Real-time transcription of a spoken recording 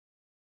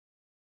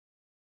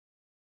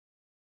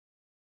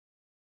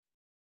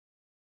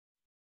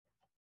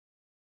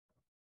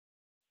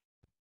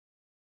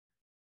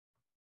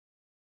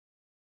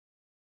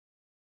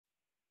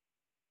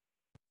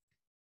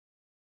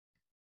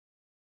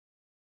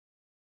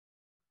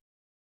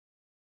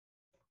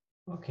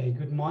Okay,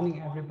 good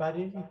morning,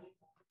 everybody.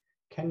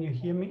 Can you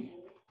hear me?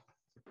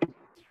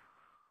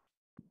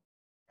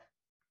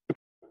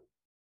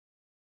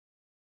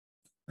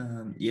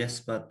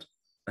 Yes, but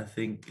I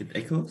think it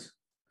echoes.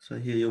 So I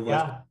hear your voice.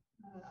 Yeah,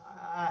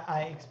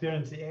 I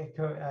experienced the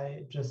echo.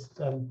 I just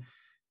turned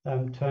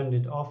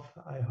it off.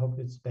 I hope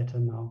it's better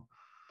now.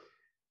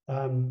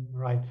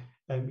 Right.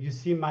 You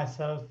see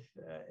myself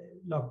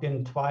logged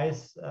in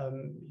twice.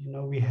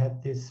 We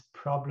had these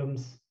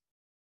problems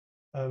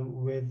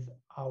with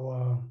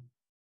our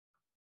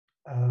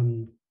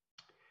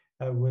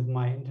with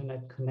my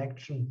internet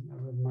connection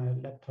with my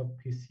laptop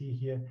PC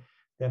here.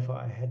 Therefore,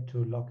 I had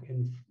to log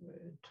in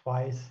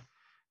twice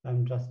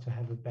just to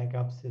have a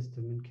backup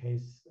system in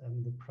case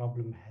the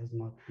problem has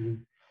not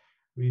been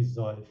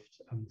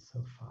resolved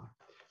so far.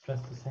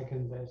 Just a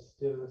second, there's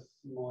still a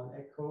small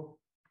echo.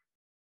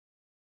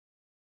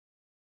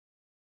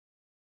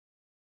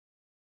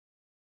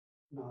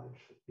 Now it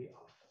should be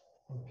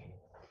off. Okay.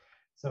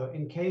 So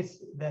in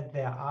case that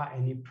there are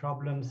any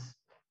problems,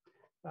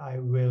 I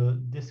will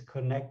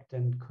disconnect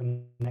and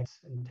connect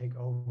and take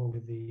over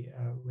with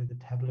the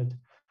tablet.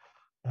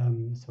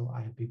 So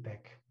I'll be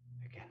back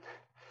again.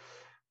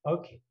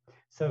 Okay,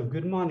 so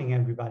good morning,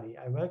 everybody.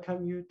 I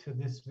welcome you to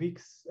this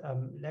week's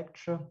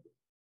lecture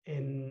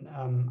in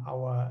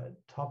our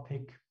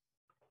topic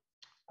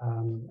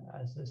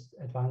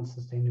advanced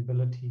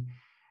sustainability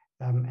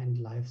and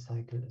life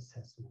cycle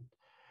assessment.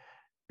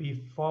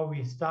 Before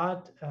we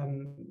start,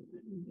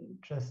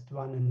 just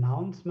one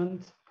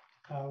announcement.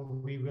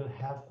 We will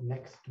have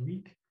next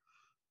week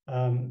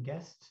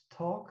guest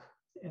talk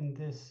in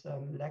this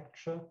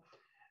lecture.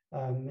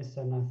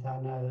 Mr.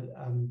 Nathanael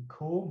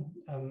Ko,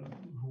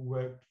 who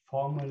worked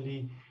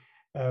formerly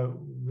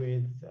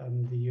with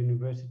the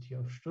University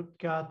of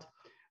Stuttgart,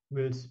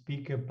 will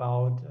speak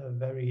about a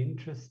very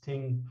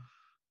interesting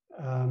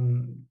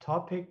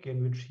topic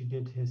in which he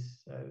did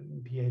his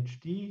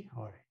PhD,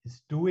 or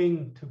is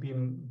doing, to be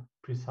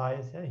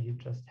precise. He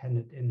just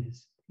handed in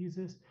his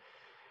thesis.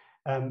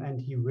 And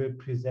he will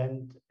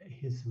present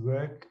his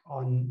work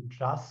on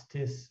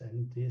justice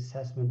and the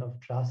assessment of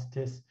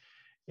justice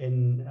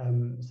in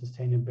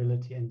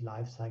sustainability and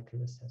life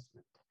cycle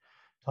assessment.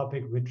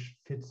 Topic which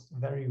fits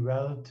very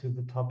well to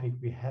the topic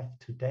we have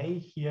today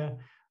here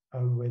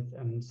with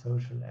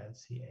social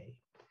LCA.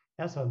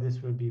 Yeah, so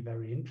this will be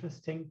very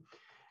interesting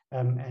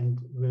and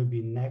will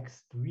be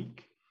next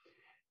week.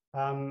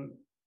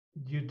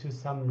 Due to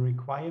some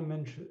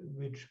requirements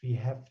which we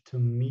have to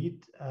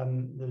meet,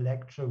 the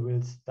lecture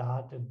will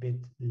start a bit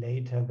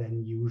later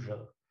than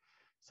usual.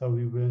 So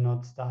we will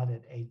not start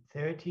at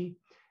 8:30,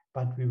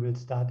 but we will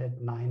start at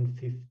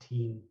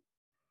 9:15.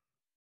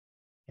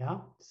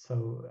 Yeah,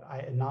 so I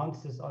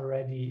announced this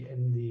already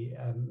in the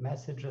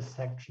messages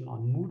section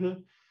on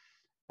Moodle,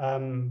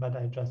 but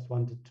I just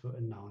wanted to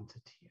announce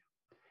it here.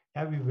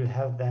 Yeah, we will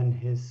have then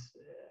his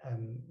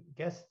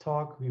guest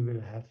talk. We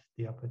will have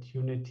the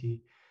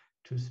opportunity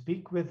to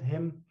speak with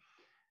him.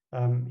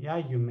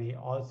 You may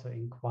also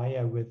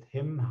inquire with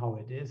him how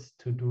it is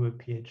to do a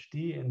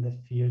PhD in the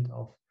field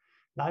of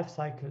life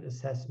cycle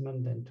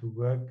assessment and to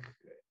work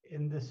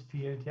in this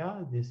field.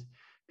 Yeah, these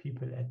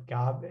people at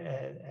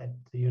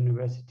the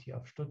University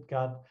of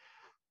Stuttgart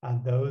are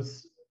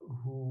those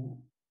who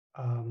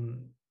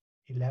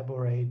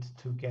elaborate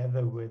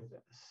together with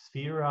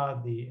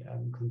Sphera, the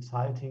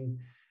consulting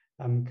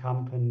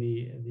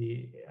company,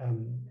 the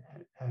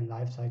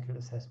life cycle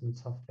assessment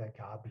software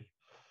Gabi.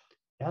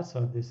 Yeah,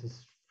 so this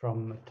is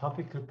from a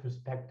topical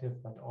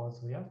perspective, but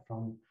also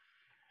from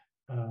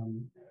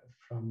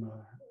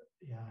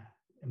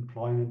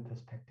employment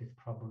perspective,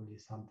 probably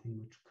something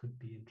which could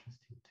be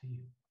interesting to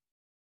you.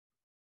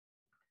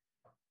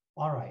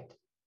 All right.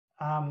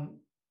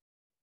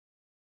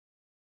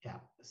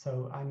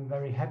 So I'm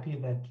very happy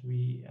that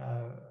we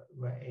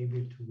were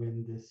able to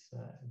win this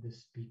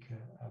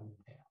speaker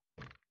there.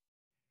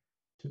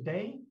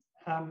 Today,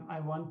 I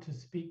want to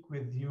speak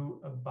with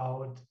you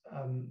about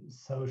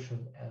social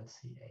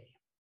LCA.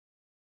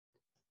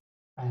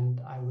 And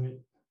I will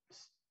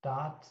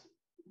start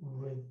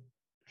with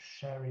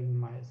sharing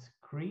my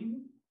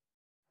screen.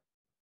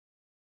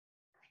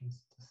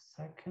 Just a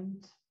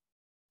second.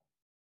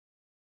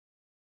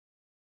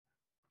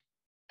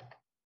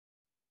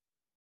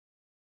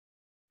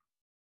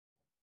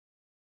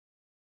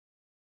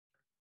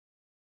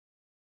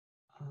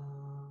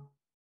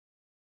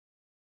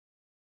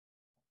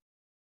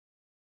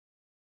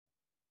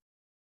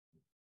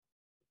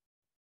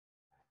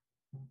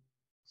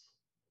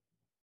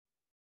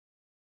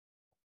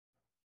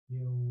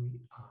 Here we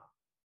are.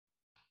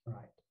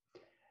 Right.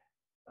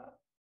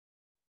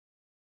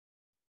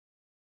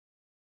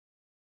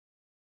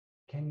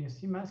 Can you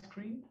see my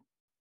screen?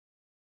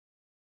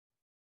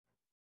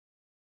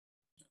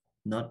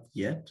 Not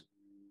yet.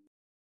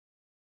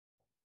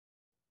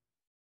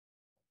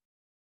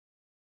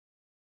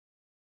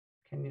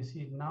 Can you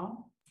see it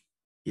now?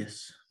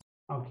 Yes.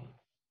 Okay.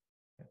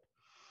 Good.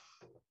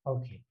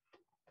 Okay.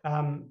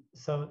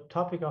 So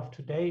topic of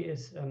today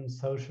is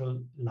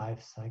social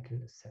life cycle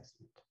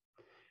assessment.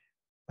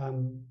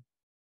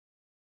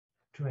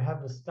 to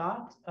have a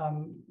start,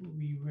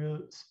 we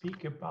will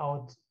speak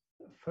about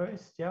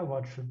first,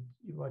 what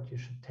you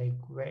should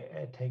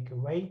take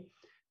away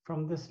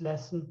from this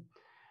lesson.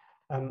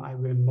 I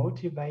will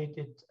motivate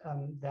it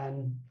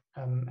then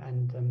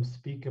and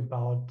speak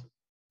about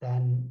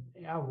then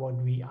what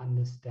we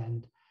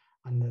understand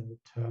under the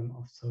term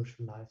of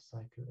social life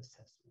cycle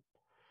assessment.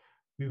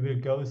 We will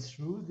go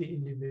through the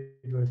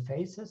individual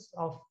phases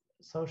of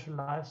social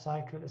life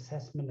cycle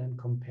assessment and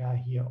compare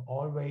here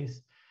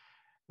always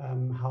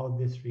how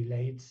this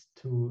relates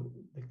to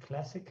the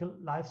classical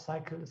life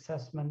cycle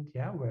assessment,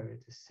 where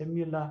it is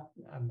similar,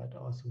 but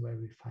also where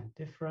we find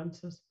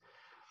differences.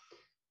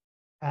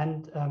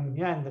 And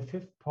in the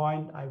fifth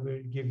point, I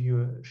will give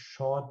you a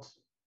short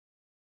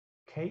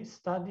case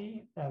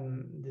study.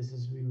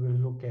 We will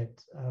look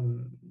at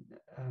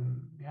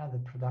the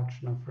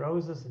production of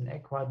roses in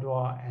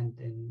Ecuador and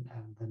in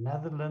the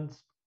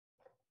Netherlands,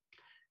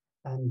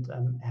 and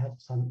have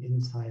some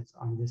insights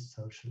on this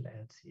social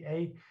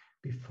LCA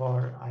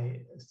before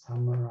I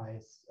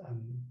summarize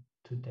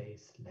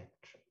today's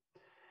lecture.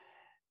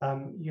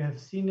 You have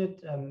seen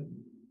it.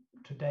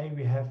 Today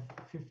we have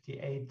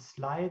 58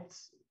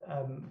 slides.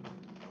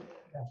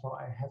 Therefore,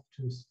 I have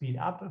to speed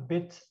up a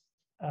bit.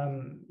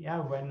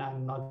 When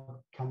I'm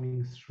not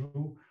coming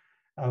through,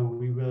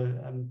 we will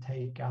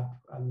take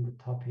up the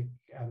topic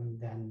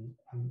then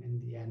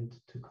in the end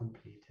to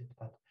complete it.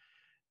 But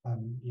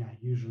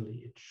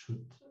usually it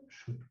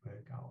should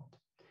work out.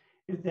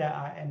 If there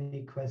are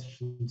any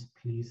questions,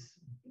 please,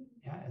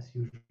 as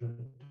usual,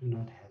 do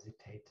not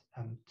hesitate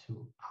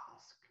to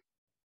ask.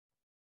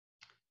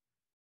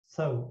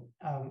 So,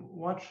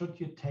 what should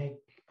you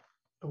take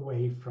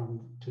away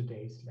from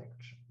today's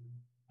lecture?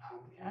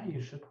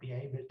 You should be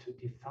able to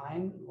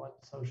define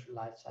what social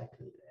life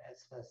cycle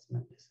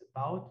assessment is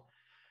about,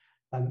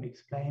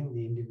 explain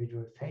the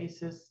individual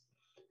phases.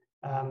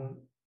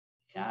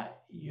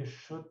 You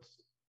should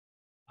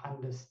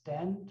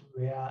understand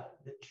where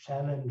the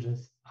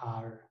challenges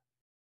are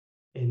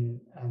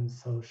in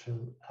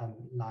social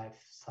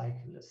life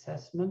cycle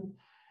assessment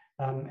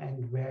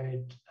and where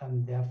it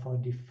therefore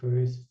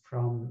differs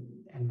from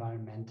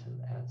environmental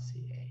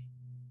LCA.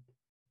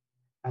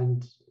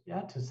 And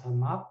to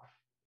sum up,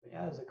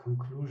 as a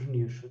conclusion,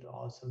 you should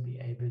also be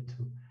able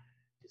to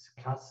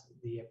discuss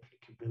the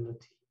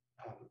applicability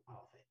of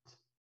it.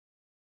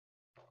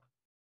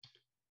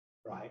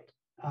 Right.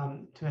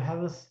 To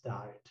have a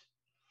start,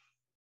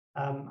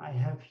 I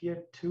have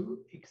here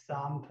two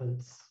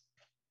examples.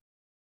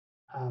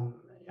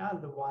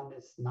 The one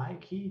is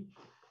Nike.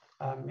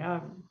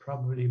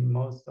 Probably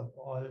most of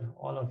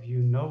all of you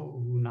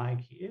know who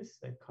Nike is.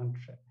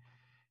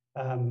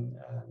 A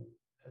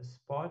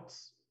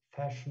sports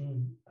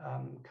fashion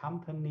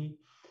company,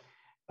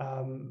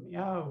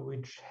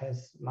 which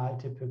has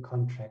multiple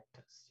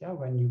contractors.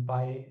 When you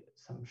buy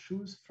some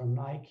shoes from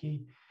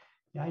Nike,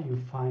 you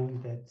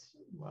find that,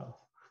 well,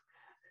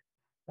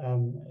 a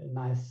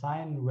nice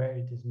sign where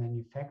it is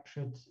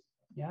manufactured.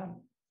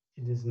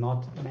 It is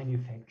not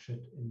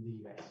manufactured in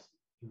the US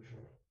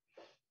usually.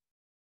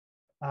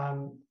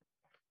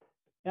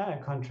 A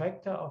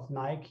contractor of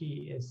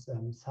Nike is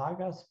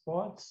Saga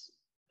Sports,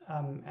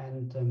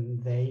 and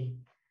they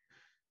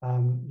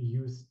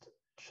used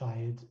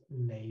child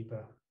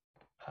labor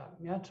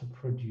to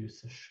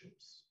produce the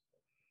shoes.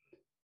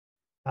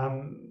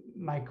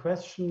 My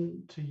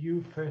question to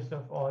you, first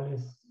of all,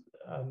 is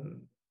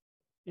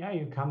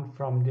you come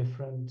from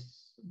different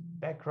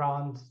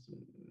backgrounds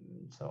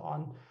and so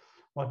on.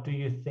 What do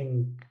you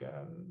think?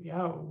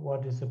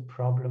 What is a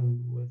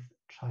problem with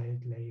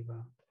child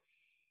labor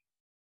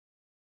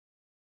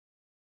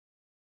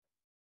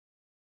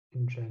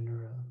in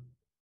general?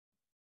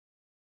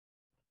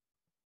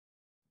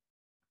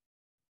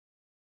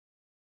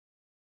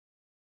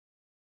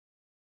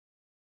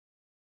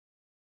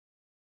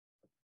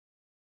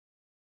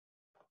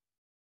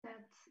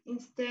 That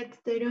instead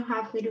they don't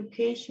have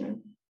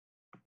education.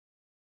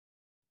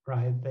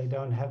 Right, they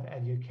don't have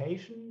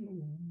education.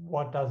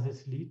 What does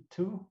this lead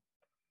to?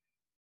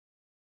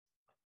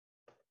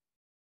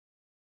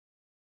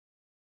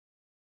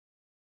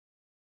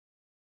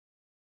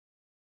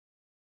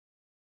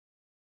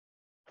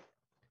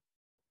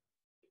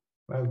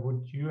 Well,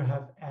 would you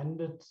have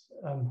ended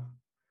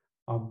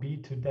or be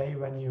today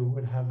when you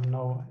would have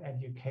no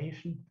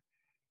education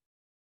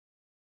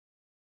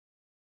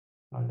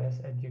or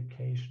less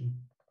education?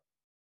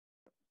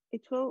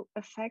 It will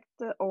affect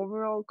the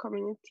overall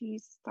community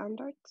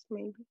standards,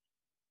 maybe.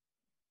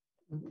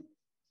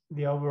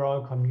 The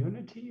overall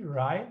community,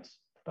 right?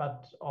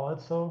 But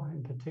also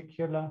in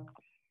particular.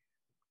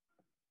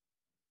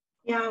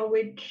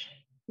 With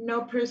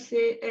no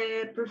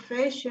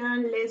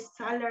profession, less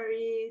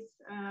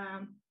salaries,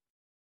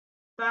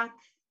 but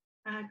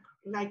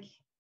like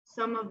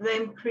some of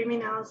them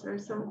criminals or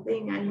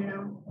something, I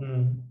don't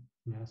know.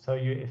 So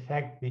you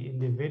affect the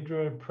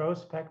individual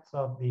prospects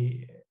of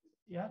the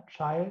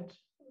child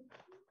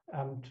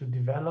to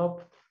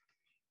develop,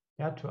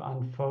 to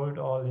unfold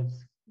all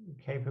its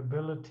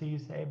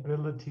capabilities,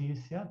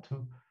 abilities,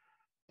 to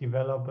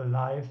develop a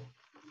life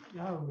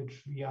yeah,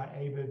 which we are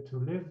able to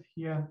live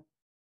here.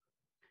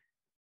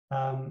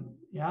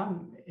 Yeah,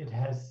 it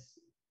has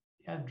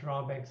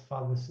drawbacks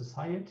for the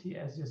society,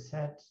 as you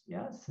said.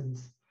 Yeah,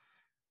 since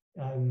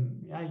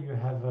yeah, you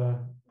have a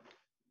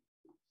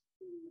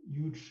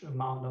huge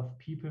amount of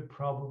people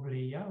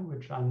probably, yeah,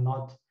 which are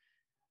not,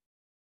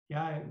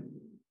 yeah,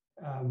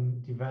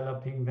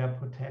 developing their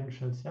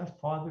potentials, yeah,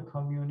 for the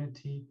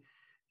community.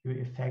 You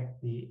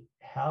affect the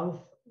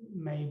health,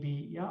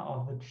 maybe, yeah,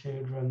 of the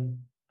children,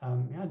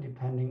 yeah,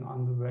 depending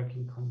on the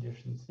working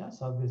conditions. Yeah,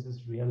 so this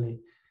is really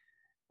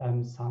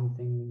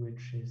something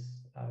which is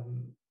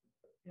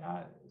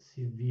yeah,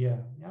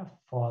 severe, yeah,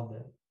 for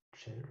the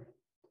children.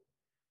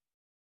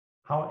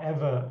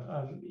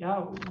 However,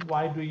 yeah,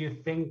 why do you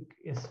think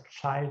is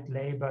child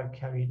labor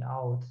carried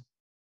out?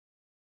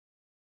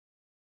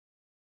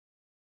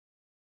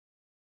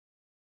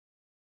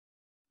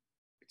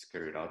 It's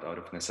carried out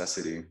of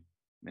necessity.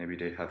 Maybe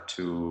they have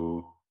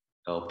to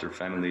help their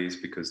families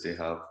because they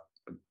have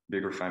a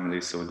bigger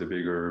family, so the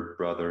bigger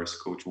brothers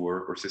go to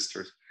work or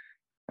sisters,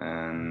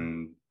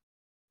 and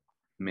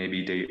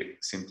maybe they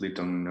simply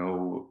don't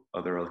know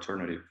other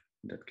alternative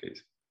in that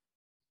case.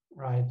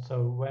 Right.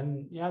 So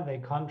when, yeah, they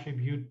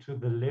contribute to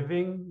the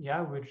living,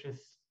 yeah, which is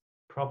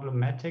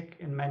problematic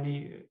in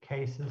many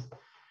cases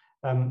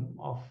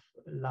of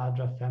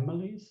larger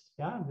families.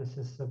 Yeah, this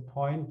is the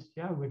point,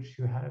 yeah, which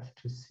you have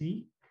to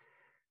see.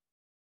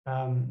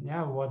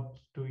 Yeah, what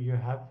do you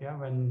have, yeah,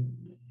 when,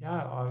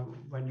 yeah, or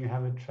when you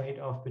have a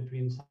trade-off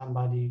between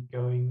somebody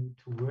going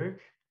to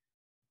work,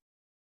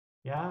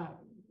 yeah,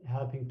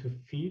 helping to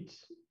feed,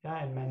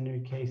 yeah, in many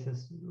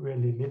cases,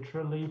 really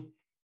literally,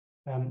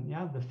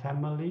 yeah, the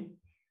family,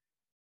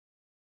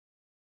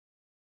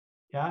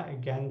 yeah,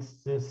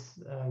 against this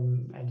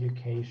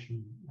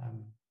education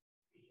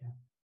here.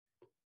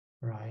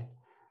 Right.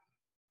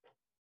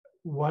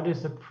 What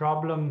is the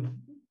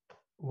problem?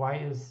 Why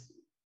is,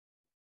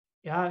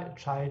 yeah,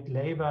 child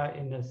labor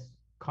in this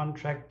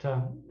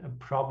contractor a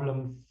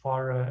problem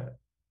for a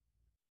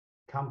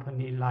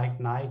company like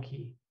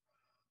Nike?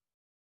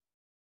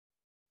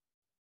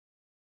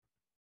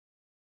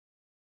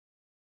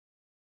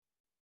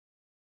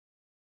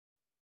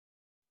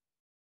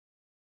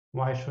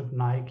 Why should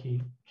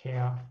Nike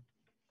care?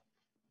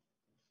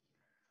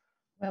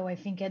 Well, I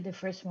think at the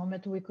first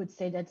moment we could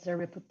say that's a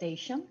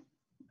reputation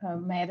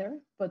matter,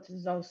 but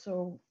it's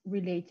also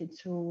related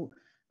to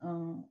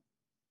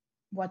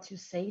what you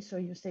say. So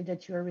you say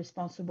that you're a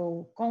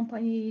responsible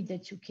company,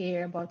 that you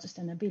care about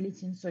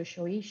sustainability and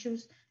social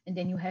issues, and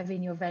then you have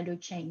in your value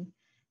chain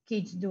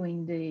kids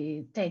doing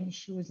the tennis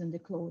shoes and the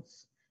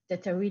clothes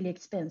that are really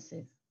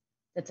expensive,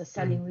 that are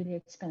selling really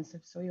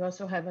expensive. So you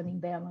also have an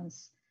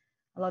imbalance,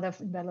 a lot of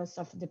imbalance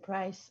of the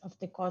price, of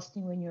the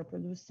costing when you're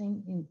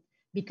producing,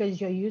 because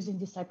you're using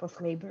this type of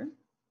labor.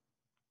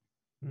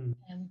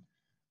 And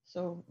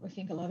so I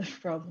think a lot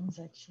of problems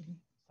actually.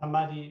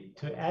 Somebody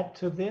to add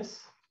to this?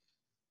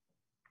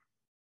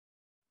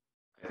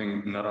 I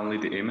think not only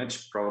the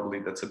image, probably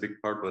that's a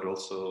big part, but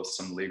also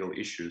some legal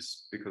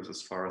issues, because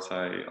as far as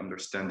I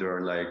understand, there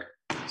are like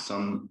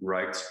some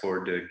rights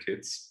for the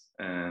kids,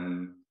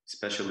 and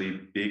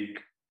especially big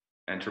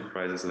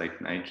enterprises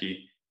like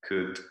Nike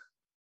could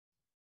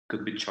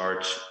be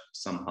charged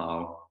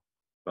somehow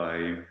by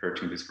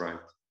hurting this right.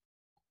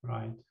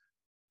 Right.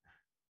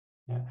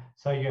 Yeah.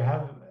 So you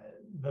have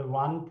the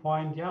one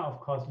point, yeah,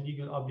 of course,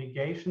 legal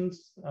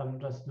obligations.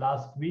 Just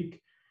last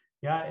week,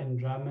 yeah, in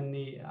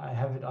Germany, I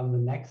have it on the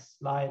next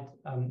slide.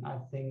 I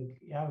think,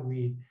 yeah,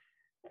 we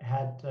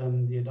had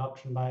the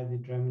adoption by the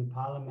German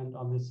Parliament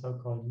on this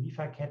so-called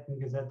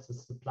Lieferkettengesetz, the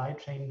supply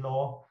chain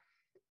law,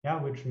 yeah,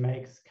 which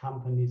makes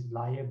companies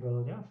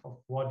liable, yeah, for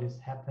what is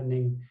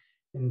happening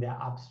in their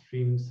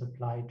upstream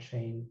supply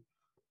chain,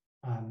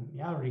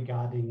 yeah,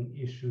 regarding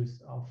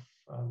issues of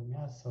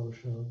yeah,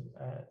 social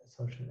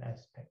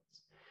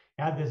aspects.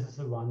 Yeah, this is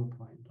the one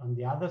point. On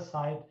the other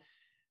side,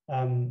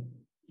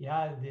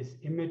 yeah, this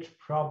image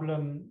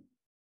problem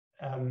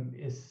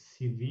is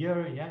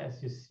severe. Yeah,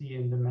 as you see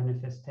in the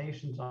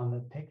manifestations on the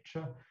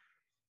picture.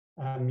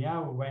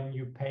 Yeah, when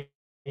you pay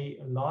a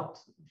lot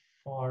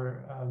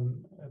for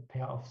a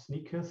pair of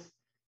sneakers,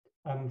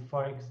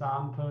 for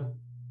example,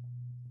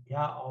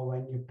 yeah, or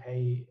when you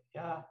pay,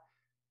 yeah,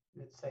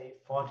 let's say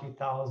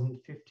 40,000,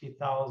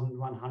 50,000,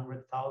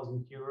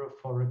 100,000 euro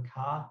for a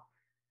car,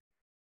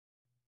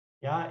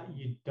 yeah,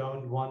 you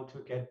don't want to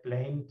get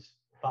blamed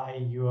by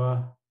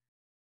your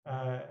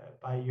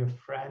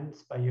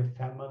friends, by your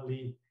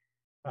family,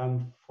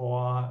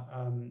 for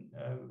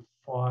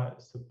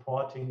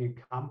supporting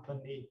a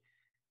company,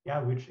 yeah,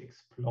 which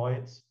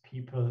exploits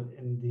people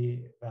in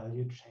the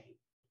value chain.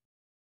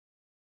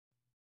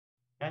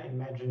 Yeah,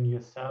 imagine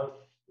yourself,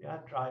 yeah,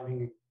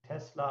 driving a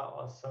Tesla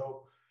or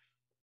so.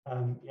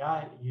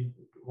 Yeah, you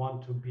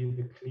want to be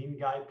the clean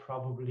guy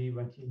probably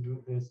when you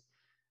do this.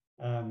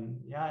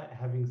 Yeah,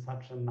 having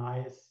such a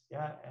nice,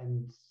 yeah,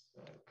 and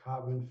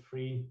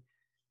carbon-free,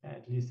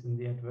 at least in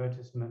the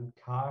advertisement,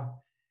 car.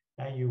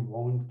 Yeah, you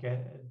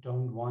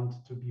don't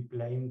want to be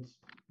blamed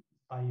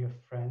by your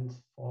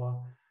friends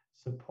for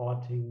supporting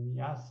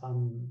supporting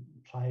some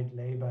child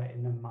labor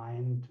in a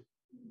mine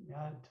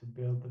to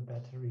build the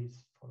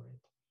batteries for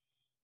it.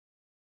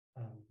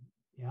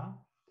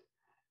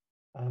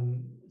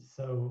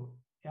 So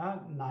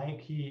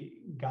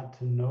Nike got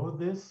to know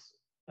this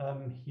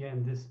here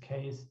in this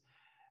case.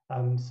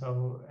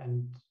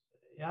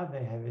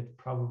 They have it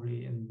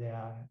probably in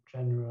their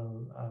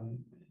general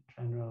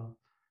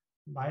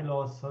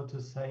bylaws, so to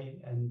say,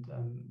 and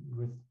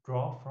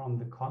withdraw from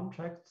the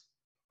contracts.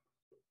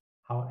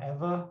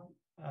 However,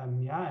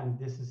 and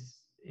this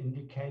is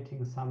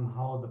indicating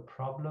somehow the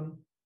problem.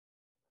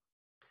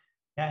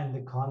 And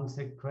the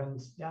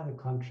consequence, the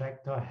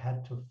contractor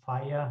had to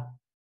fire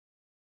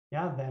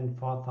then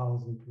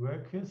 4,000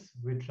 workers,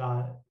 which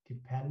are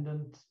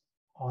dependent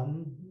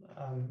on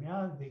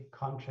the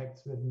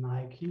contracts with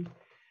Nike,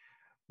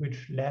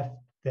 which left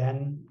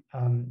then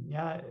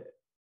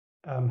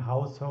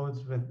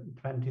households with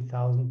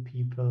 20,000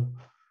 people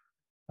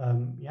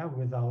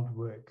without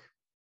work.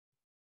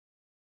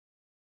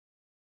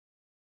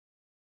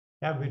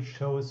 Which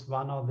shows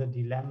one of the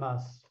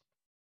dilemmas.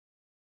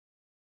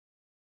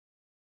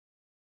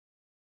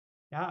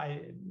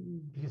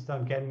 Please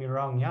don't get me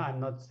wrong. I'm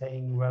not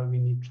saying, well, we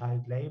need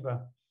child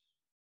labor,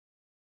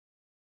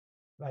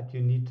 but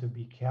you need to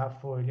be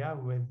careful,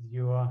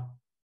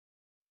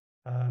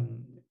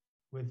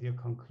 with your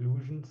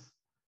conclusions,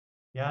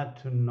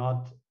 to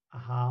not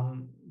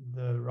harm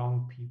the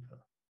wrong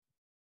people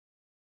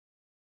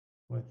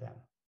with them.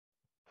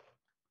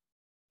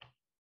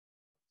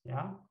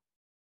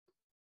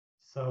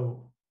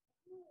 So,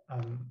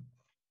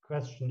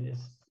 question is,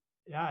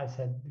 I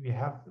said we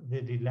have the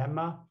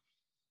dilemma.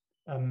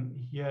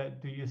 Here,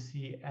 do you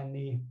see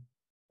any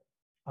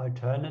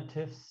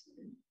alternatives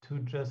to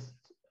just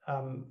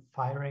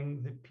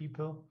firing the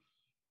people?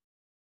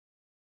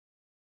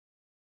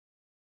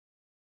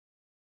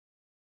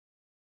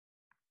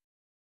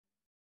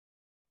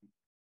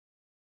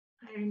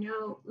 I don't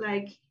know,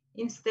 like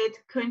instead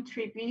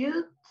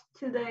contribute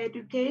to the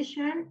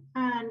education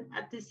and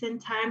at the same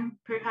time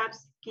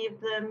perhaps give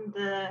them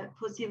the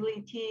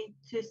possibility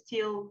to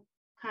still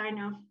kind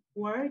of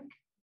work.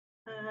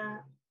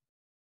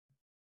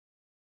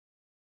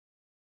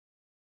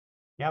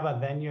 But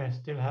then you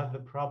still have the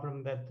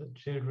problem that the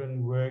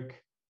children work.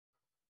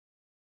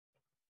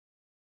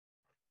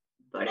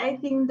 But I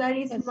think that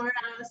is more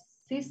a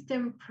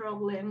system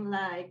problem,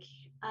 like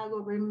a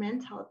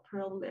governmental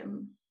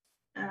problem.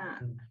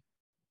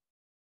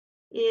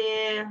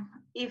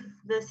 If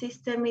the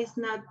system is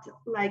not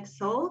like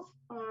solved,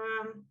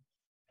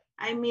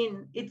 I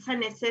mean, it's a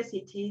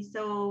necessity.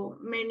 So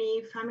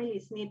many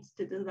families need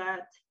to do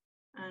that,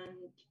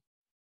 and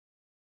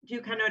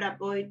you cannot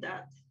avoid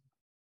that.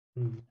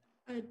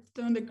 I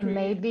don't agree.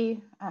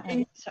 Maybe.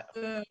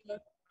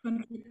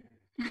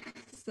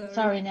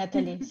 Sorry,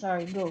 Natalie.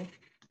 Sorry, go.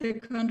 The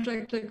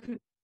contractor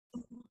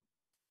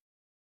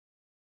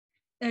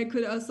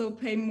could also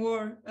pay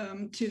more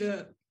to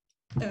the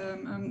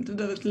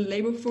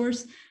labor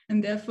force,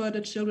 and therefore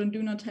the children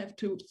do not have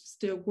to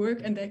still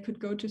work, and they could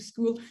go to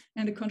school,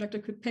 and the contractor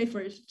could pay for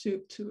it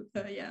to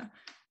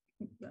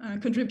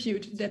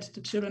contribute that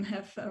the children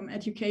have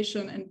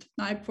education, and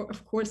NIPE,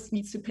 of course,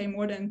 needs to pay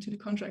more than to the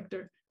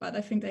contractor, but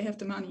I think they have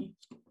the money.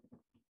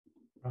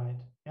 Right.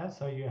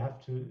 So you have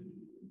to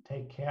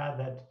take care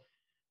that,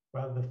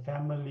 well, the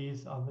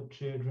families of the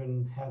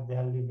children have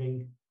their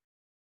living,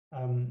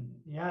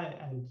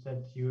 and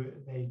that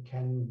they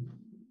can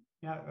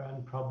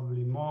earn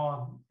probably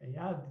more.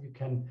 You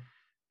can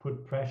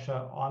put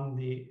pressure on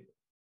the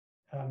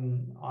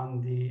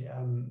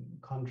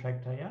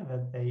contractor,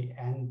 that they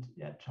end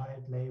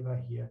child labor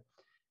here,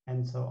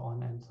 and so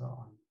on and so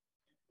on.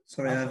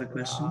 Sorry, I have a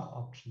question. There are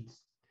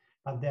options,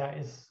 but there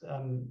is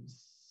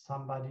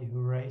somebody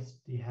who raised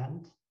the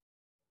hand.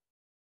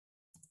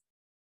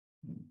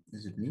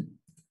 Is it me?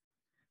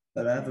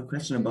 But I have a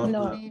question about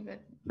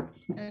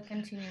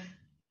continue.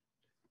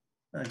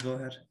 Go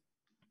ahead.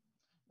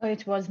 Oh,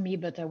 it was me,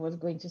 but I was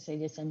going to say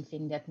the same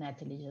thing that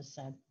Natalie just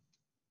said.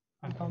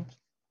 Okay.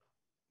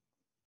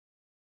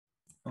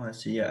 Oh, I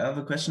see. I have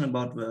a question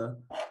about the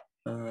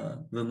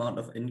amount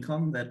of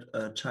income that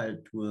a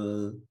child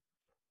will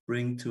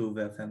bring to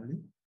their family.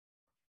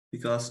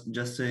 Because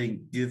just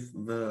saying give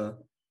the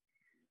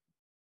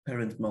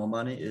parents more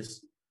money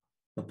is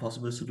a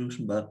possible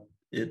solution, but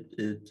it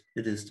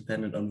is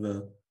dependent on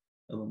the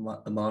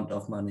amount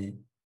of money,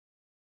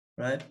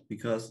 right?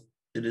 Because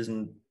it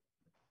isn't.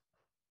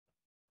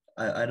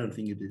 I don't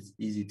think it is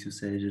easy to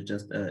say to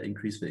just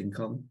increase the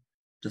income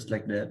just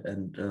like that,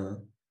 and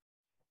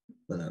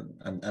well,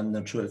 I'm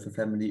not sure if a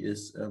family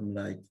is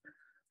like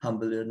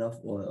humble enough,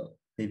 or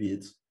maybe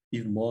it's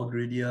even more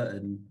greedier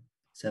and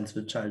sends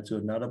the child to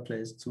another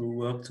place to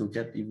work to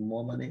get even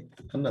more money.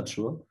 I'm not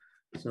sure.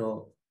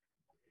 So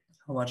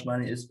how much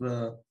money is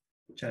the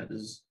child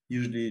is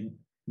usually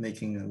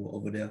making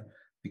over there?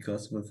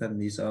 Because the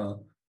families are,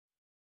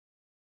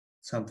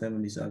 some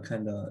families are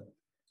kind of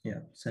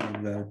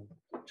sending their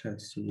child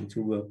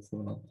to work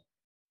for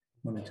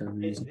monetary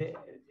reasons.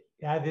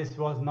 Yeah, this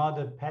was not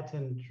a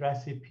patent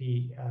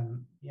recipe.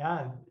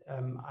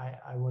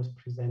 I was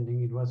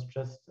presenting. It was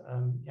just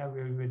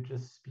we were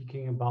just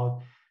speaking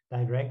about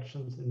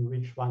directions in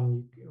which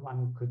one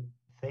could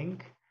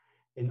think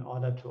in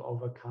order to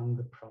overcome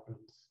the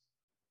problems.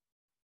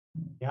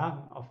 Yeah,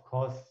 of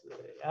course.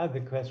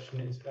 The question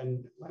is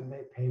when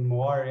they pay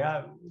more.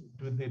 Yeah,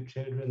 do the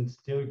children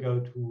still go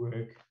to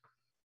work?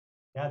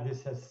 Yeah,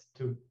 this has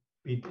to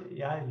be.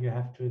 Yeah, you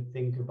have to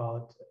think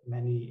about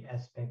many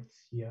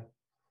aspects here.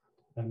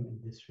 In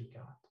this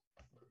regard.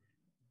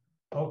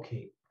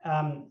 Okay.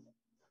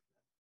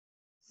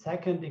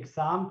 Second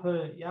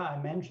example, I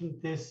mentioned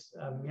this.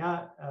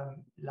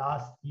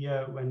 Last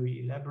year when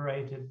we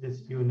elaborated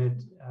this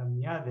unit,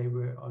 they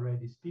were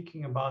already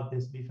speaking about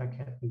this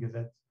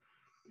Lieferkettengesetz.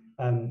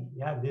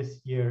 This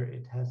year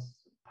it has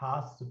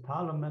passed the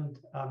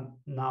parliament.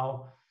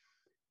 Now,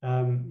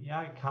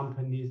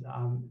 companies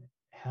are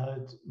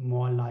held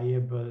more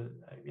liable.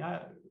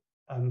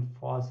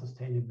 For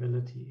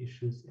sustainability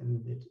issues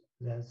in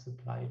their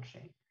supply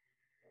chain.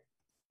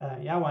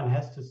 One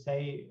has to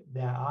say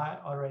there are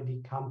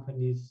already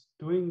companies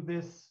doing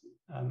this.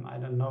 I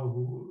don't know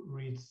who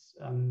reads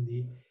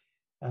the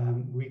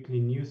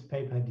weekly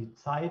newspaper Die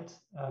Zeit.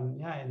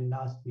 In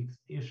last week's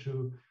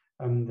issue,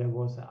 there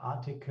was an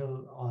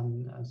article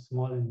on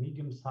small and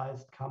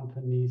medium-sized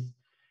companies,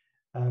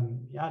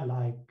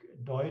 like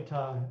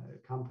Deuter,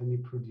 a company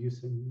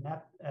producing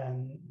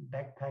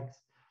backpacks,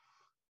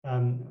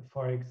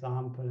 for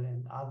example,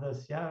 and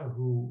others,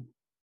 who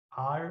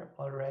are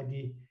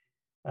already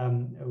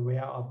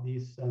aware of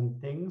these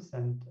things,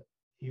 and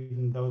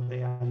even though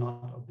they are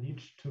not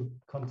obliged to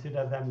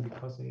consider them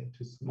because they are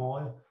too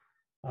small,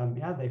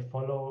 they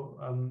follow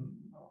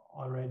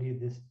already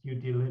this due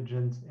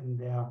diligence in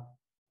their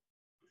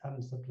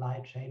supply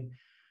chain.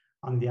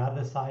 On the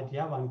other side,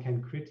 one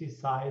can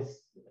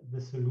criticize the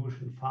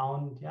solution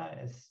found,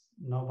 as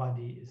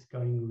nobody is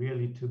going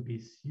really to be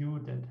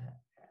sued and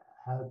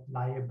held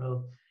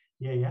liable.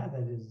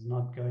 That is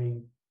not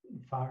going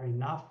far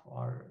enough,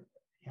 or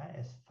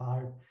as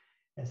far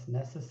as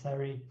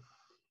necessary.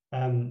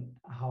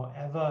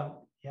 However,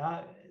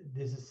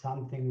 this is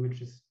something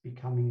which is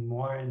becoming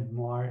more and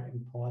more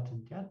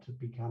important, to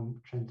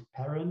become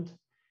transparent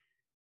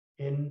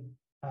in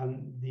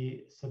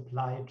the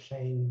supply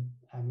chain.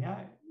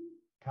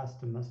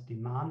 Customers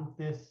demand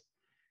this.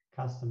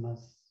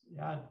 Customers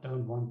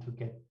don't want to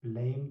get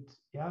blamed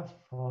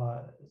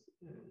for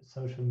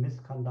social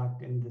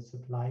misconduct in the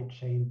supply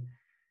chain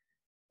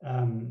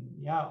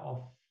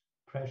of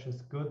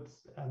precious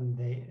goods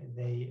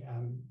they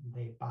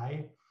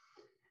buy.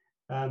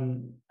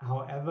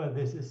 However,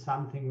 this is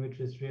something which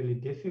is really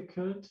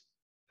difficult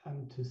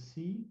to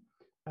see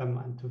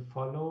and to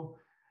follow,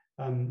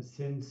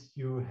 since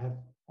you have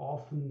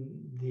often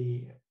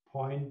the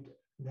point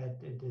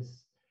that it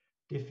is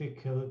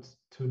difficult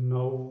to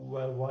know,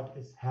 well, what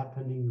is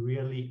happening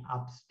really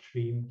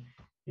upstream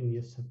in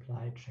your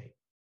supply chain.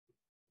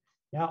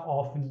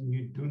 Often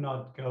you do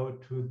not go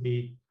to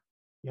the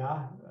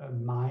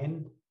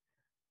mine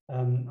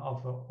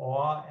of an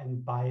ore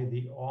and buy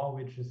the ore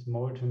which is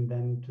molten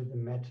then to the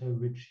metal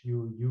which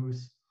you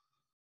use.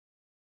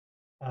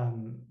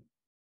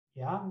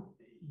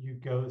 You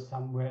go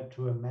somewhere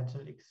to a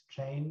metal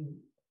exchange,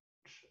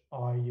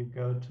 or you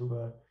go to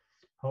a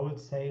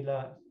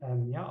wholesaler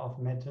of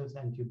metals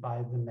and you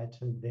buy the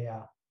metal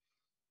there.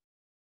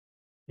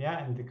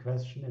 And the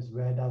question is,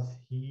 where does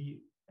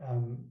he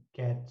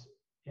get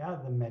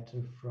the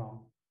metal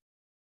from?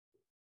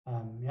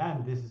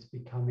 And this is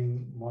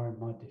becoming more and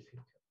more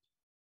difficult.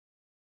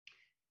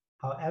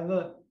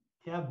 However,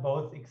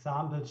 both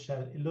examples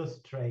shall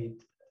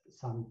illustrate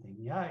something.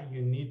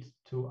 You need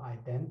to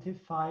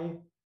identify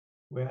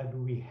where do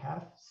we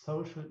have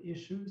social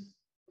issues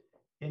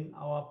in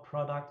our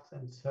products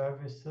and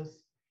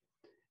services,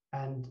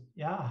 and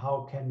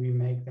how can we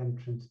make them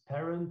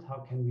transparent?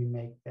 How can we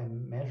make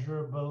them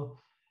measurable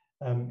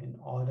in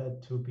order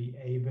to be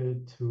able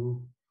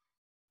to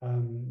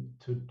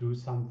do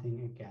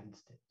something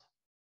against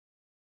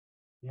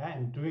it?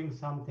 And doing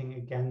something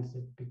against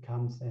it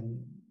becomes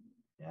then,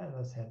 as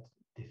I said,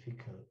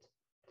 difficult.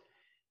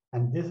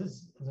 And this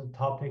is the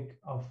topic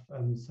of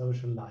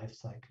social life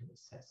cycle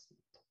assessment.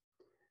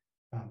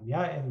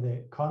 In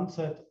the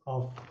concept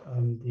of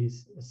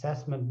these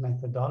assessment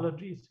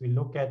methodologies, we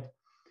look at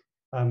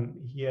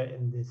here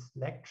in this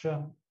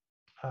lecture,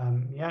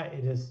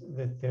 it is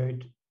the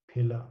third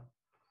pillar.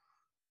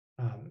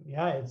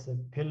 It's a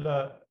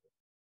pillar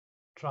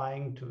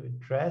trying to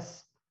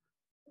address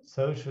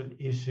social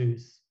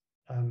issues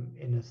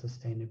in a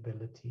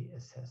sustainability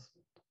assessment.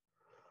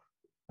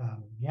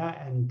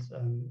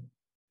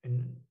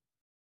 In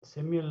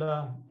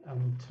similar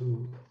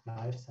to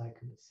life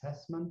cycle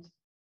assessment,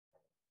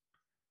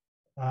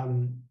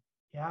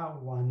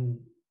 one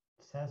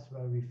says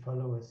where we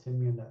follow a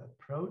similar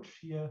approach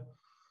here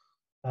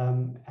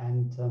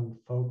and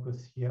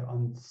focus here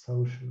on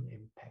social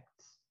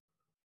impacts.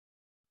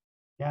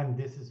 And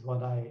this is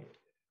what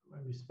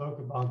when we spoke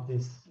about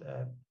this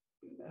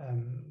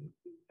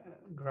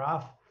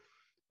graph,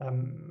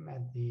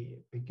 at the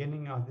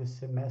beginning of this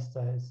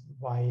semester is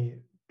why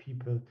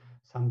people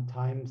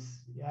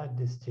sometimes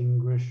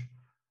distinguish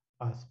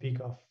or speak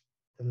of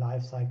the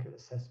life cycle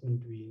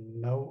assessment we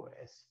know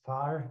as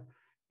far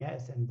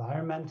as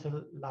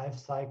environmental life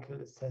cycle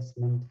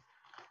assessment,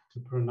 to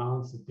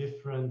pronounce the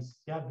difference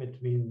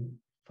between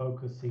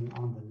focusing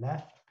on the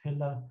left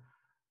pillar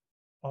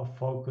or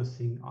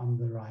focusing on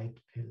the right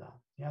pillar,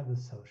 the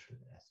social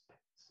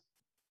aspects.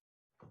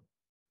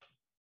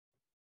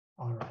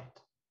 All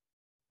right.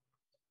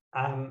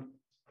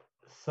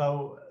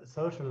 So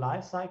social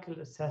life cycle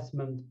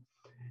assessment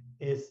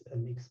is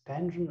an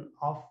expansion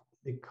of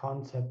the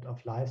concept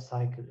of life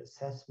cycle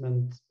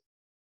assessment,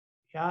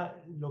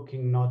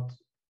 looking not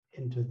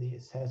into the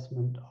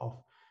assessment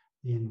of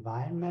the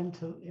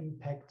environmental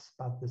impacts,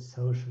 but the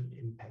social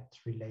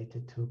impacts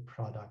related to a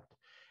product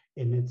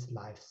in its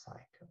life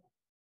cycle.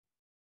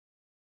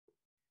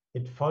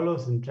 It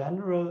follows in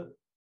general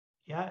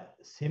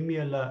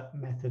similar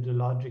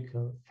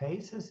methodological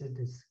phases. It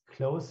is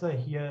closer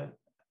here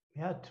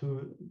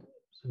to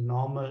the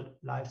normal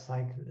life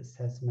cycle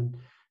assessment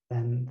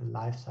than the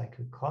life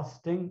cycle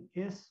costing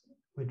is,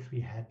 which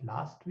we had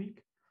last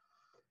week.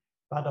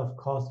 But of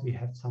course, we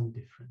have some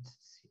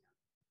differences here.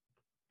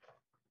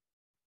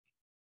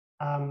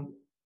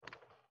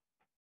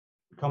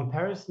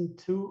 Comparison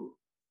to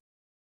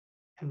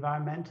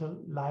environmental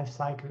life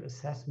cycle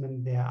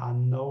assessment, there are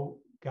no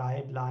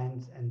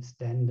guidelines and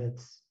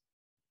standards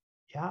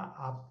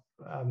up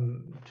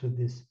to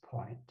this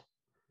point.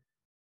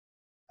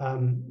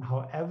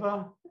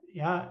 However,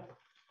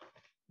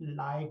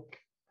 like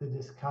the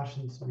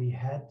discussions we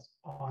had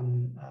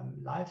on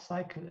life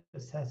cycle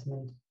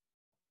assessment,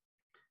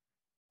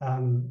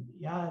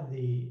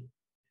 the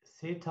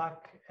CETAC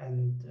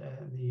and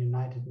the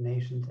United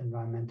Nations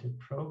Environmental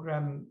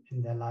Programme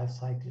in their life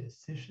cycle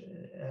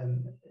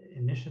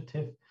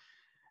initiative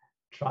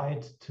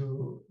tried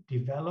to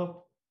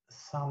develop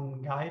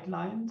some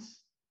guidelines.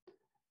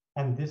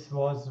 And this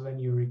was, when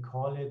you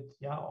recall it,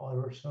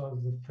 also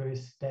the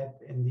first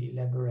step in the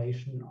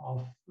elaboration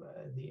of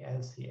the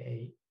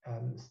ALCA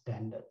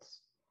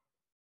standards.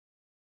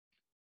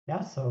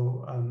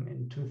 So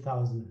in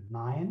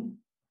 2009,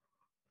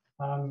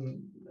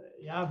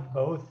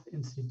 both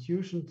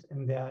institutions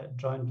in their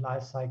joint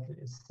life cycle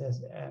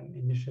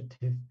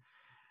initiative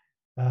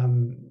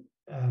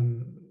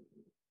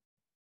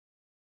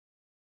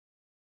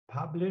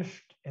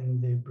published in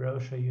the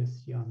brochure you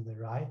see on the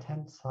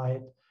right-hand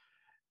side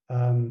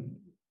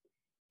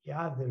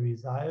the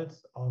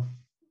results of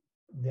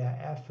their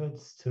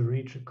efforts to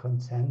reach a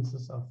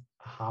consensus of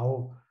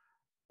how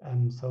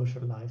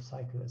social life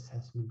cycle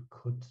assessment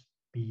could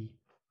be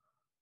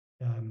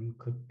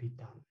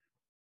done.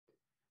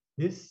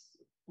 This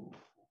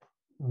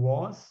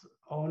was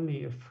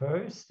only a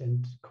first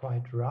and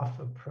quite rough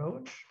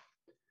approach,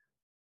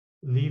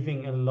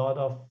 leaving a lot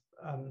of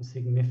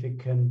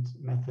significant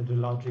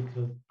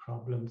methodological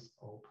problems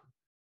open.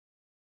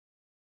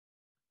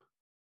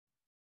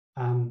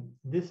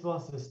 This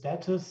was the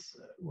status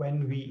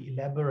when we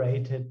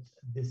elaborated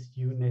this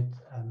unit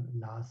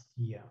last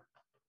year.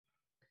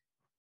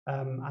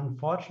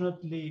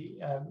 Unfortunately,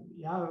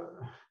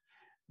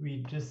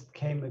 we just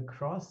came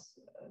across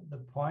the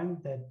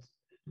point that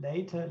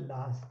later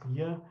last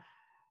year,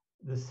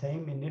 the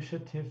same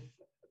initiative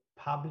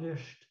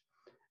published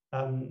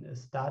a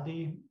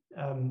study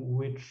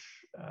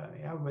which,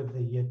 with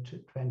the year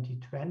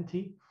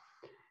 2020,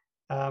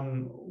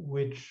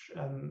 which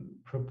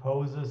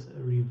proposes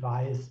a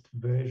revised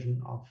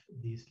version of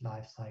these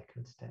life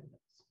cycle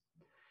standards.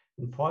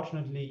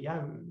 Unfortunately,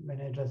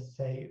 when I just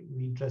say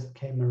we just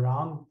came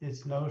around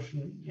this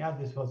notion,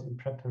 this was in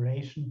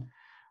preparation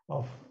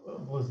of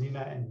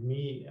Rosina and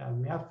me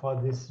for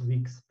this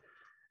week's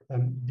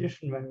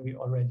edition. When we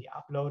already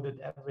uploaded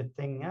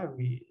everything,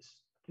 we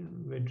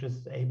were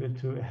just able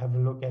to have a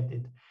look at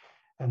it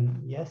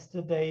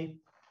yesterday.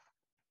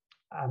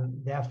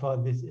 Therefore,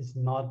 this is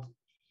not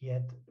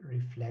yet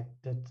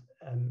reflected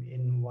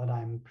in what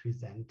I'm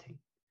presenting.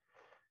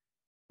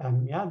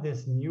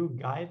 This new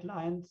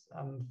guidelines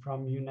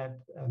from UNEP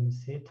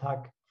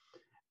CETAC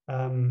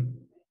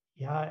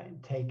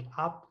take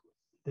up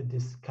the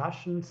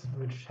discussions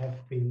which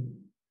have been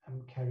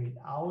carried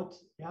out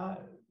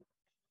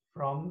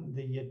from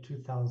the year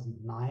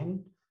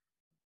 2009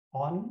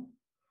 on,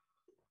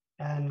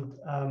 and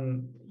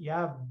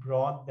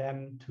brought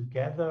them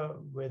together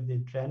with the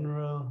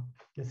general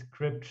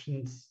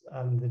descriptions,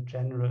 the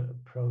general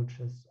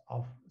approaches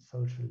of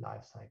social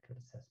life cycle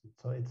assessment.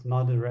 So it's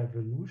not a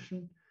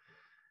revolution.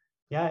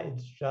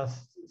 It's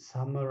just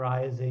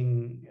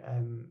summarizing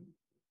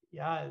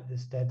the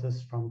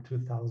status from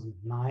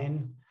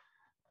 2009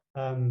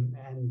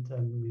 and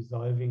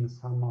resolving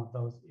some of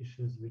those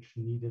issues which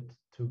needed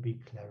to be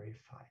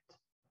clarified.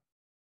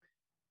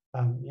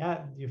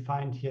 You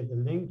find here the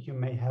link. You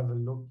may have a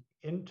look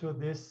into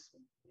this.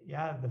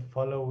 The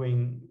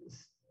following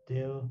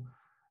still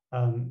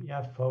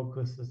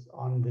focuses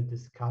on the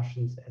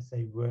discussions as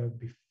they were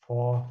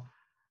before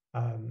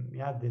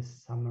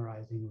this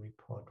summarizing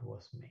report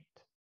was made.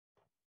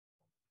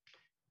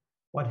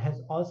 What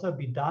has also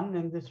been done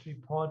in this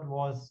report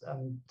was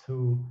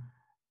to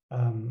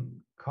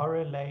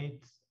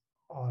correlate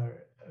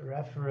or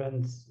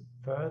reference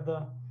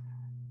further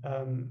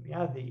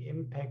the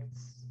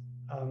impacts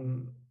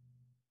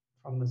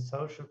from a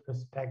social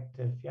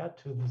perspective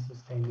to the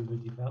Sustainable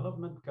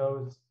Development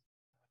Goals.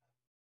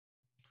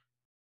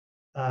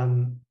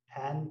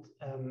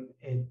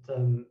 It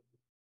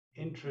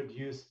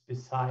introduced,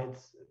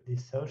 besides the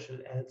social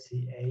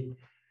LCA,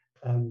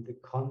 the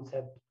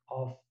concept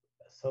of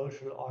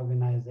social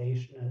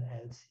organizational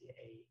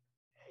LCA,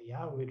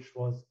 which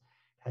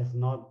has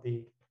not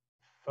the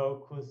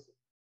focus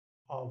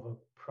of a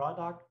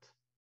product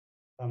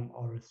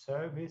or a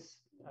service,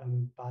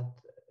 but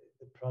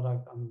the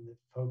product on the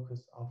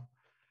focus of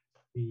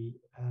the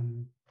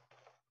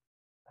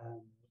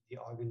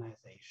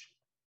organization.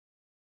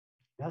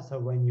 So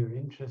when you're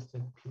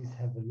interested, please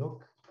have a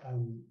look.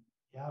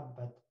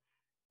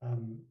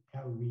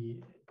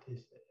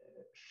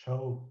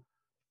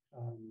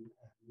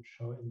 We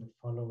show in the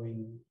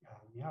following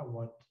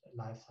what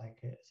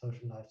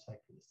social life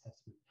cycle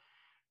assessment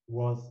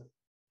was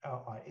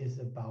or is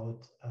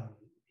about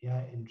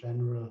in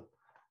general,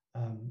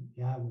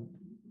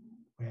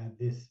 where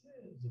the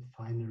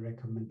final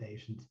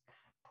recommendations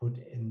put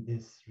in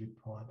this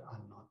report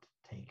are not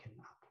taken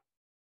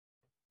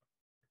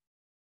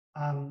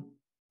up.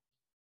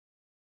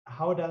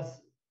 How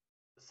does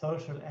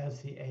social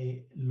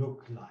LCA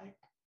look like?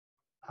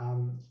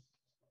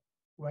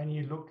 When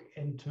you look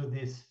into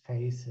these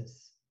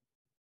phases,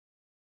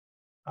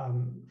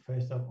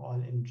 first of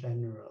all, in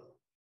general,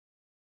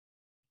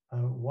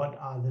 what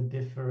are the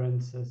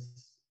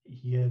differences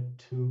here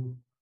to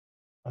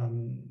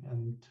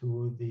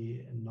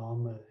the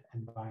normal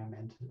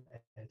environmental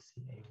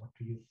LCA? What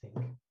do you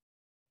think?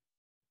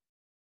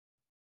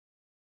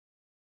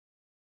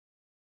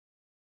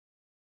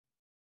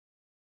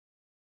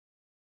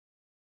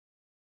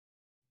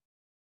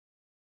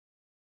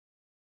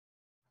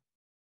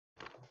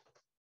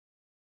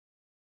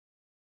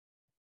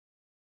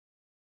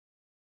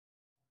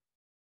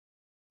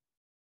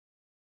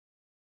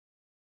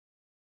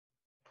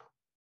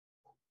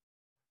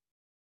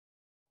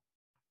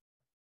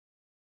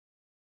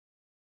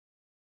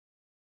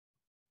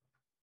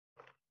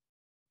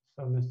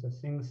 So Mr.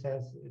 Singh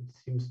says it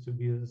seems to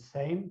be the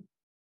same.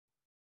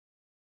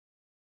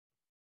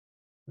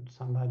 Would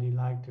somebody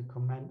like to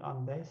comment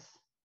on this?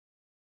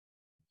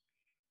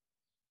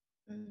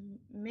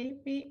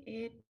 Maybe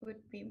it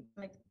would be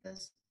like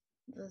this,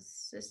 the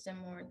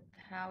system or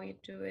how you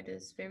do it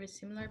is very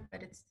similar,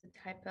 but it's the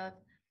type of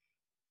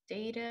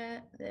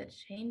data that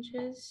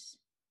changes.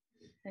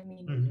 I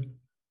mean,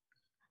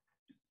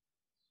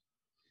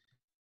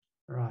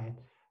 right.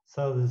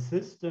 So the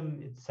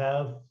system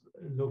itself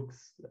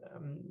looks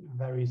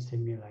very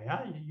similar.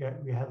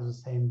 We have the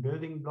same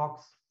building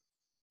blocks.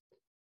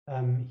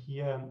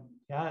 Here,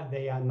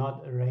 they are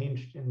not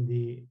arranged in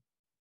the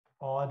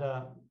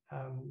order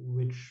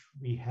which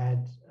we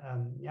had,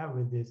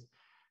 with this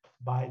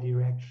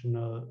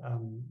bidirectional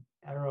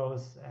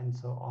arrows and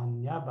so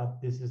on. But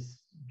this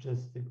is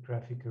just the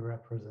graphical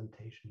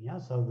representation.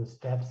 So the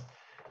steps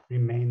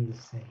remain the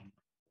same.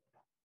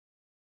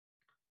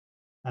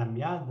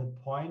 The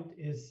point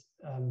is,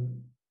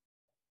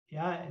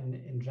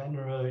 in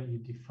general, you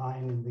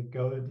define in the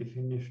goal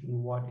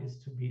definition what is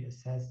to be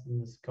assessed in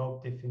the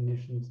scope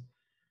definitions.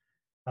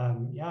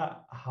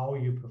 How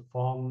you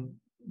perform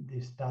the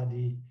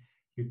study,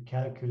 you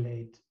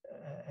calculate,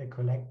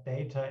 collect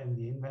data in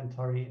the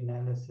inventory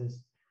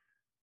analysis.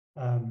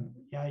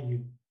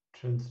 You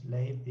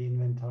translate the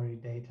inventory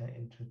data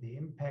into the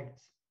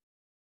impacts,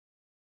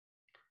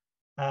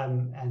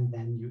 and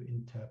then you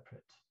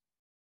interpret.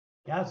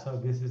 So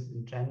this is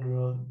in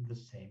general the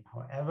same.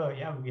 However,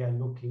 we are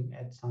looking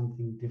at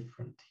something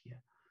different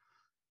here.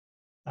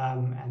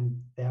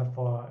 And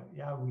therefore,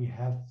 we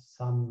have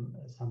some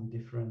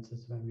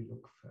differences when we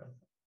look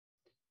further.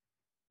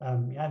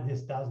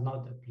 This does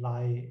not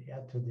apply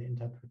to the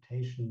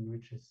interpretation,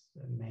 which is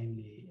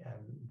mainly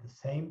the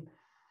same.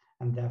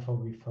 And therefore,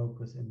 we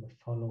focus in the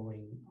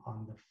following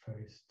on the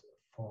first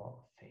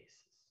 4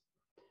 phases.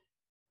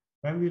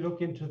 When we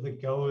look into the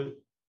goal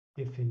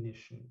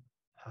definition,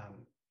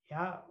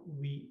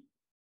 we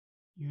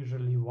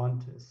usually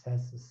want to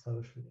assess the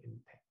social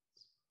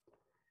impacts.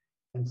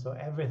 And so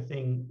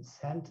everything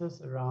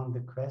centers around the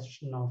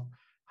question of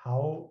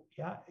how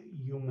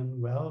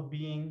human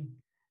well-being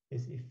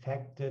is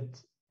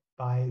affected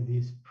by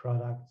these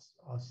products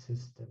or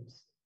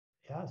systems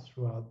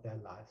throughout their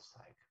life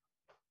cycle.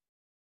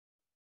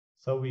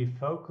 So we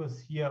focus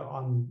here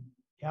on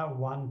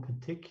one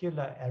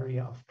particular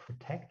area of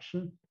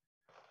protection,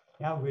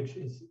 which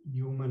is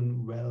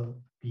human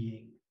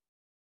well-being.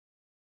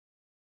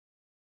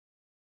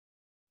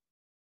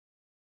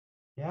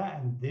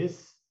 And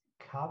this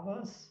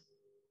covers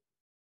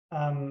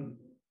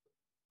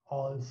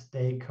all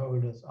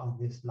stakeholders of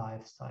this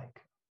life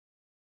cycle.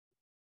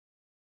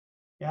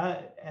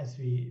 As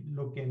we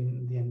look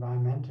in the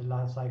environmental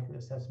life cycle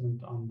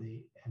assessment on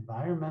the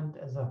environment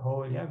as a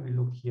whole, we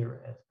look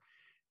here at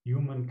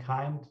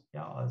humankind,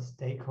 yeah, or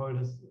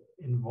stakeholders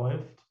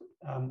involved.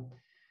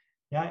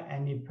 Yeah,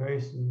 any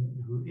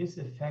person who is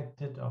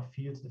affected or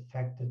feels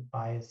affected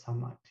by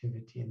some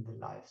activity in the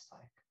life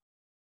cycle.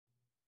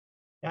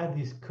 Yeah,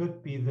 these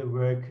could be the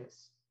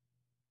workers.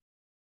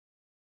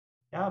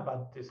 Yeah,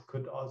 but this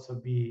could also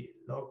be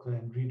local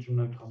and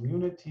regional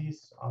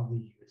communities or the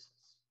users.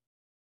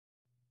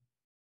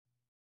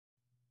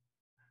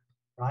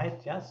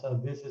 Right, yeah, so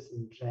this is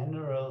in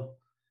general.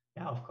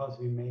 Yeah, of course,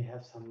 we may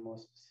have some more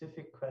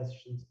specific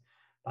questions,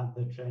 but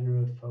the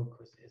general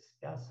focus is,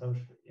 yeah,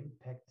 social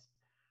impacts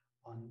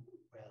on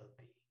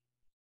well-being.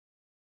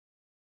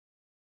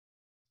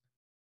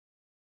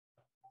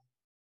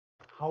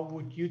 How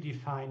would you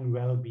define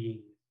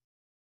well-being?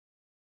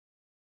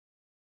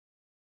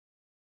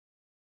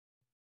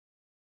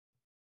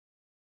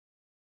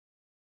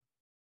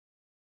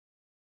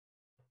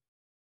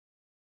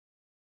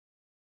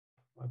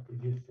 What do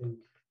you think?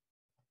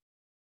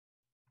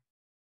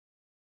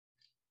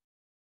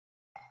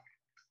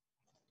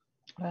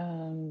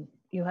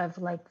 You have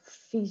like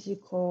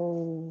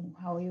physical,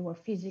 how you are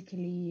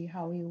physically,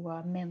 how you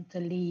are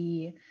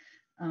mentally,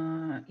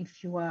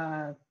 if you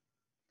are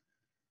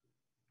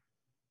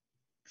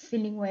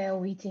feeling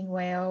well, eating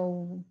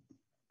well,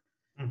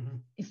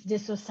 if the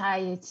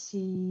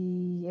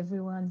society,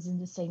 everyone's in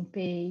the same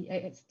page.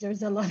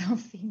 There's a lot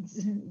of things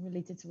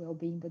related to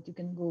well-being, but you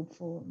can go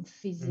for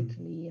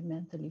physically and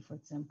mentally, for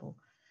example.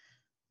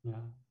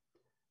 Yeah.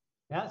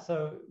 Yeah,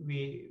 so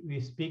we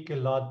speak a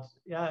lot,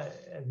 yeah,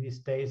 these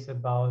days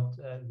about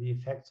the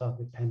effects of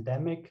the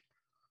pandemic.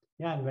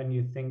 Yeah, and when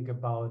you think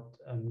about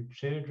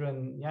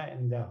children, yeah,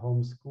 in their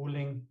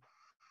homeschooling,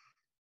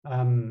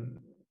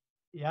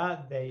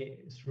 yeah, they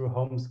through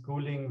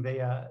homeschooling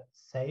they are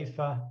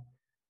safer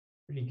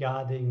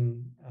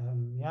regarding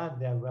yeah,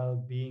 their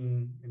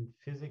well-being in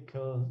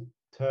physical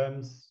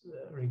terms,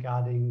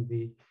 regarding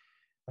the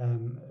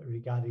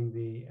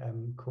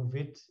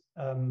COVID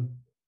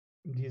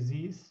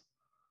disease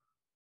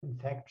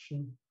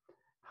infection.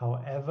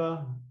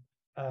 However,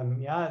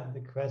 yeah, the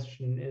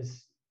question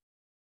is,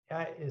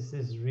 yeah, is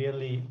this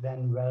really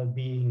then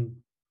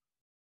well-being?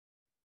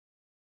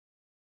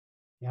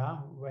 Yeah,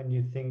 when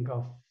you think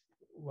of,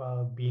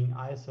 well, being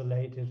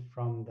isolated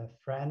from the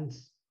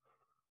friends,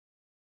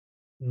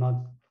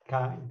 not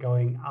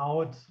going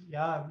out,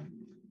 yeah,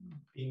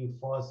 being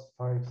forced,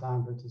 for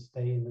example, to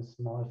stay in a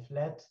small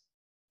flat,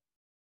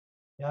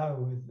 yeah,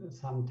 with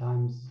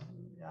sometimes,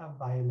 yeah,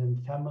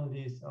 violent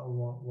families or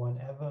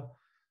whatever.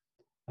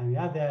 And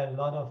yeah, there are a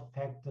lot of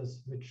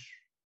factors which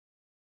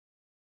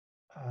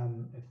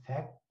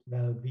affect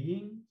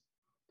well-being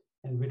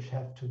and which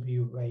have to be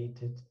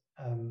weighted,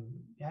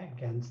 yeah,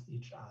 against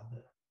each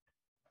other.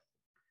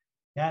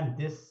 Yeah, and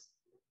this,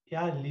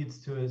 yeah,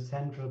 leads to a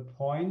central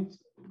point,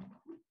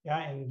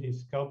 yeah, in the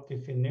scope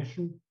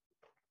definition.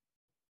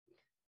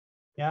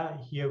 Yeah,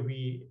 here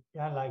we,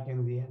 yeah, like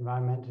in the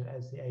environmental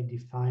SEA,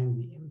 define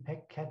the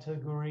impact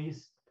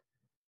categories.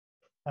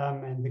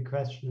 And the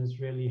question is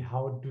really,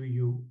 how do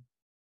you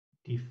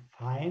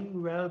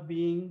define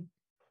well-being?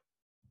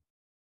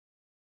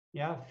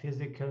 Yeah,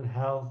 physical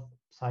health,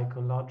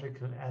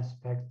 psychological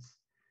aspects,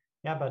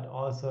 yeah, but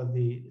also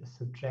the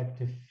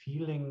subjective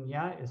feeling,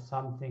 yeah, is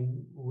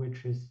something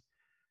which is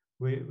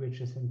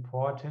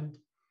important.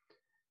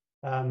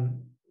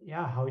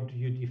 Yeah, how do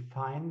you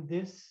define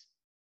this?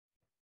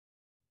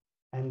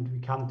 And we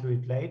come to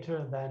it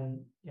later,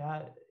 then,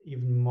 yeah,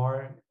 even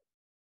more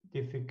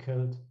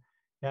difficult.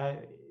 Yeah,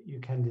 you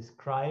can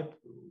describe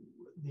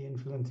the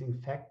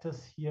influencing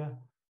factors here,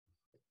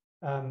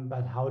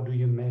 but how do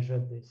you measure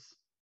this?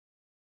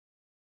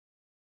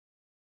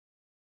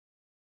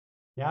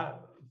 Yeah,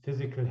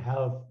 physical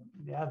health,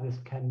 yeah, this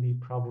can be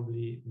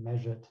probably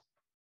measured.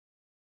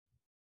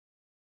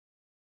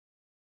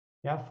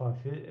 Yeah, for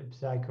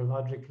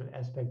psychological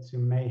aspects, you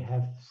may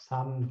have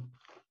some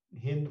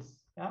hints,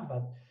 yeah,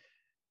 but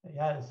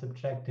yeah,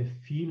 subjective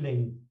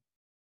feeling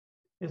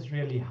is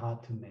really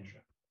hard to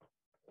measure.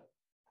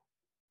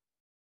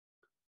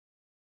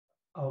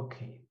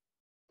 Okay.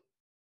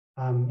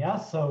 Yeah,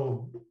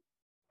 so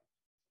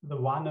the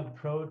one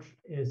approach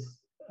is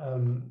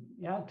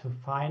yeah, to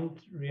find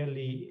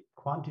really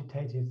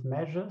quantitative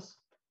measures.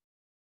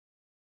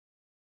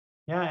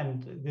 Yeah,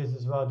 and this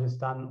is what is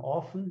done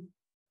often.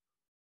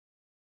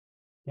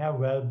 Yeah,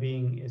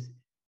 well-being is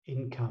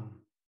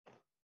income,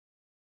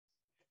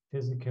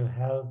 physical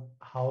health,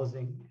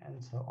 housing,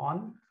 and so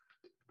on.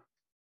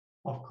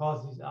 Of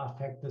course, these are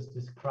factors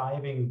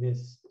describing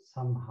this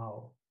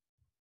somehow.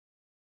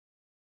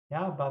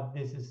 Yeah, but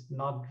this is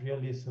not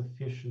really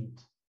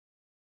sufficient.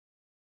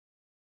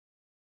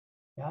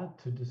 Yeah,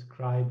 to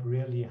describe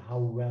really how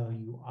well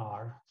you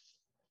are.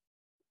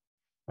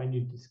 When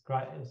you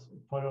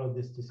follow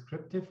this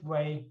descriptive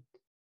way,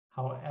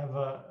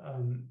 however,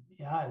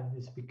 yeah,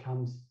 this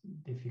becomes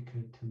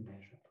difficult to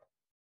measure.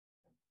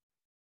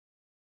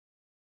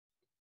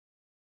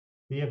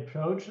 The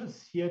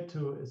approaches here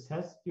to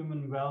assess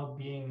human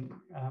well-being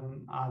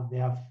are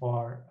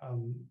therefore,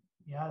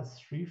 yeah,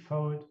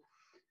 threefold.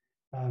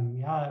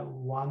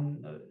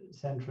 one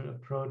central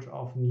approach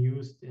often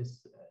used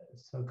is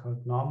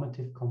so-called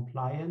normative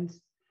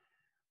compliance,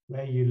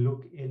 where you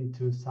look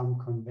into some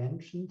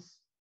conventions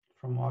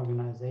from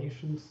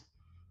organizations,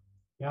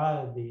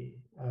 their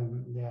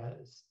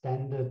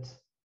standard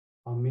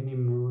or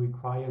minimum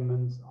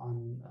requirements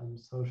on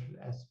social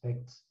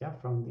aspects,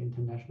 from the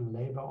International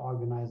Labour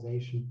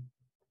Organization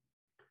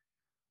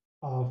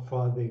or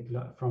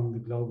from the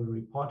Global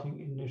Reporting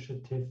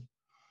Initiative.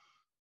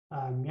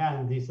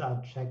 And these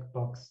are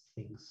checkbox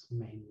things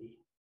mainly.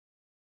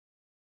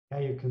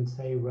 You can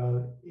say,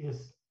 well,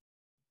 is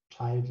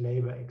child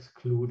labor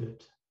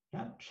excluded?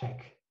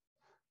 Check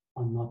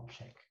or not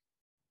check.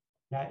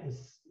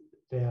 Is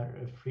there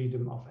a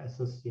freedom of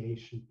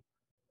association?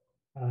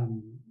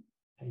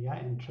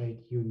 In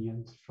trade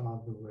unions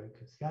for the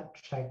workers.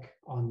 Check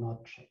or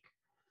not check.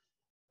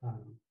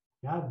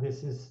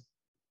 This is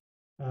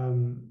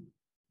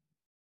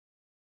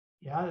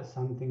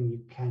something you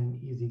can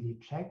easily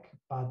check,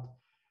 but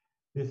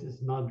this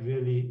is not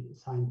really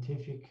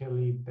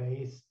scientifically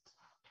based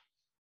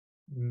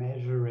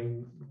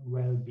measuring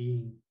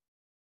well-being,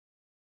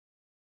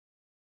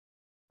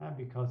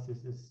 because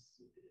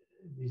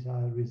these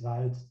are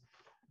results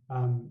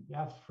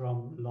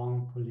from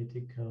long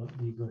political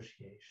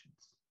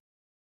negotiations.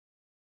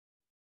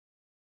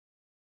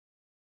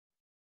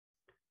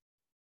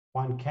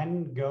 One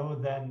can go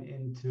then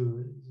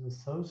into the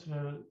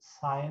social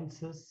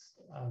sciences,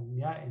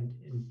 and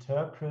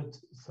interpret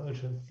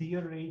social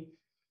theory,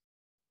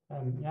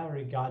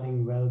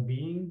 regarding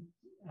well-being,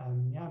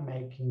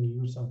 making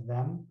use of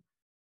them.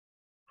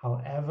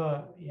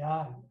 However,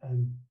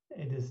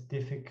 it is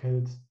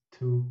difficult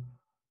to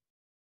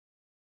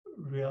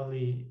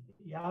really,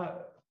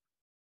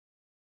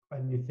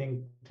 when you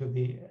think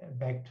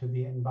back to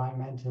the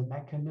environmental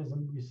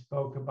mechanism we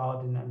spoke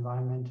about in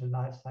environmental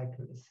life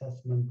cycle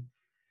assessment,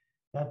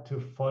 to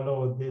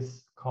follow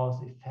this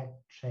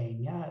cause-effect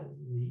chain,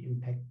 the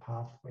impact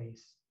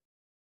pathways,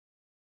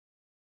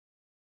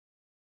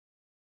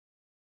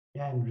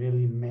 and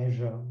really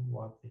measure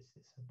what this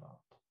is about.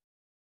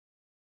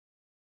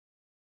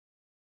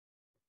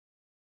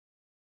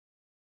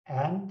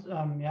 And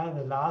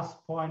the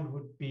last point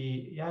would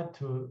be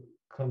to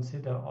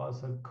consider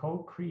also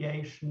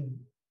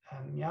co-creation,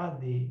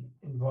 the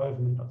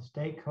involvement of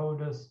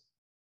stakeholders,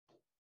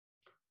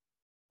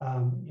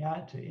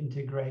 to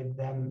integrate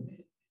them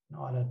in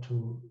order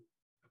to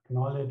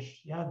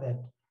acknowledge,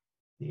 that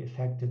the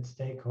affected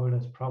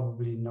stakeholders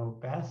probably know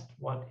best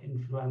what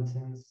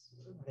influences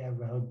their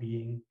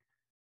well-being.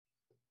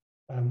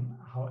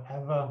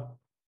 However,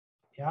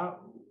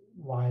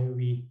 while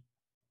we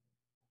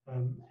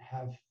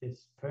have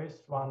this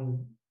first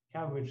one,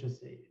 which is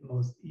the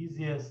most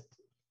easiest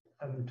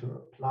to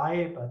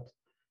apply, but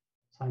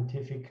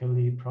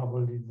scientifically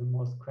probably the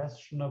most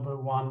questionable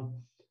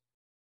one,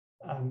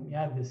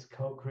 this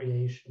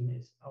co-creation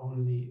is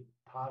only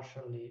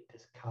partially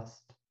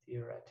discussed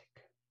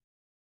theoretically.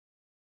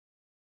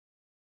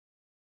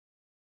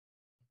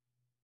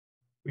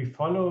 We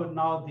follow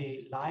now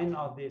the line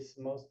of these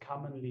most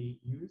commonly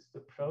used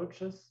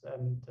approaches,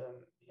 and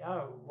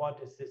what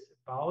is this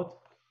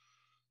about?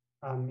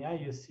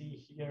 You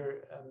see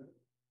here,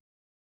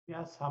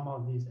 some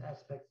of these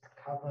aspects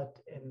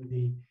covered in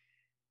the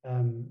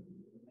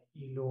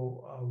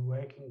ILO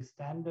working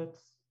standards,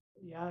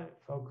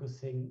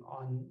 focusing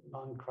on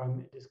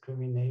non-crime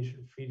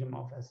discrimination, freedom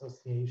of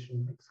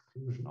association,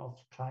 exclusion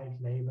of child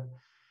labor,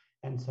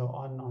 and so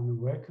on the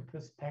worker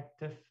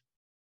perspective.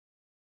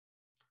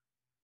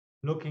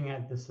 Looking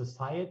at the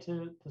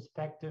societal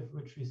perspective,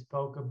 which we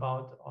spoke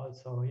about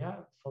also,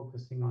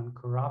 focusing on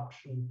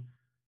corruption,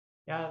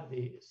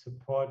 the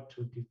support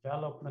to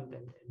development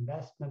and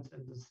investments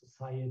in the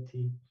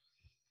society,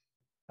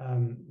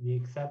 the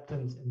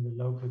acceptance in the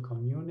local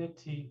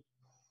community,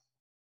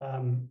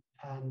 and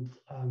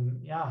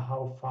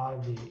how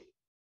far the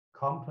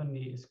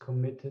company is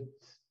committed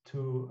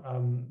to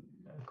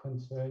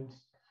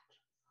concerns,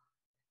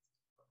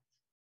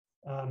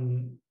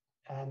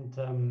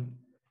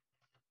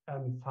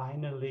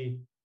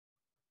 finally,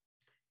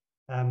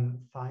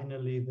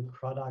 the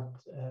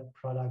product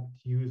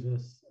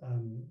users,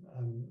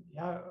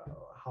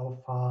 how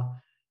far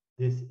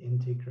this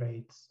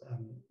integrates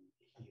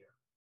here.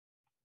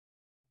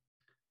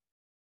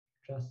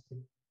 Just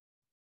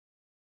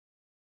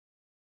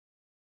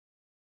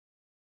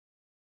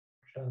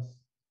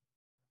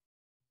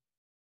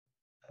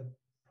a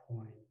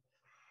point.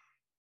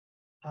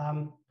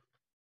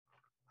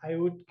 I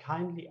would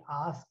kindly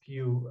ask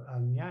you,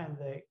 in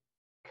the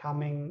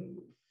coming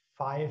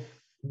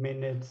 5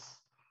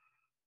 minutes,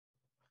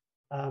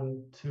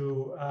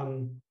 to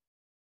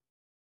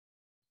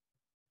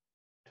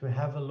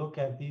have a look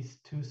at these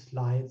 2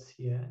 slides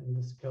here in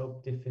the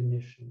scope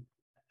definition,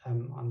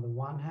 on the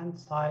one hand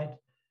side,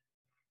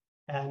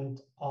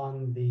 and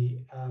on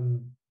the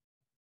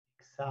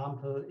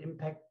example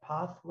impact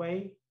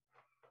pathway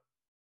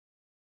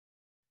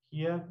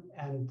here,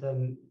 and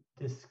then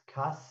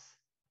discuss,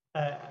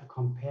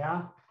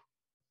 compare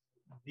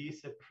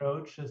these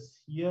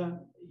approaches here,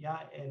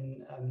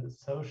 in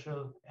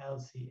social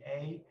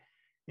LCA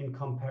in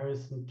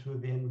comparison to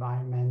the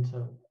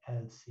environmental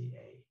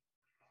LCA.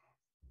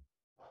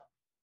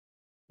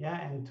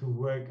 And to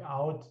work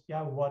out,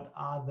 what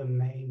are the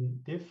main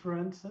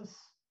differences.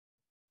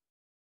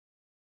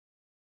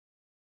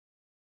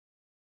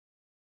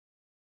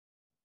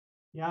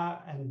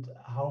 And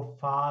how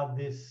far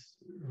this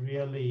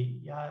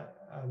really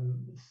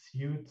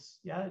suits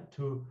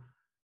to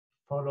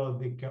follow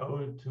the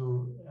goal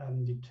to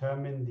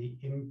determine the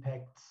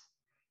impacts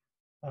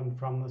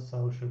from a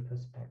social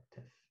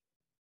perspective.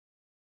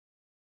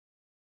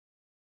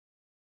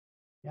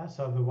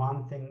 So the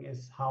one thing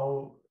is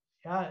how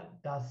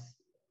does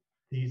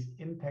these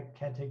impact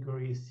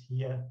categories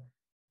here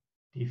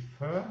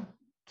differ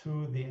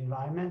to the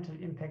environmental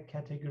impact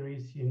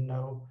categories,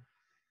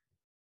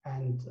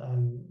 and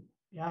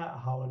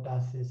how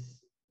does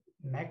this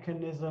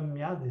mechanism,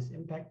 this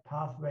impact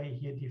pathway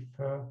here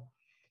differ,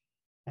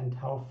 and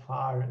how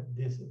far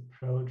this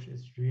approach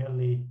is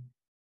really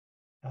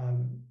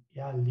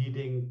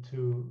leading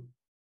to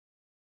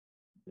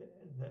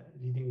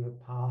leading the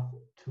path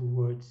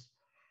towards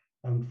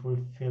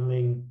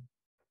fulfilling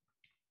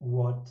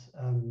what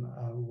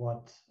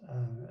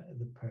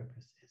the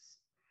purpose is.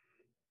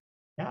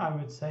 I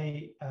would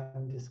say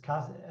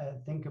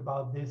think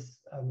about this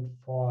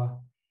for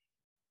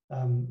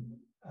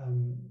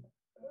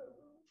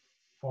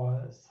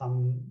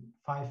some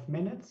 5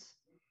 minutes,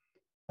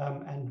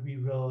 and we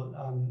will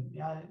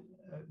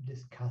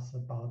discuss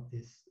about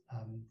this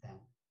then.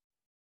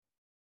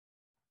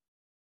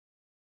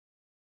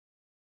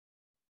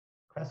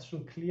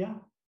 Question clear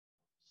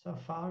so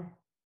far?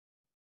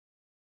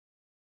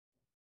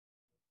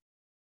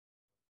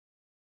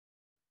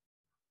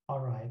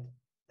 All right,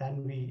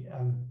 then we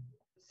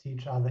see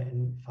each other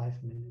in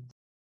 5 minutes.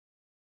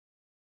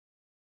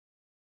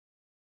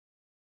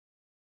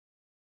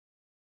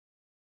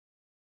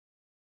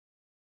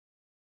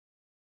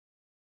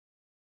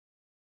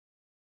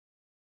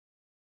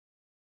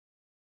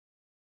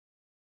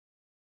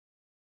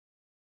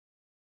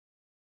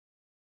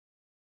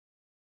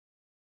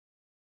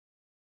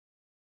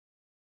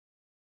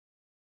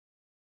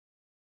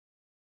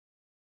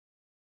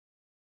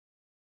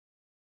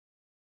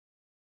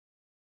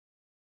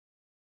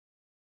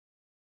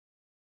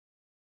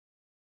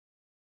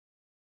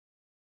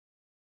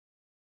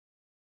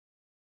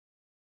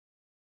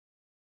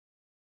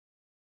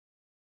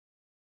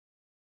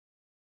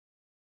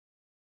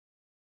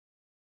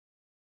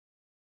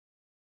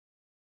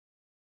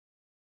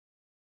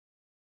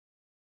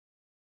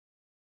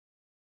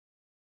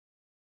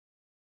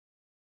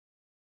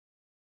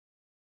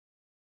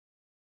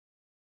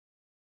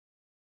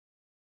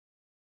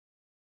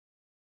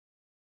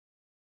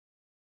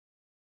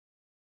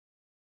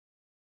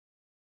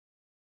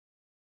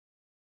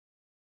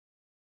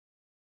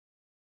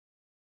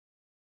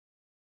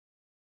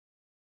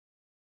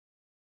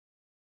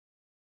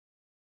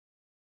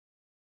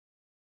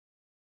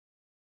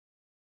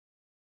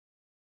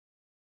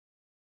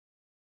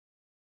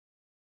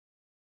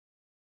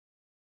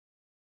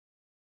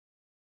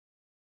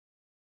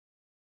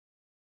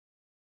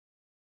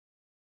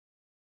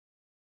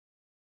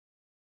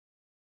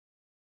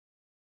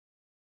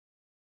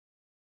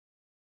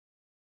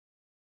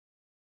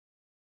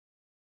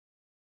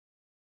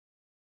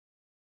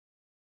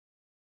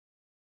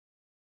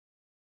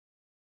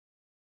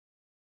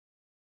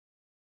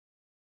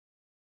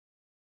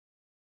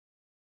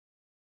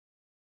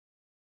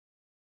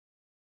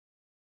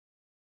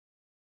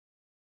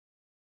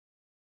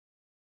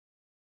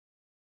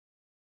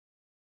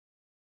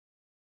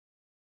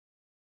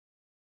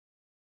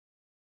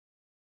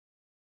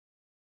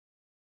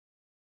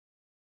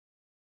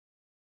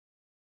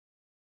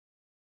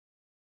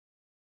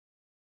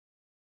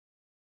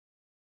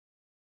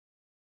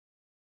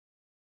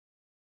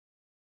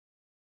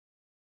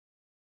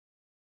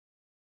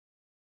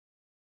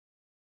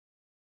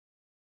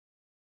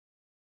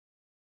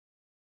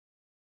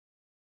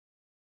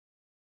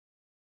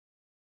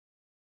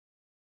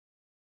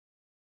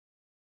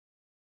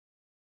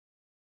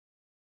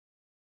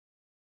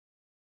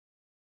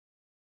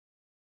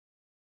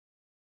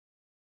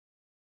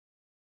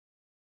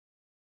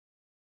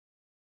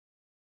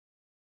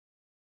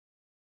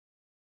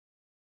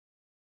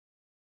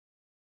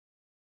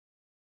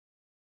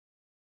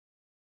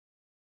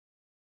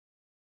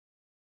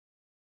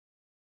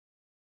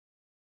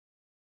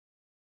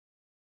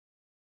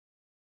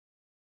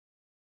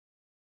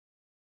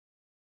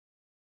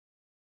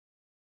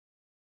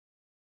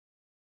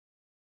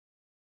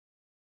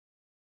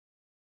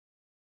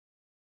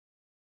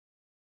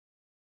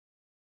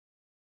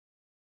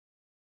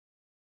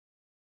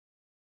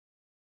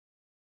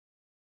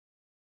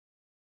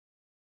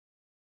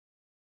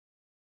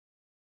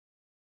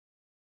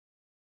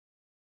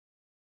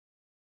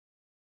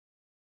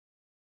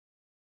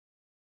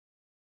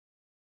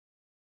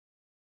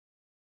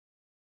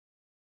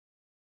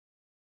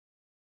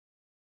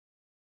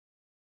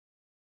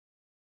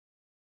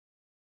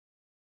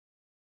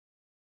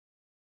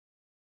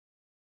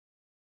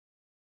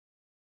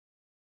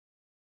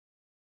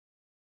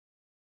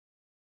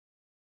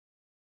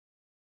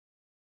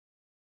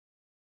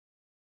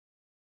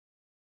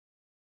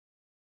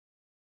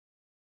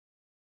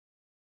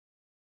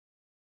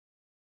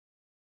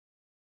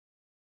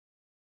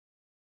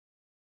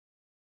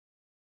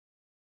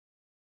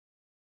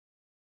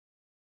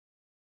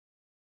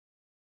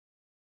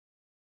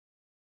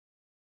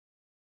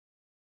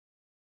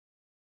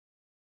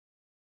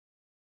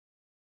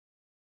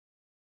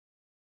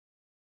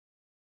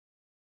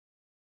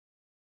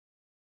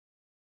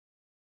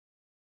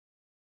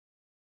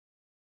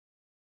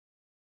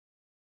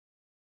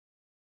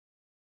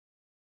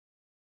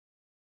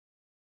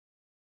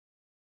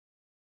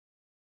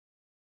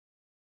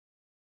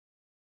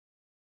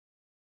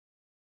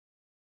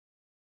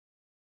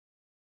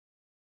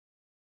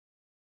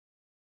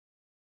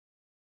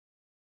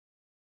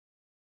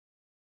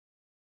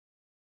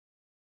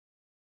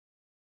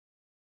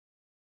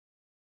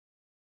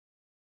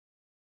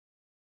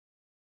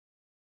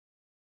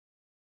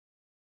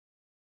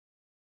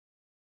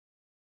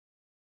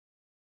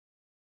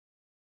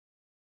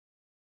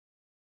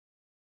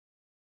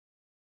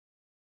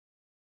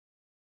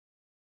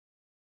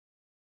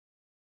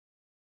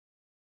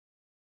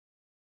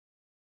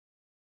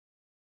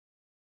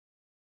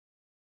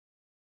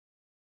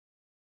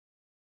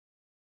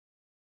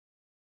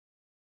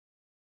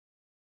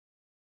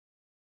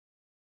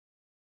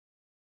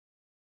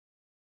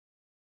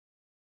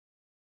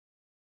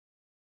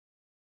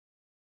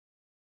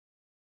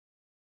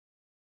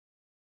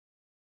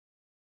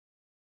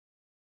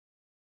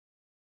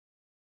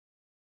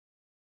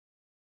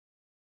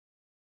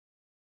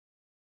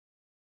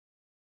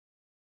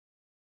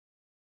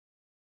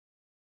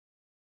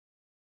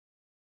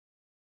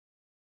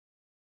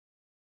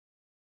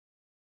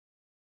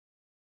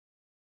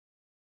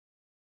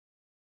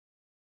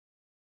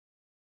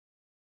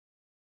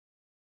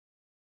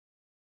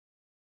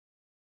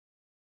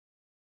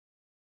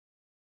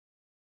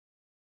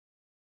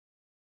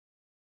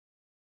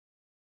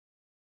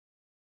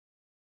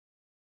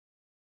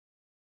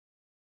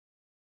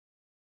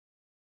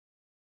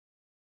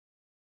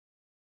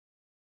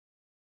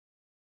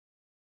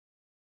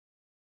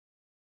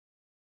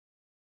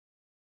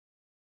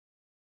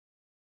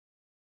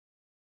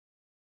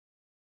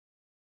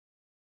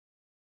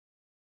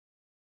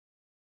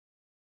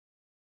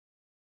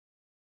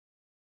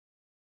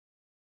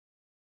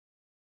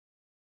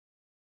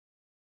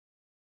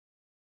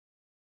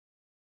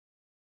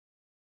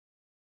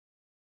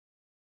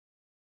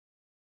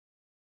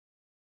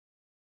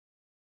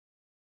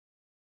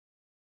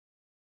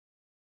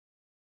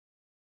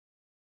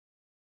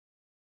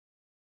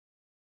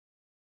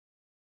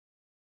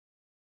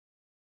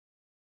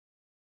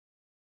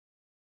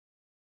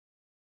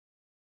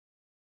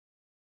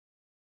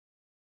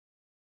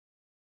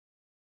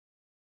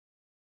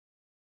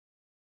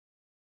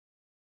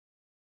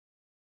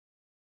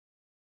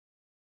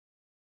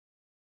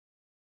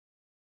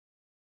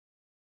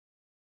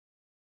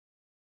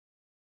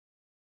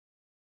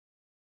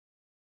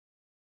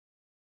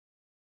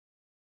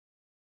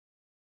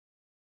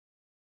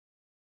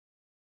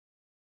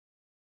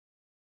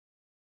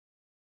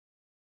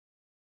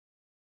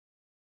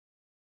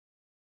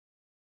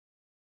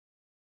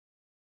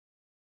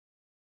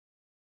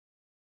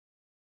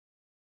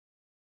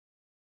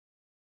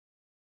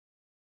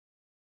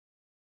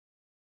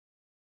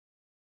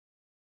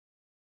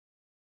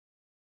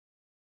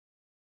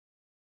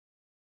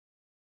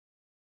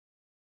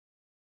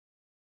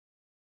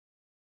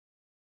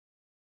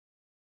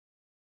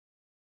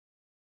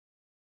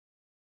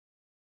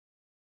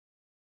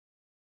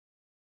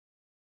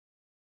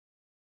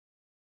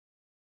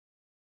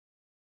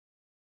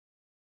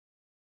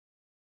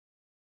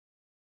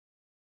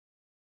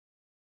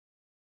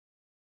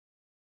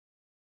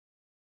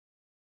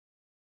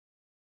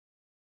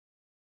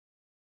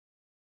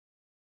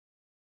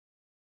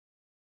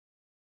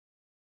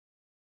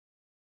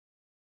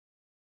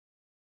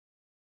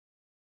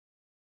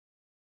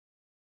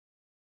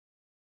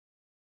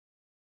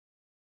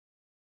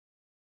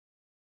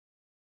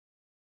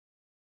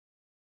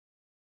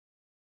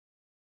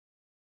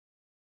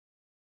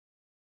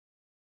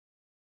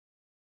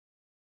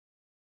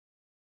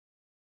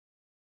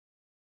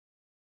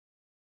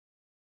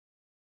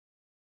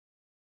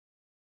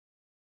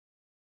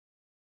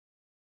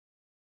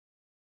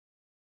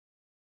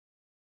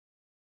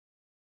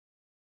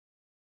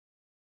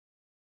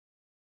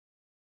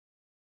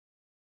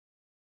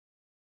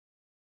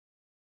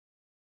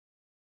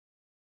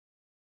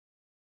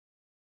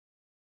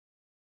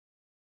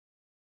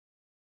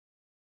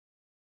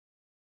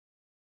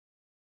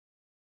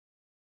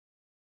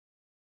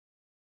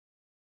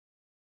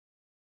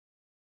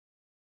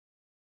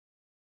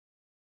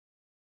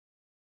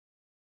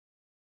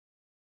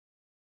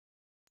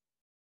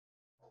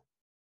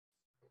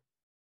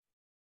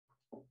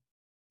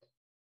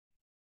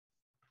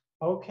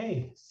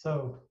 Okay,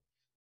 so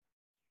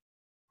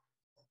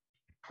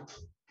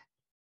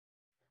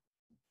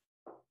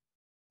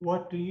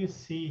what do you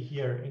see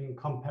here in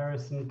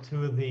comparison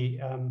to the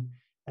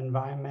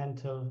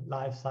environmental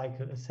life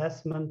cycle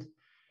assessment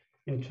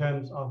in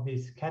terms of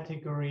these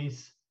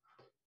categories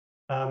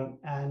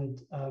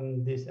and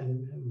this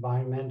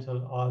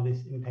environmental or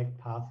this impact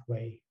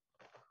pathway?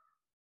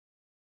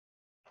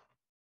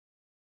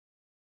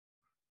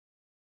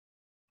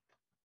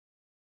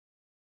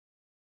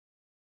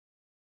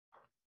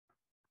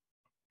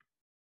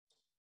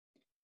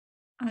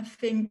 I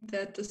think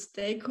that the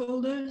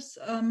stakeholders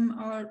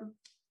are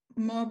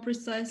more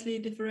precisely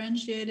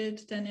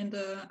differentiated than in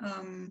the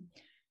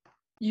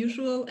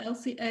usual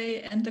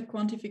LCA, and the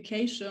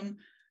quantification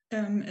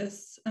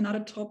is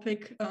another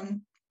topic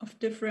of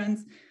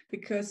difference,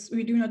 because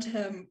we do not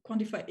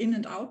quantify in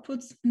and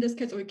outputs in this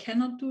case, or we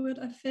cannot do it,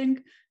 I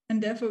think, and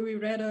therefore we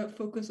rather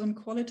focus on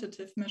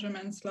qualitative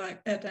measurements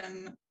like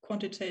than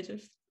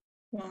quantitative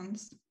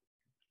ones.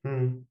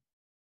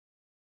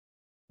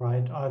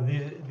 Right,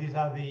 these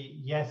are the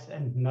yes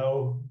and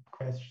no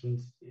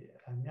questions,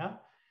 yeah.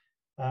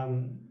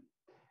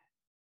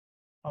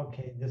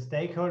 Okay, the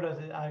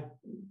stakeholders are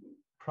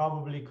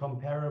probably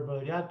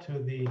comparable, yeah, to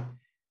the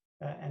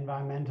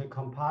environmental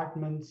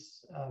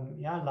compartments,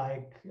 yeah,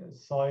 like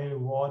soil,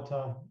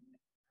 water,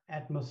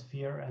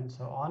 atmosphere, and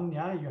so on.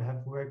 Yeah, you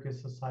have worker,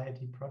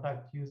 society,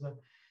 product user,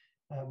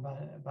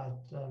 but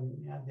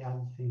yeah, the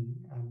other thing,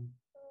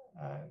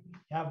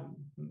 yeah,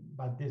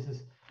 but this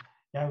is,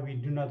 yeah, we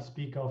do not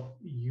speak of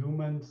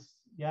humans,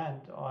 yeah,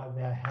 and or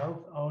their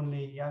health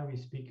only. Yeah, we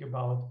speak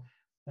about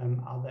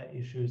other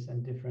issues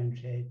and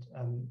differentiate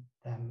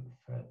them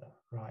further,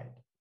 right?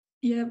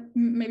 Yeah,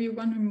 maybe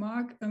one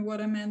remark. And what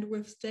I meant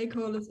with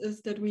stakeholders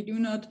is that we do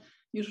not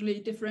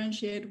usually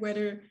differentiate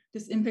whether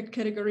this impact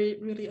category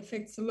really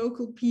affects the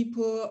local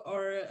people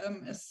or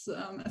is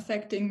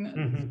affecting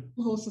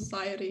the whole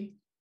society.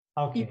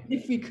 Okay.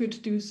 If we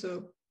could do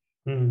so.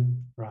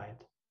 Right.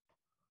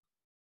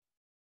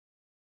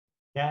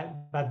 Yeah,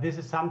 but this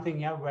is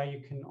something, yeah, where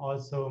you can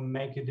also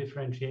make a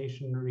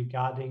differentiation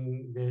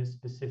regarding the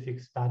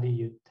specific study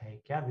you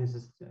take. Yeah, this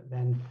is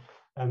then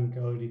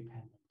goal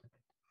dependent.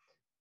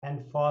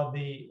 And for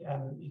the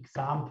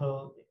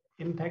example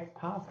impact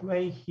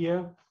pathway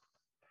here,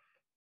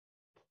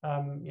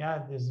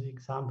 yeah, this is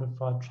example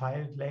for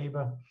child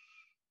labor.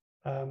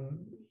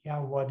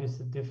 Yeah, what is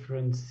the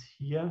difference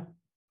here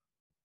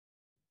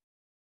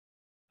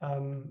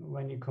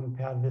when you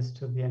compare this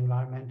to the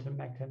environmental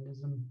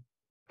mechanism?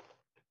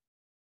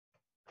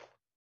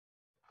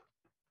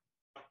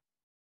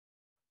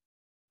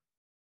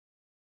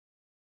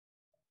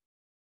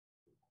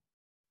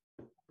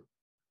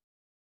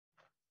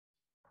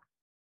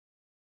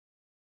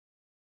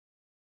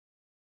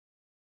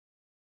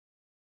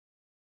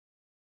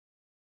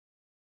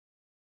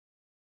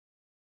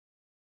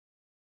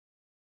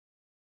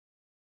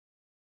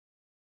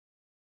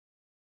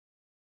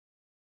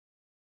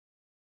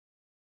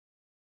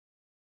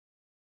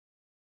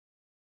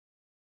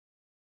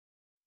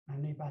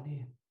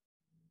 Anybody?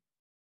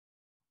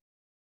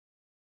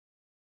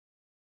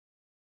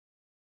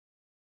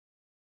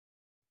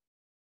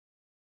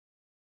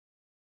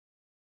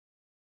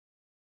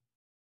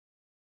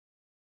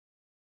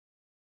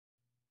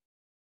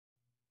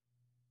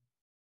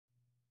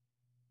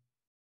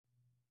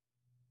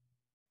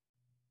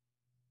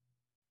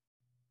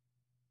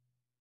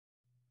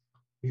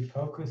 We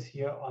focus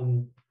here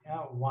on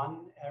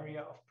one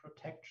area of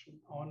protection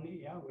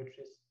only, which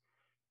is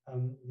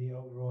the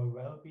overall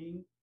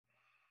well-being.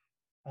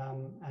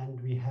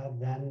 And we have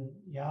then,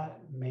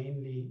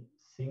 mainly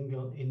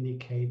single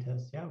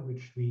indicators,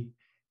 which we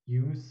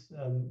use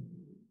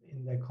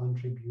in their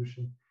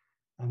contribution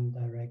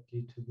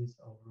directly to this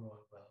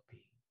overall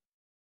well-being.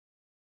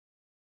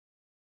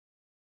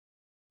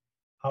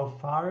 How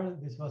far,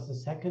 this was the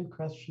second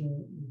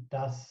question,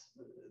 does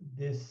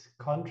this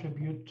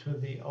contribute to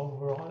the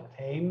overall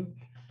aim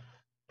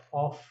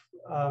of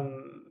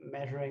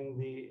measuring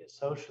the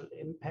social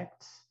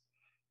impacts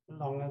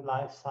along a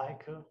life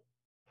cycle?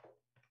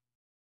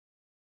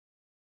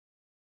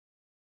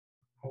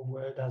 How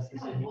well does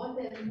this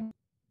mean?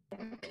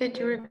 Could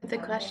you repeat the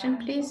question,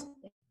 please?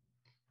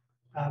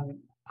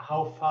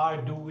 How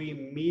far do we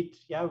meet,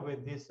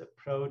 with this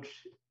approach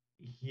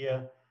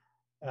here,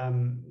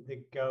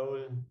 the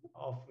goal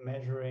of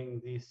measuring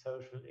the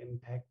social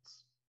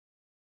impacts?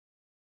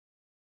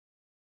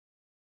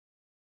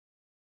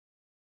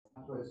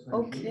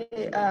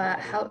 Okay,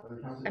 how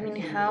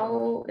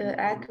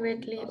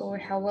accurately or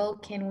how well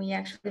can we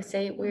actually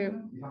say we're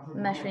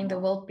measuring the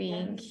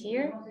well-being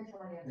here?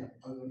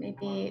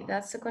 Maybe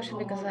that's the question,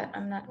 because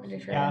I'm not really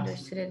sure I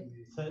understood it.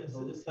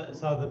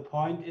 So the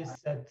point is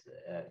that,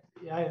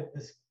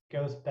 this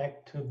goes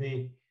back to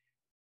the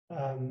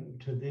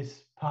to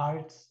this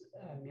part.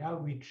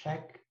 We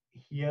check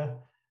here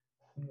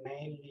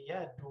mainly,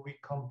 do we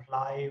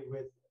comply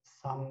with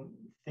some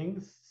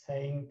things,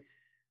 saying,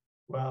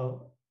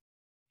 well,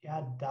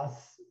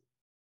 does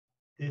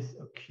this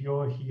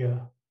occur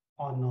here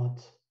or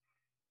not?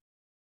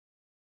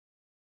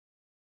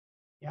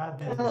 Yeah,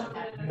 this is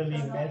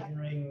really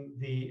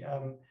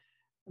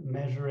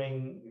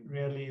measuring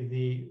really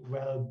the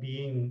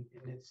well-being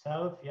in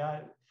itself.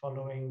 Yeah,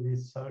 following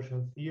these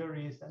social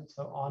theories and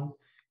so on.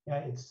 Yeah,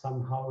 it's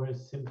somehow a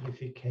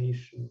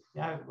simplification.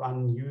 Yeah,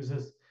 one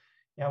uses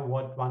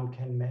what one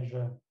can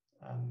measure.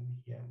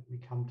 Here we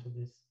come to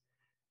this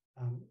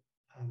in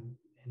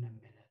a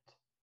minute.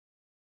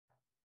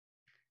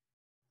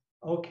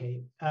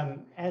 Okay,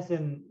 as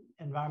in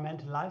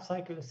environmental life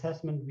cycle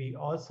assessment, we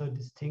also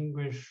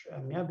distinguish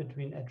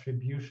between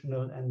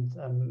attributional and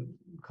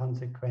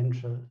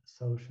consequential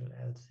social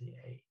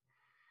LCA.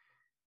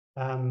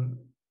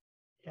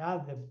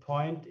 The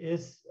point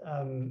is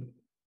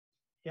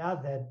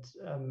that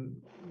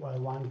well,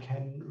 one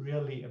can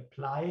really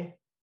apply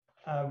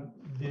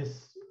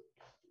this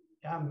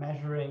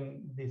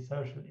measuring the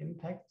social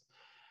impacts,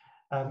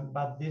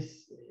 but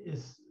this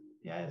is,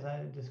 as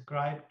I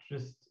described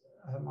just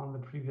on the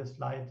previous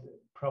slide,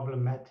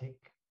 problematic.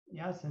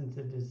 Since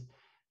it is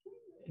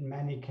in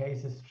many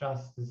cases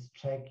just this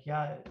check.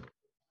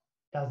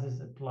 Does this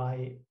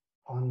apply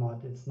or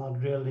not? It's not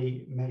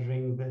really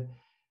measuring the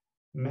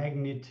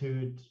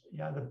magnitude,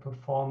 the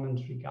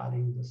performance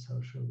regarding the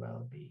social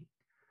well-being.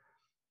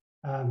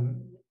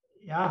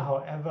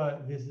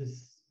 However, this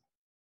is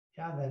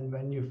then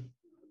when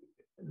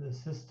the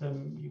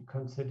system you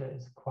consider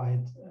is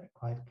quite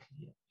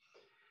clear.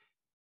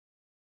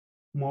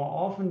 More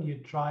often you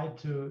try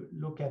to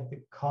look at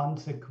the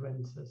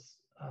consequences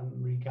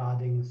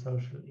regarding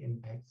social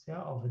impacts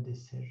of a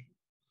decision.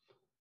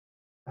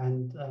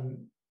 And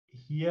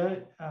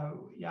here,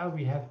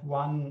 we have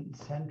one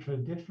central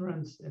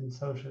difference in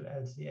social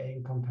LCA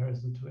in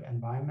comparison to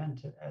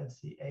environmental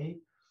LCA,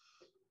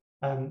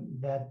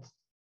 that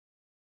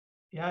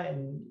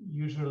and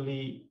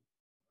usually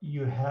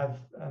you have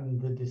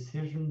the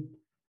decision,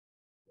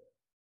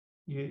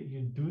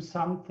 you do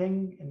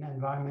something in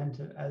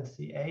environmental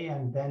LCA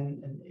and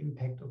then an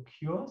impact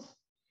occurs.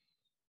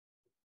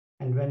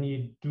 And when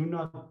you do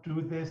not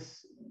do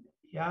this,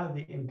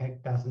 the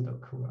impact doesn't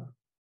occur.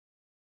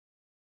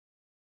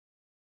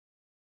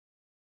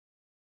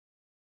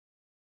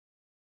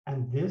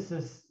 And this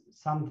is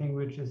something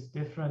which is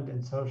different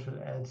in social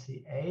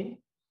LCA,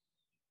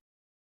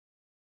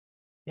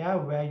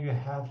 where you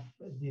have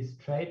these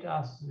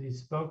trade-offs we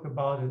spoke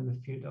about in the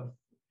field of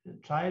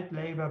child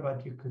labor,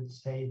 but you could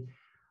say,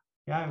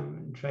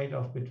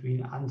 trade-off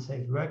between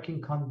unsafe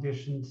working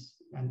conditions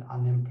and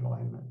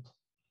unemployment.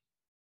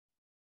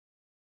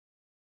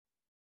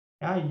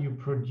 You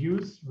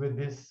produce with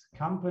this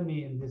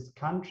company in this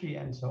country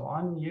and so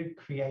on, you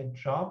create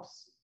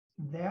jobs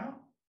there.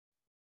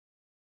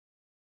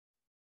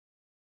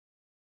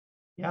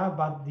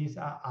 But these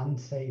are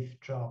unsafe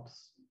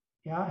jobs,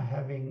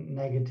 having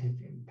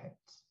negative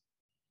impacts.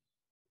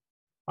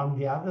 On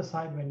the other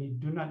side, when you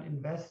do not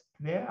invest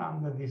there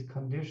under these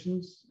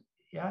conditions,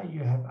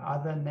 you have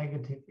other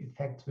negative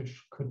effects,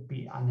 which could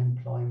be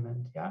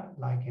unemployment,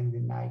 like in the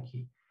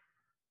Nike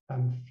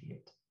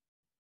field.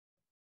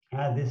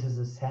 This is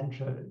a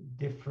central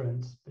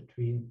difference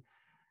between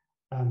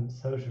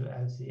social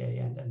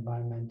LCA and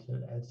environmental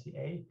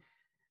LCA,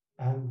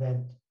 and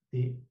that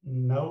the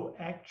no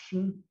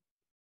action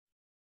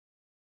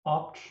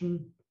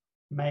option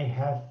may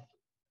have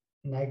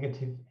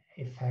negative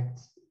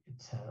effects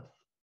itself.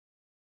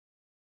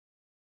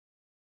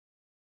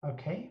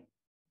 Okay.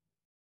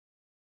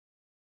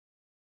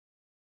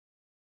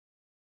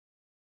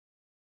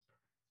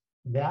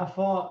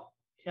 Therefore,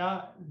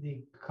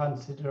 the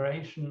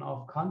consideration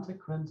of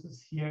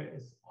consequences here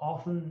is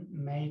often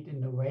made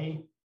in a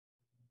way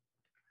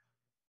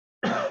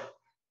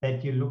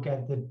that you look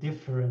at the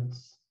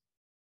difference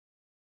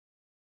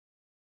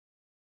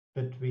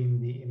between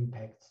the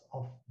impacts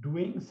of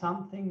doing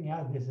something,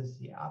 this is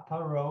the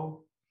upper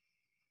row,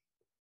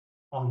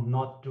 or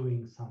not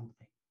doing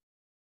something.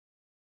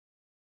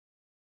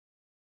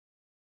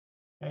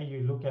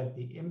 You look at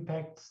the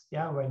impacts,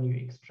 when you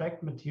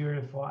extract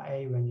material for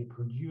A, when you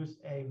produce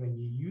A, when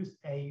you use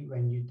A,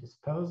 when you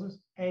dispose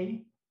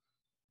A,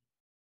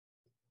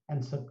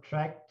 and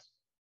subtract,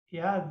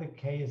 the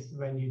case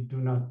when you do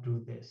not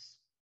do this.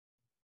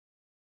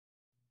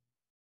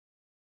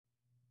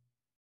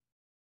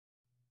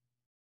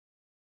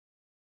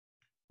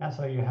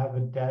 So you have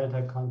a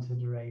delta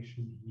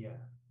consideration here,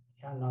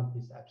 not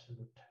these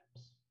absolute terms.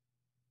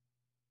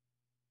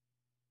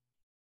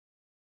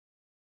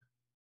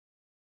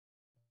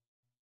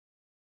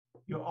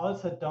 You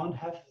also don't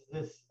have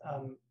this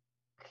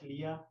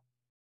clear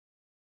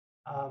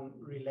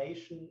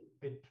relation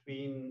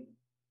between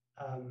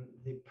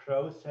the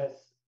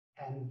process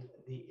and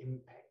the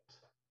impact.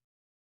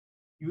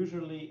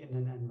 Usually in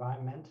an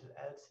environmental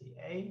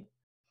LCA,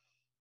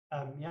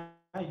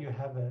 you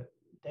have a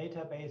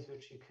database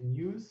which you can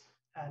use,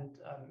 and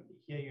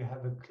here you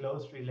have a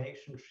close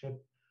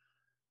relationship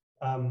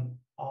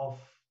of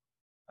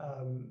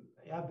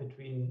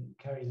between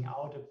carrying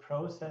out a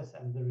process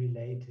and the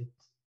related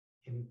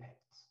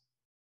impacts.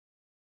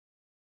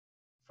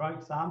 For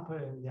example,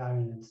 in the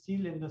iron and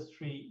steel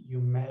industry, you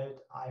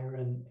melt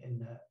iron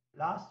in a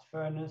blast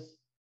furnace,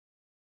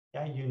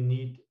 yeah, you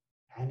need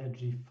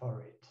energy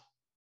for it.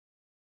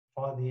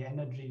 For the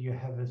energy, you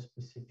have a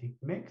specific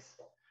mix,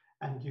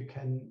 and you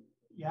can,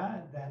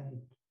 yeah,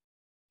 then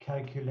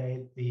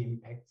calculate the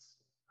impacts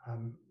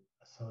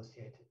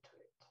associated to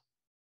it.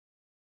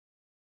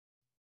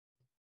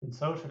 In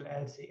social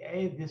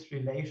LCA, this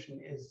relation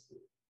is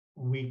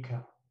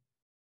weaker.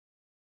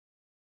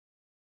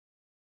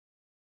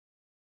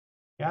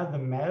 Yeah, the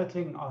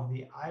melting of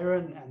the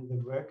iron and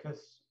the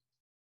workers'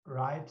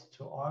 right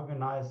to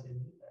organize in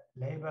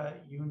labor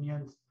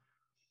unions,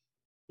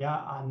 yeah,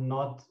 are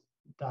not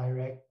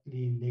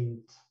directly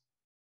linked.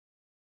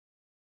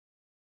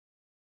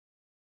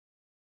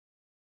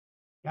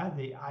 Yeah,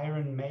 the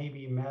iron may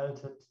be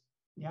melted,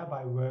 yeah,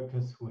 by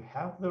workers who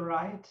have the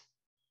right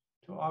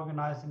to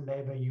organize in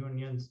labor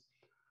unions,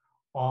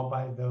 or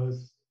by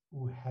those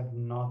who have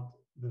not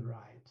the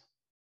right.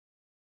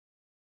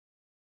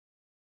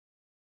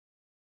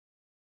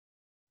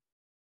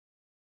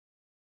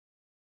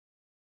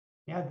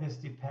 Yeah, this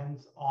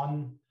depends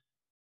on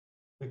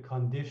the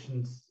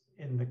conditions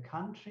in the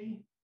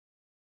country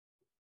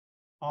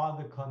or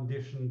the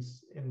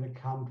conditions in the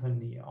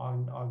company or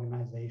an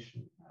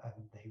organization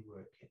they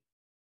work in.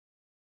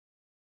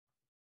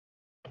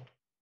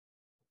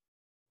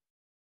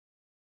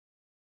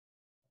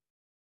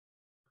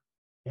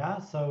 Yeah,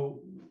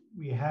 so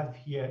we have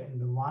here in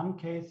the one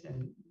case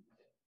in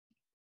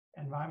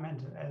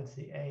environmental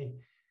LCA,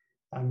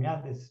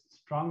 yeah, this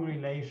strong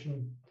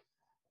relation,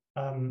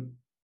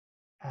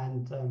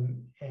 and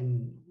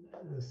in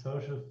the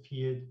social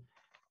field,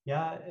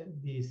 yeah,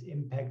 these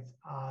impacts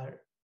are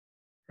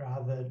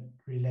rather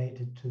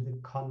related to the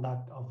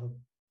conduct of a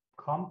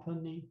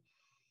company,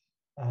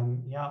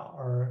 yeah,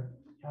 or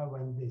yeah,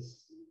 when these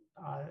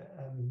are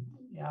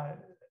yeah,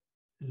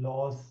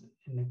 laws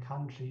in the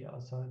country,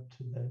 also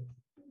to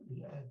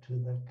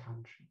the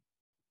country.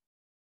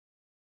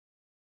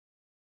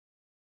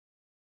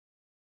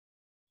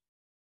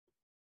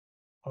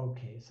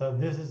 Okay, so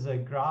this is a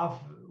graph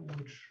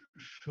which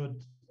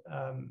should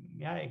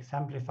yeah,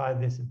 exemplify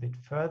this a bit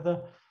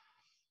further.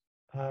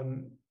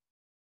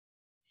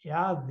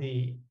 Yeah,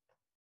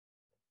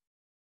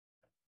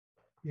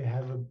 you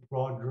have a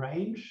broad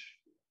range,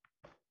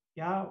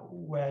 yeah,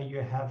 where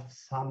you have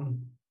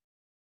some,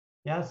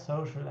 yeah,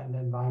 social and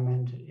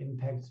environmental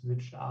impacts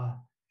which are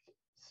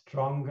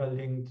stronger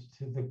linked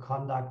to the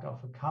conduct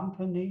of a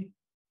company,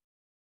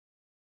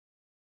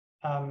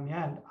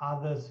 yeah, and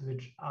others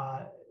which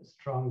are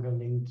stronger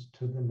linked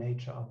to the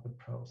nature of the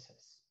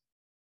process.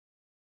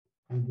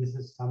 And this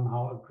is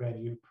somehow a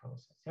gradual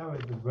process. Yeah,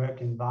 with the work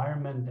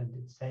environment and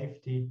its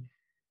safety,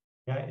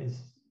 yeah,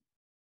 is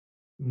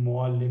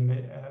more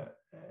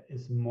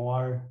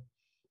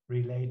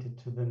related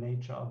to the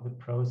nature of the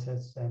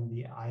process than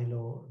the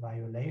ILO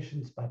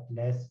violations, but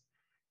less,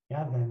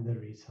 yeah, than the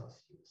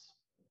resource use.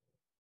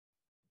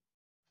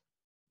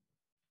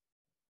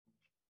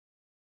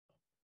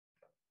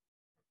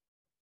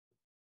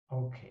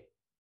 Okay.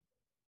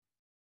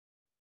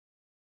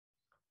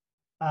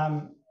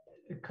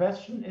 The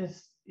question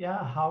is,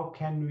 yeah, how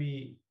can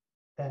we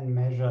then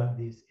measure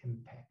these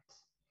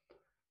impacts?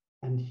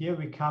 And here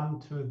we come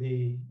to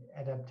the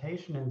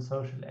adaptation in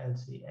social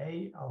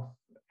LCA of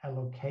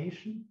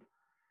allocation.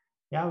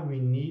 Yeah, we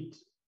need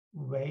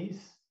ways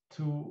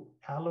to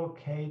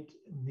allocate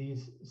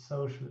these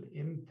social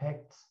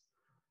impacts,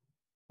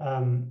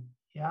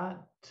 yeah,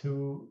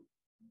 to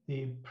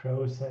the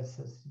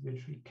processes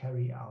which we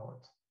carry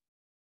out.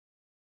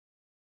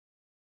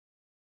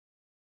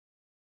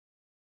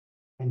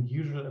 And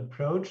usual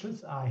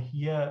approaches are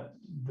here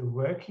the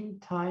working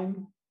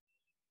time,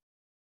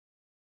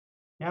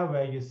 yeah,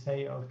 where you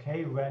say,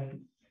 okay,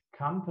 when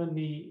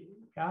company,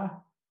 yeah,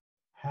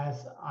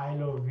 has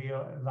ILO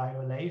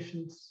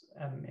violations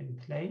in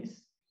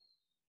place,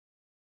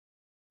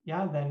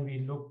 yeah, then we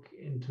look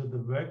into the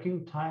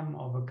working time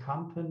of a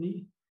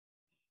company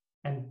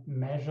and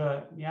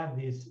measure, yeah,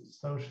 these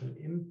social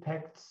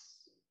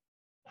impacts,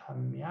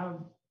 yeah,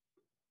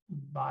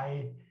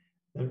 by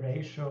the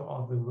ratio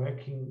of the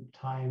working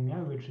time,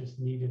 yeah, which is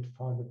needed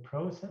for the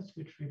process,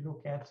 which we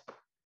look at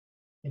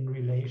in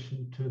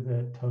relation to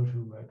the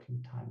total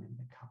working time in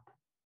the company.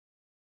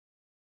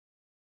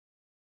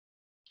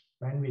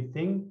 When we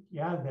think,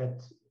 yeah,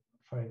 that,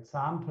 for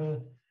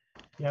example,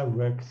 yeah,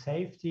 work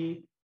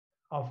safety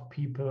of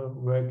people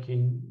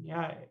working,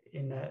 yeah,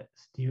 in a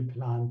steel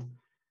plant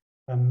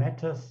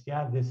matters,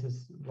 yeah, this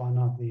is one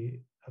of the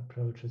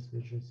approaches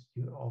which is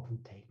often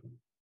taken.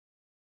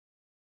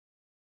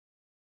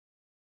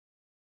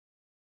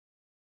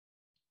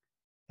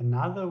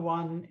 Another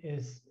one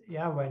is,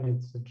 yeah, when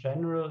it's a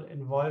general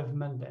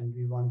involvement and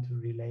we want to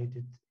relate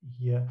it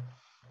here,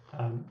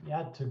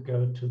 yeah, to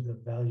go to the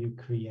value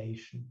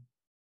creation.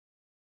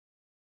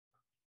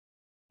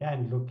 Yeah,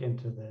 and look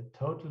into the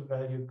total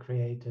value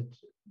created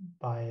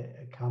by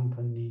a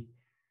company,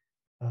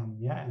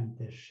 yeah, and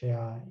the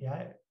share,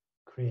 yeah,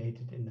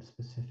 created in a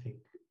specific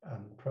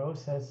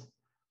process,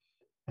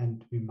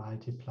 and we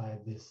multiply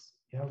this,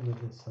 yeah, with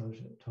the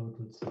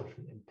total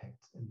social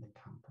impacts in the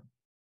company.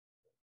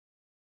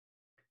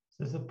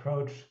 this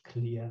approach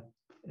clear?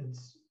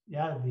 It's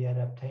the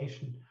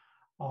adaptation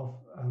of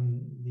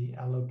the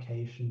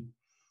allocation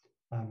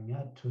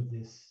to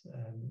this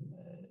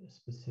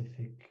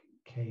specific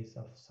case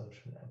of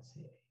social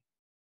LCA.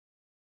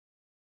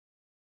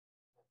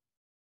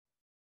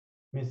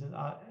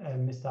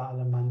 Mr.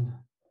 Alemann,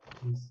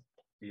 please.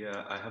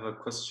 Yeah, I have a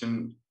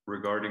question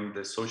regarding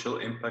the social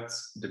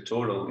impacts, the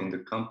total in the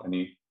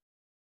company.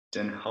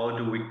 Then how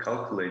do we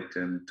calculate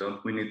them?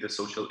 Don't we need the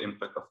social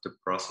impact of the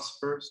process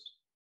first?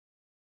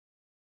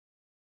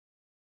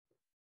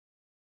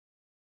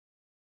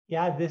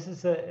 Yeah, this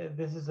is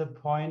a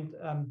point.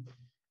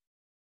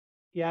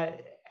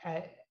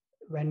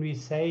 When we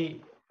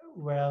say,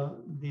 well,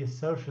 the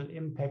social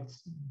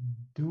impacts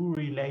do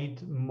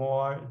relate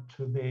more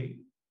to the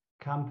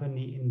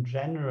company in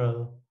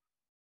general.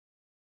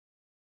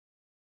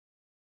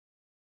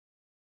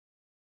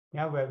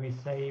 Yeah, where we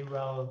say,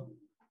 well,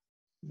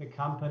 the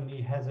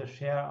company has a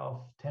share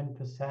of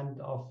 10%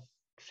 of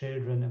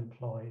children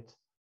employed.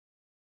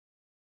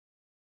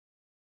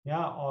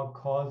 Yeah, or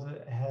cause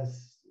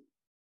has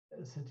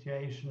a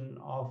situation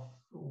of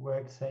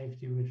work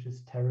safety which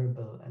is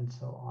terrible and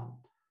so on.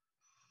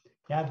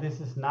 Yeah, this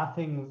is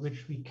nothing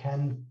which we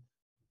can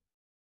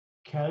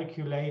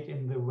calculate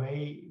in the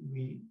way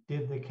we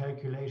did the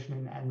calculation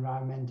in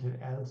environmental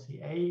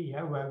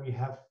LCA, where we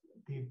have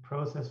the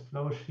process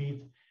flow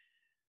sheet,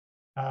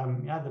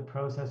 the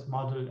process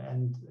model,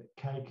 and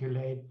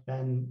calculate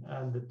then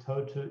the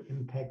total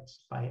impacts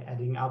by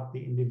adding up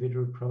the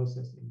individual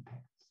process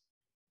impacts.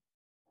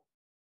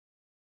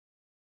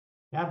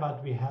 Yeah,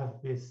 but we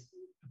have this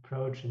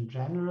approach in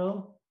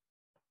general.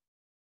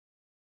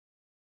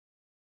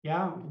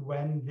 Yeah,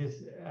 when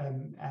this,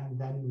 and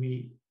then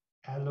we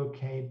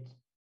allocate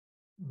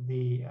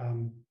the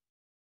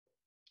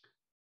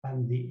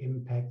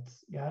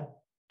impacts,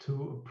 to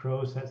a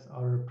process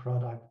or a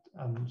product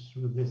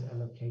through this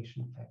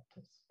allocation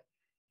factors.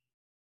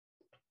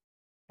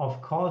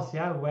 Of course,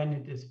 when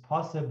it is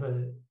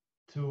possible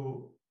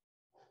to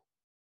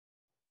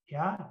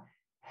have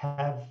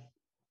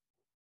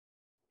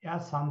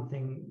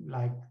something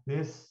like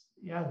this,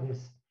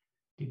 this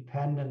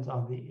dependence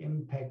of the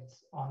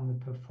impacts on the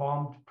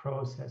performed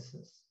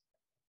processes.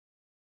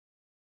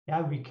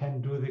 We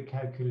can do the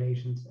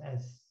calculations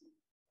as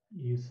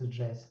you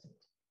suggested.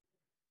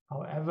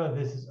 However,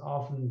 this is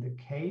often the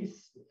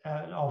case,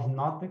 often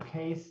not the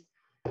case,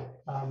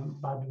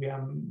 but we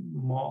are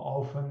more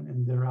often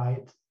in the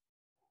right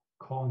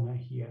corner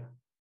here.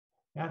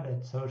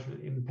 That social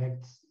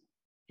impacts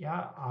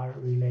are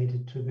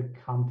related to the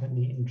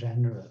company in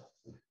general.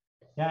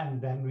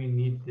 And then we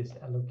need this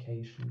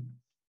allocation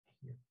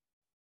here.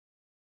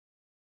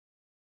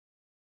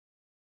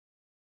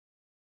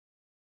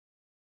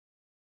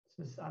 Is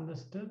this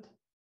understood?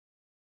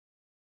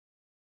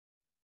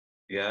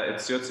 Yeah,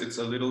 it's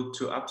a little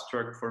too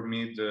abstract for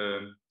me,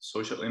 the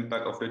social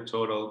impact of the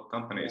total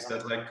company. Is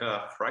that like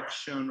a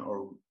fraction,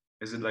 or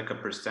is it like a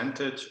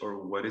percentage,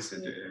 or what is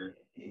it?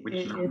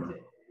 Which number?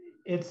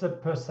 It's a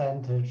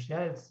percentage.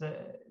 It's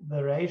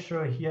the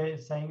ratio here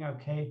is saying,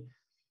 okay,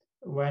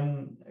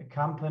 when a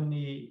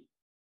company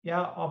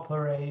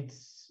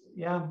operates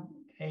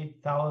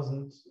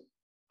 8,000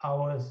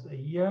 hours a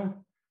year,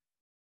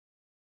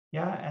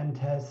 and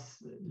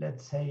has,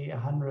 let's say,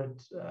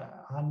 100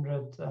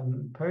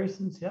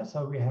 persons,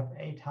 so we have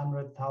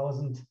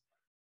 800,000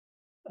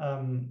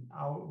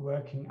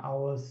 working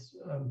hours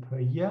per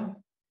year,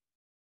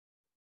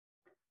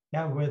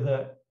 with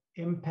the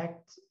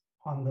impact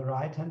on the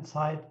right hand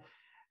side,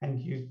 and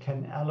you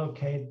can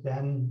allocate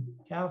then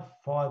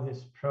for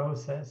this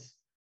process,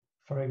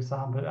 for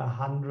example,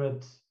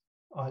 100,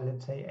 or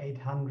let's say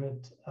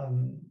 800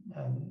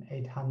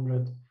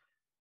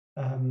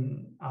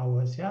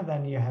 hours.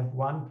 Then you have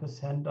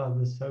 1% of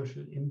the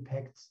social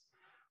impacts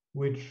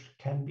which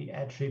can be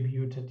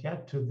attributed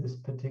to this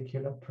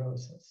particular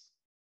process.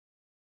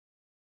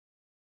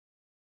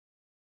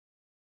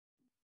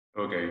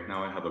 Okay,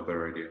 now I have a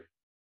better idea.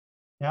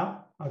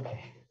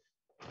 Okay.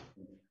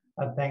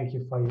 Thank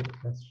you for your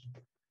question.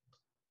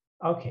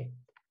 Okay.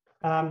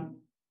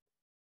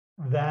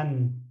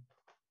 Then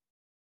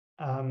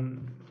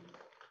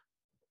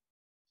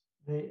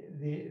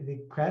the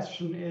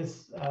question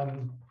is,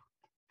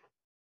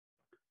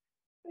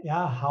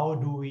 how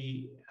do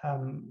we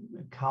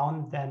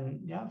account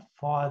then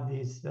for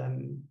these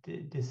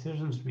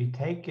decisions we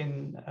take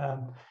in a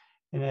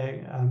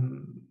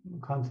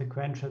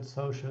consequential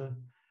social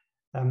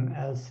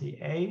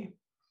LCA?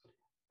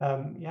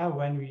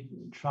 When we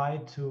try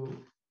to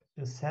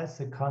assess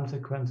the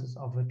consequences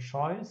of a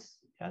choice,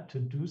 to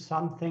do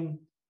something,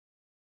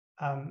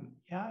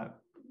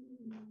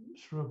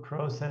 through a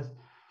process,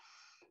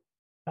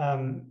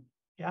 then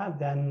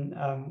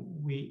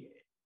we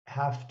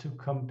have to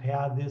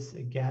compare this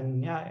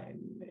again,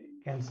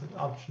 against the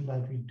option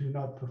that we do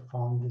not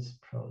perform this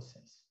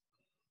process.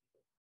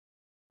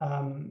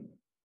 And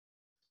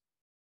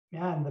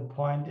the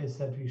point is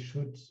that we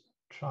should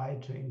try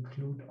to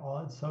include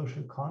all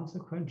social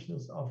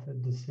consequences of a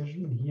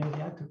decision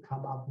here, to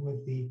come up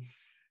with the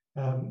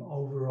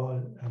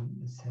overall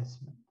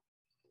assessment.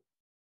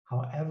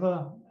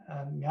 However,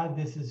 yeah,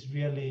 this is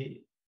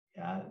really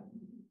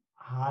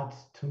hard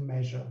to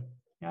measure.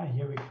 Yeah,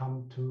 here we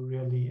come to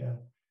really a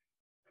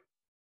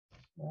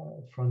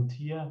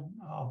frontier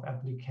of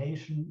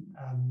application,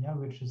 yeah,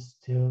 which is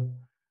still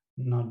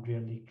not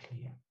really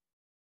clear.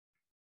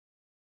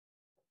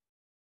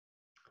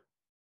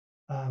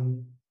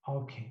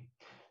 Okay,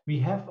 we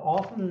have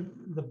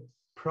often the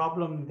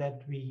problem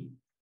that we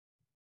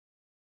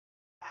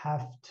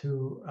have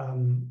to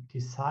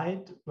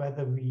decide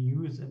whether we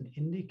use an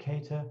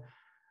indicator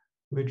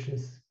which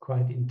is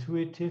quite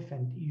intuitive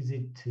and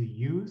easy to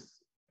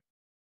use,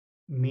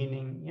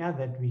 meaning, yeah,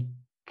 that we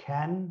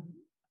can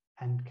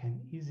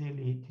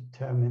easily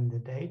determine the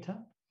data,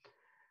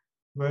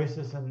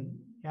 versus an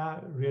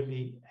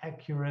really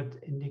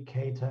accurate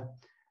indicator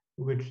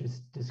which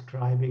is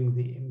describing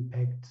the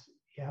impact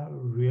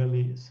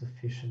really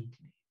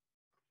sufficiently.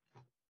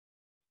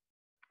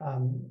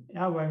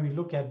 When we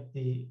look at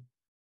the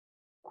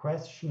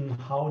question,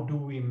 how do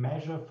we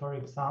measure, for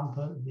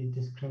example, the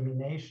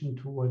discrimination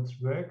towards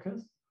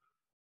workers?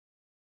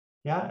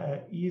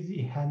 An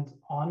easy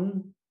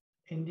hands-on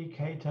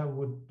indicator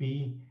would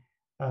be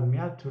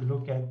to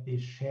look at the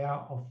share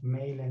of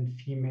male and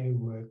female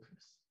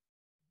workers.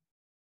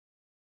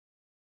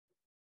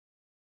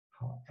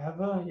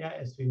 However,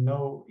 as we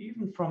know,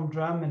 even from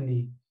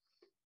Germany,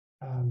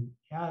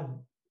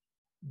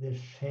 the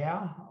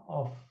share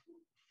of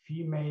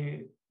female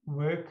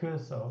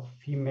workers or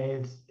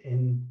females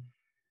in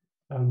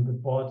the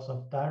boards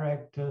of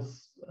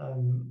directors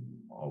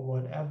or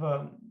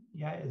whatever,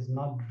 is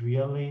not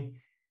really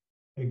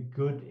a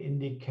good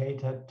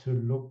indicator to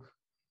look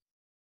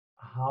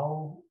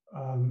how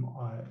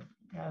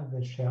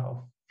the share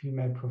of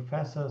female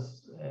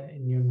professors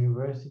in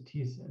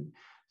universities, and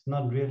it's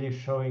not really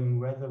showing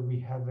whether we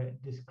have a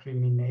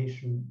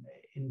discrimination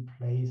in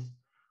place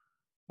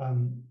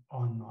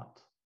or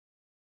not.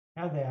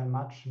 There are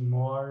much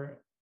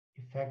more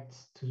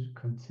effects to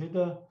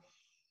consider.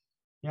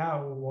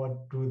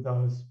 What do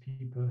those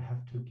people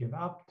have to give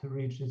up to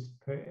reach these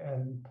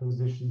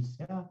positions?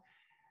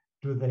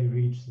 Do they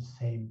reach the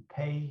same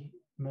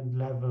payment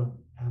level,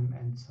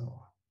 and so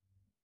on.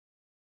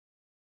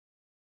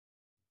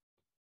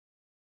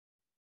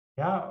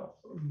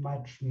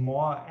 Much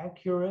more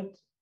accurate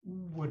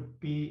would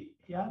be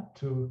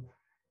to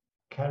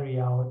carry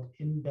out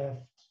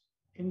in-depth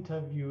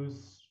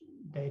interviews,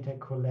 data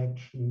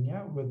collection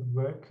with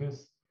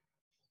workers.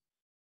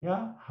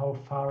 How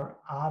far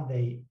are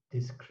they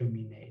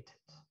discriminated?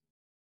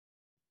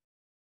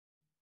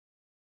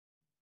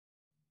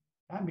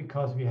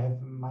 Because we have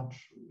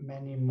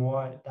many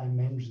more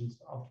dimensions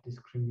of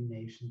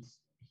discriminations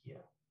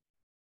here.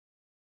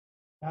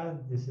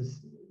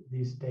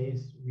 These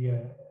days we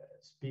are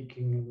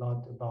speaking a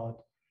lot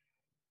about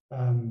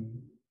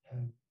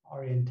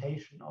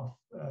orientation of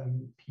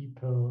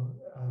people,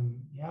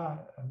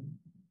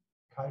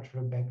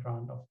 cultural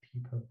background of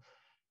people,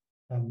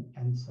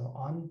 and so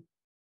on,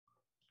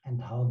 and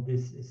how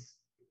this is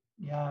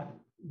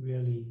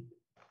really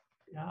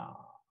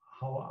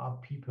how are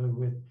people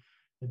with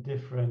a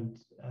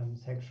different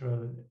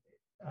sexual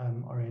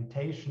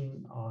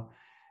orientation or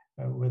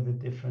with a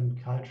different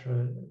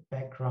cultural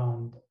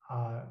background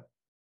are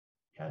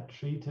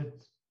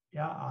treated,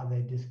 are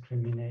they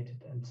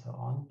discriminated, and so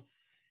on.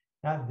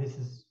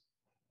 This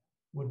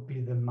would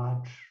be the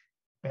much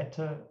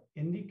better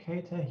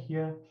indicator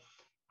here.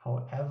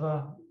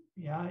 However,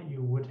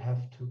 you would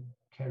have to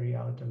carry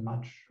out a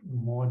much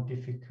more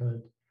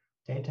difficult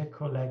data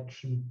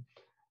collection,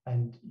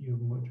 and you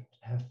would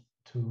have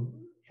to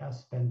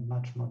spend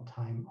much more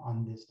time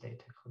on this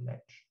data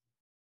collection.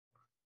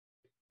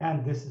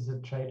 And this is a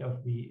trade-off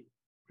we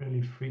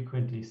really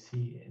frequently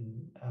see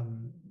in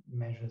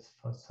measures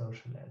for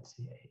social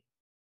LCA.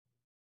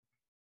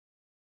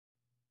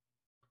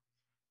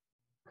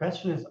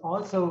 Question is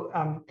also,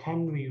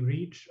 can we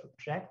reach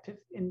objective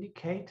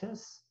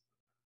indicators?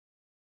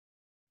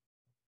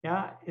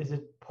 Is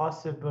it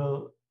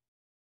possible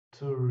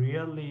to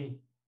really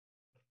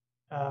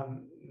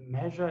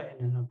measure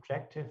in an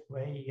objective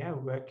way,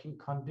 working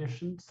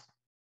conditions,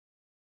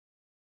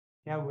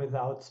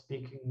 without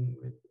speaking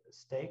with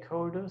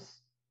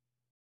stakeholders?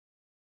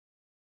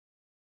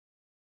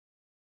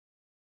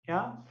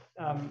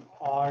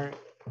 Or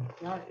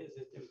is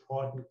it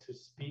important to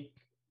speak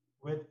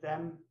with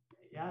them,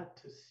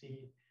 to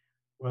see,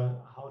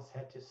 well, how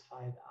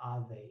satisfied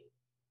are they?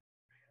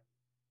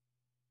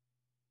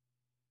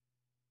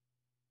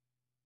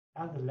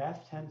 The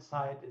left-hand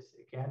side is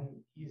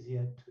again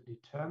easier to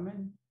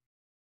determine.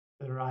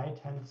 The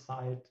right-hand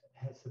side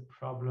has a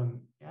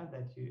problem,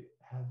 that you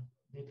have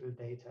little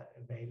data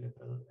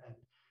available, and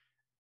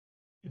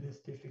it is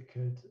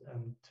difficult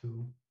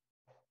to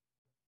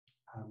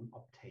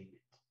obtain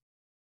it.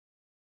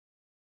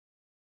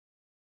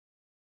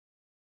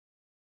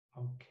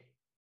 Okay.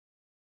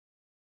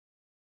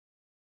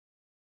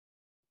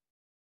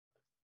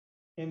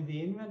 In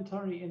the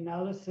inventory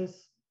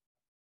analysis,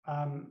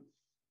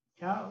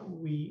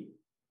 we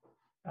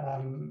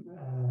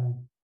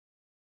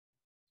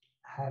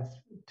have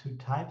two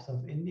types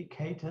of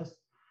indicators,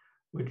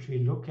 which we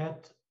look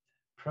at: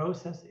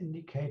 process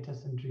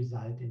indicators and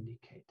result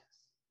indicators.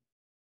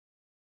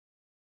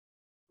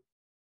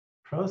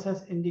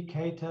 Process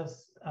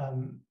indicators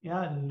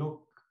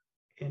look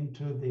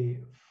into the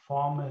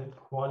formal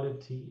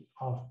quality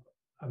of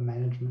a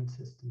management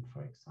system,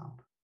 for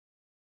example.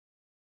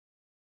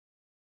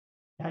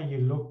 You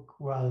look,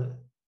 well,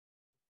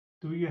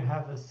 do you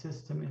have a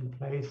system in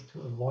place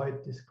to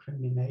avoid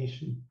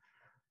discrimination?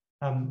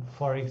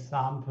 For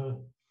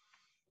example,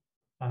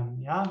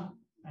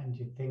 and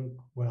you think,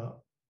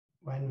 well,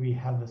 when we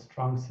have a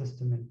strong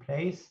system in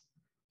place,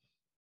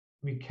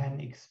 we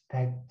can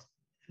expect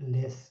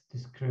less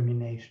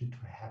discrimination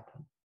to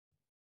happen.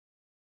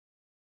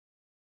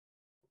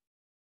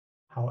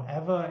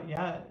 However,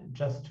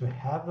 just to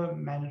have a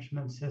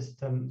management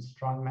system,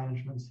 strong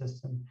management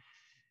system,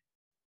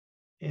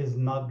 is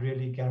not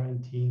really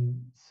guaranteeing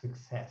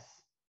success.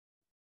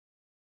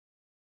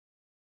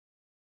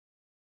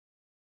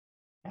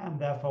 And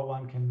therefore,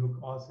 one can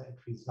look also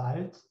at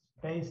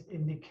results-based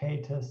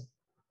indicators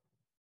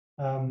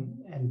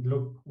and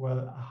look,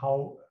 well,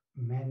 how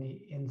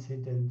many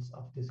incidents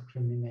of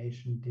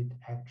discrimination did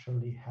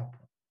actually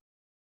happen.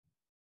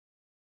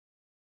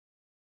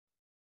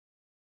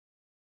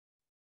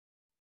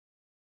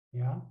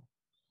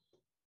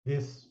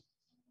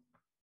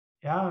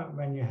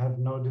 When you have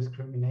no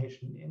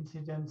discrimination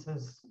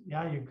incidences,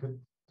 you could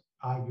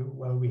argue,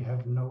 well, we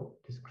have no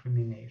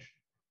discrimination.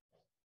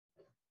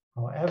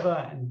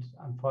 However, and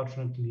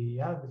unfortunately,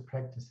 the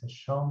practice has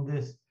shown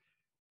this,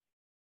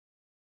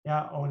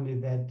 only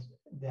that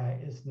there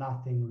is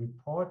nothing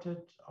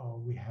reported, or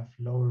we have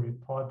low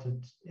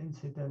reported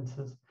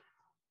incidences,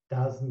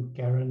 doesn't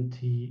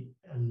guarantee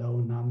a low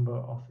number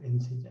of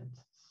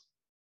incidences.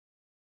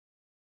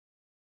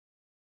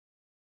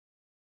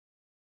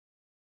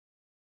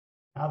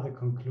 Now the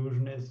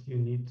conclusion is you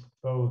need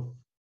both.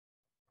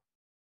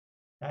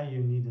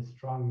 You need a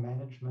strong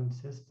management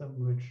system,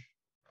 which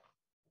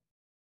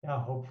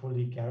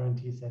hopefully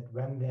guarantees that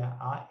when there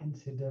are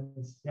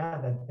incidents,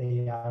 that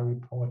they are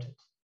reported.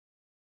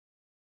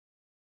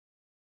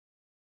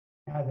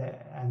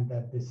 And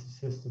that this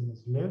system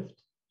is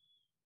lived.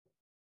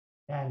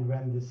 And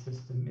when the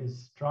system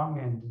is strong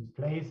and in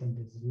place and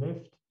is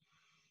lived,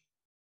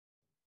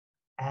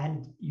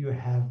 and you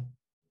have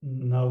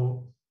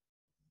no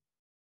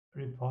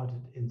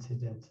reported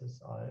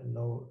incidences or a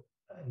low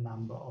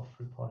number of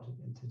reported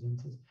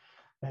incidences,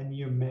 then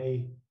you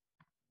may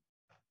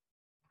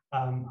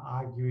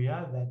argue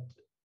that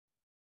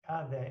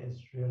there is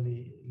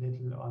really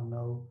little or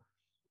no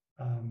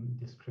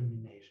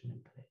discrimination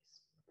in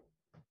place.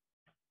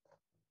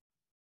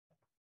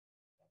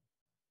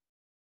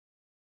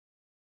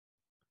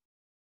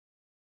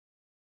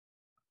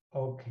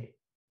 Okay.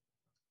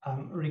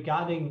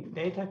 Regarding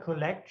data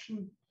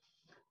collection,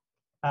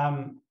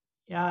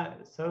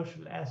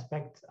 social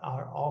aspects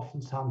are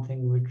often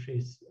something which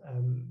is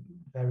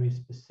very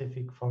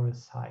specific for a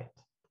site.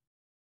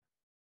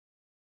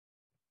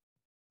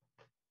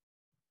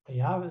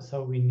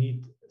 So we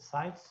need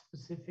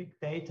site-specific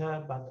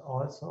data, but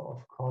also,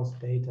 of course,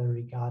 data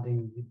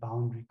regarding the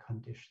boundary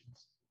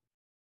conditions.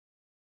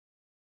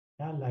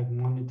 Like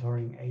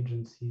monitoring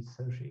agencies,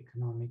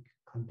 socioeconomic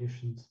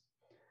conditions,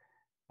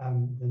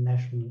 the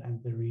national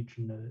and the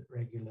regional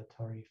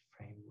regulatory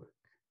framework.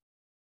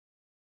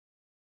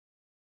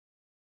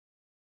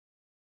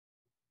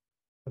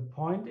 The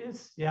point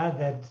is,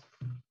 that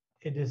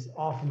it is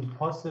often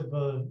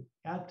possible,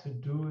 to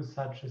do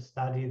such a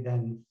study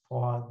then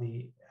for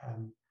the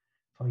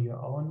for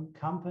your own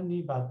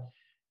company, but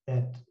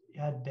that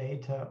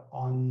data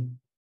on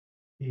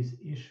these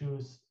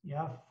issues,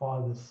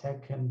 for the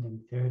second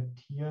and third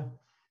tier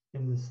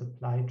in the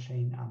supply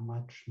chain are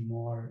much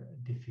more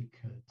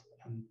difficult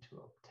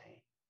to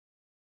obtain.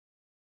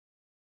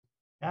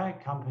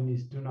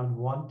 Companies do not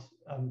want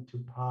to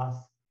pass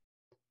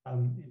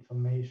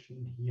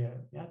information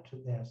here to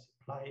their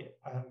supply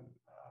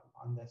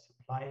on their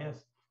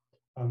suppliers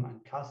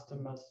and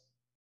customers.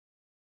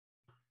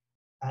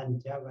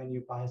 And when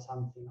you buy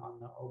something on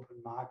the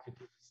open market,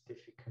 it is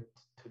difficult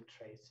to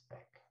trace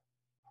back.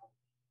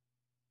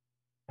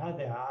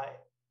 There are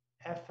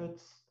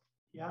efforts,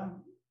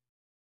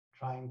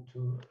 trying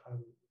to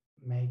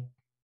make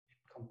it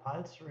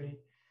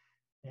compulsory.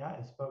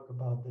 I spoke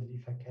about the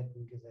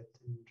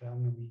Lieferkettengesetz in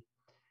Germany.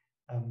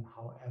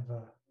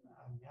 However,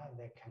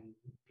 there can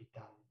be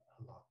done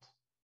a lot.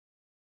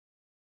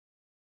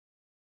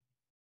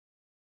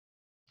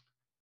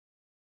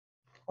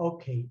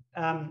 Okay.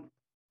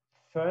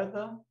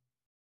 Further,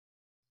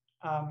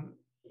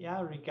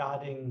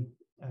 regarding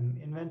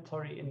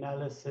inventory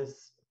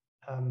analysis,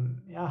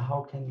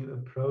 how can you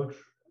approach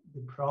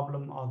the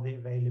problem of the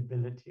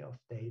availability of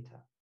data?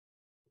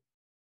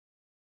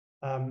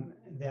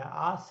 There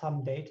are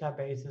some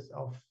databases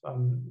of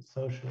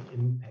social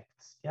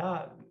impacts.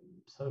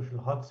 Social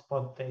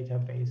hotspot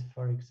database,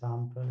 for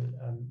example,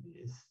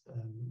 is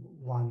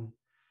one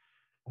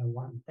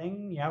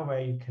thing,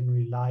 where you can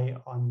rely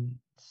on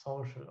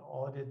social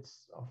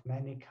audits of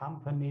many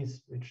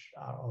companies which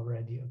are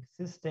already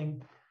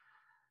existing.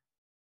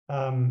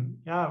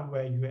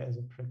 Where you as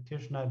a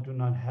practitioner do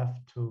not have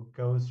to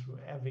go through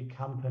every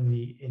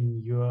company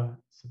in your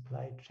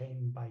supply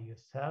chain by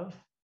yourself.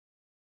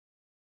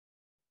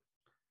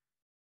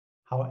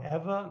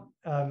 However,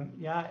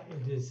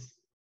 it is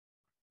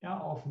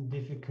often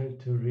difficult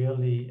to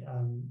really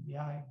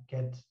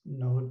get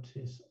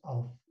notice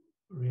of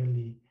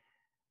really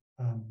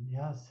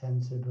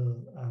sensible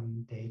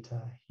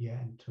data here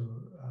and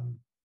to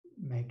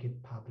make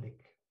it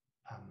public.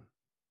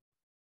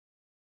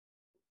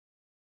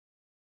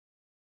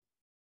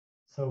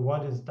 So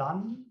what is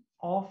done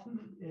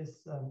often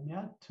is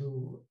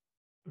to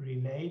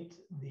relate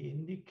the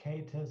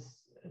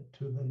indicators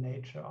to the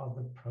nature of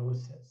the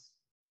process.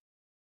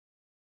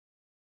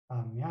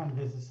 And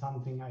this is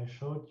something I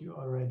showed you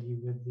already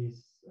with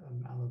this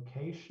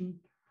allocation.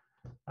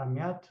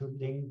 To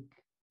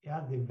link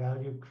the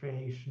value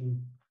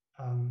creation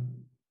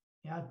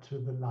to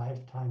the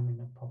lifetime in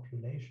a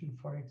population,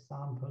 for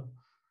example.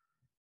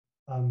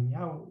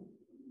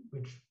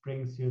 Which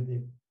brings you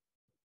the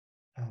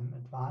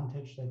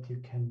advantage that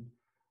you can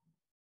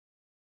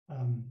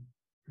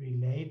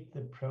relate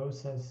the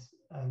process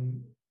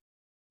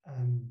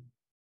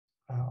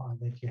or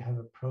that you have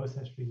a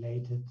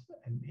process-related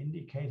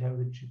indicator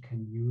which you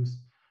can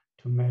use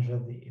to measure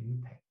the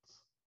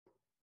impacts.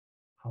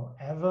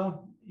 However,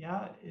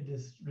 it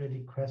is really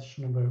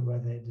questionable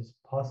whether it is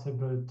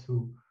possible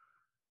to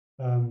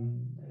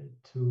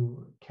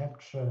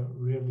capture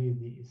really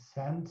the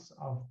essence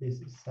of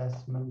this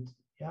assessment,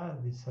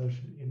 the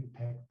social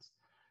impacts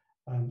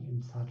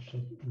in such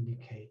an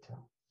indicator.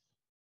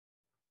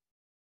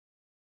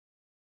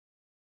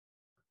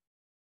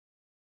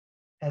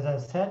 As I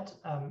said,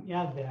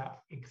 there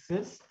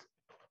exist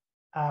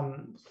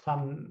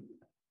some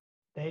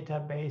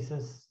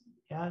databases,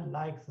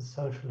 like the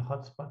social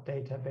hotspot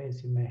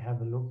database. You may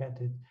have a look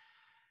at it.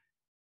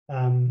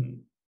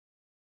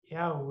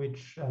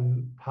 Which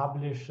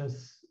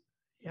publishes,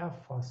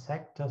 for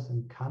sectors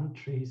and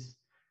countries,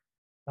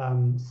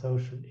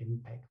 social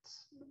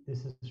impacts.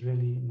 This is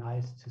really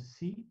nice to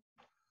see.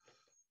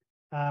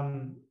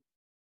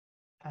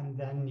 And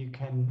then you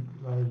can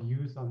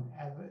use on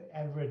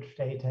average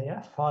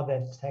data for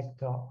that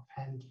sector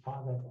and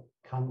for that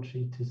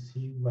country to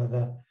see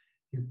whether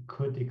you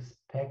could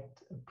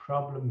expect a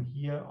problem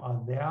here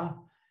or there,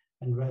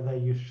 and whether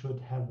you should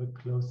have a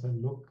closer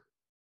look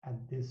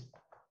at this,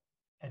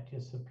 at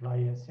your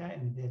suppliers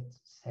in that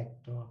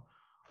sector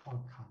or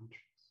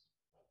countries.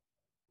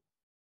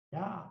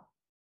 The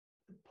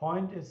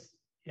point is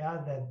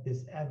that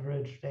this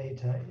average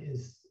data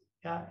is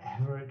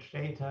average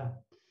data.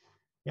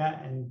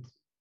 And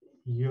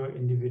your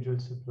individual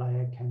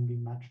supplier can be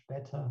much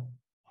better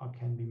or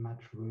can be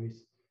much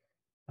worse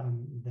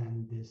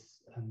than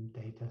this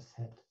data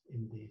set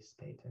in these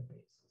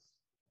databases.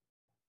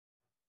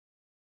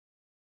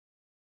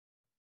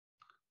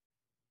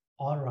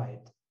 All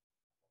right.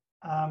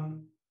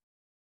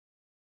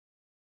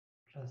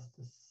 Just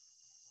a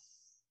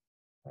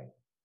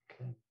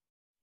second.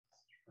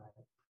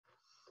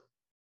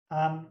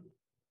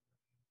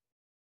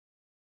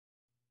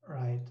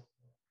 Right.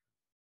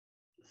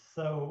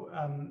 So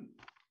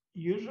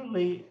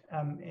usually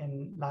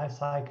in life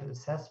cycle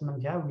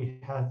assessment, we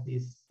have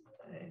these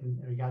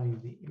regarding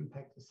the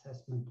impact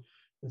assessment,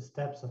 the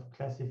steps of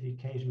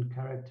classification,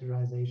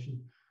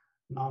 characterization,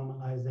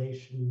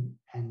 normalization,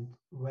 and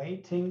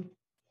weighting.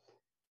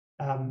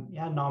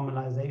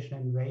 Normalization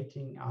and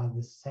weighting are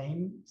the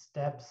same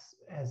steps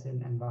as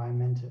in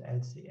environmental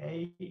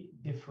LCA.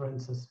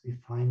 Differences we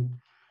find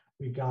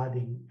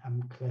regarding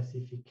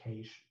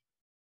classification.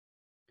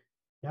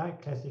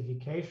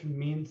 Classification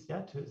means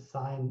to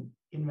assign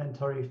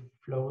inventory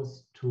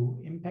flows to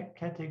impact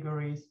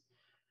categories.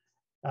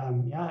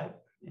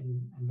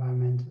 In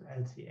environmental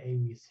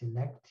LCA, we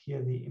select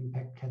here the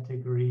impact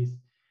categories,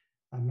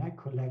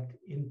 collect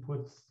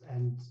inputs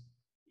and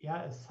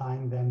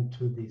assign them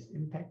to these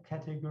impact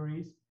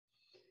categories.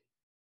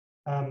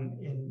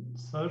 In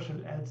social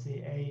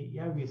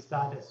LCA, we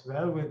start as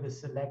well with the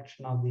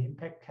selection of the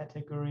impact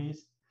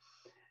categories.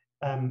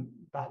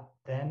 But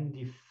then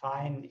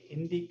define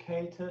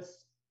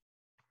indicators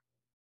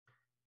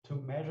to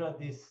measure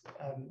these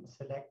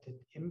selected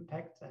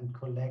impacts and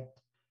collect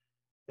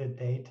the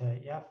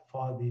data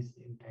for these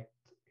impact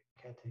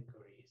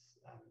categories.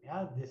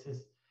 This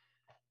is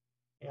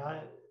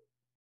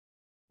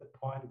the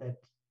point that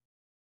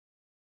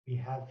we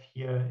have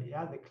here,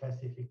 the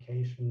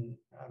classification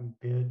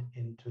built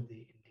into the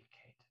indicators.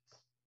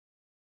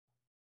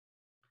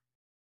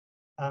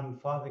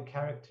 For the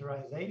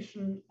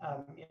characterization,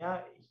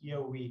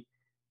 here we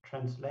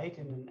translate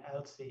in an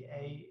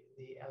LCA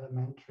the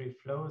elementary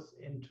flows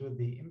into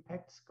the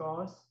impact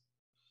scores.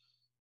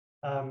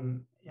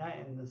 In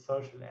the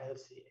social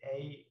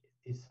LCA,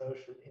 the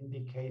social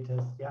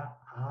indicators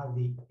are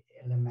the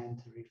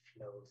elementary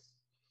flows.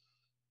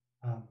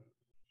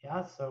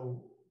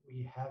 So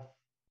we have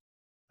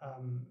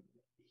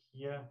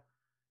here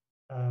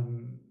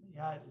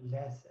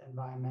less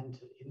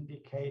environmental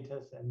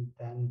indicators and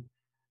then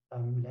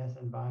less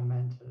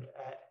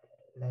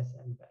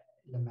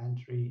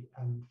elementary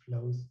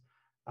flows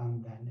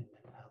than in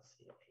an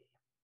LCA.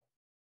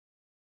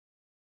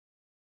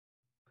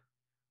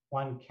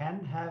 One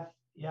can have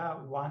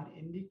one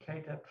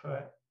indicator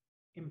per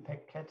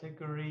impact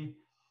category.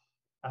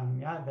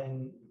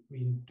 Then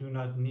we do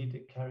not need a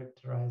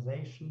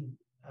characterization.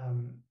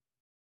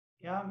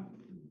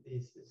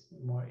 This is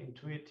more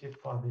intuitive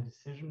for the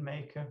decision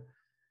maker.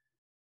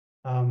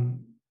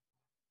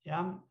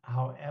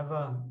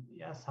 However,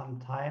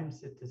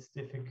 sometimes it is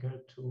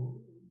difficult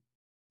to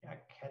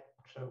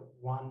capture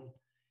one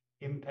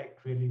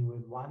impact really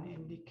with one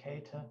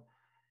indicator.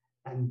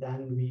 And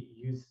then we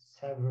use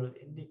several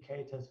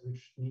indicators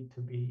which need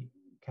to be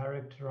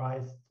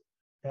characterized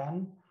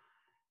then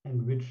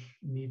and which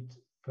need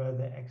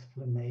further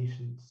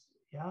explanations.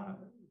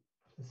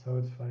 So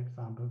it's, for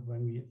example,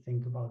 when we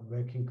think about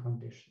working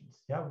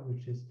conditions,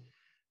 which is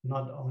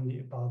not only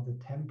about the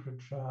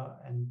temperature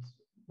and,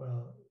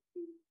 well,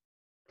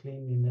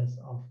 cleanliness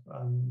of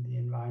the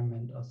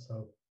environment or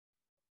so,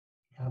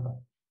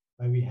 but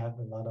where we have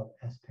a lot of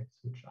aspects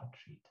which are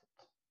treated.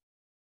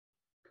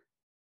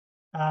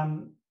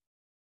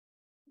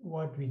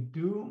 What we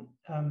do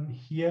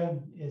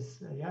here is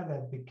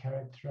that the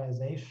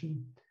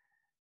characterization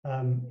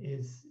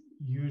is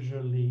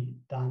usually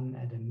done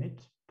at a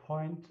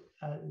midpoint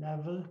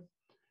level,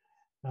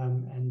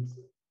 and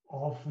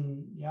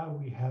often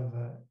we have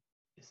a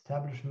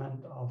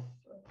establishment of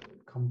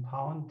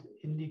compound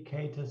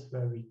indicators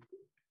where we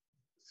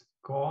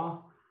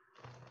score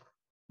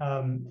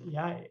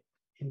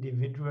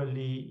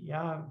individually,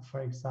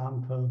 for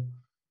example,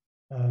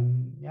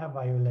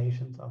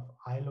 violations of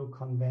ILO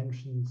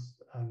conventions.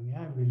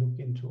 We look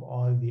into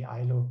all the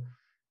ILO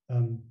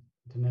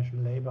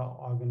International Labour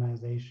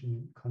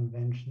Organization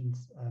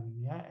conventions,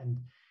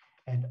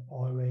 and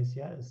always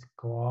a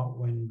score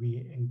when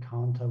we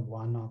encounter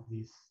one of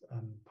these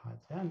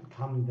parts, and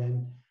come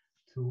then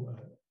to a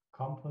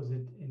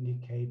composite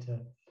indicator,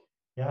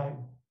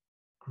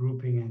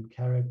 grouping and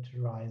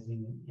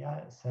characterizing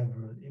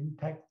several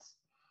impacts.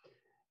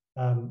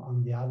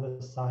 On the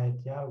other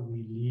side,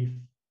 we leave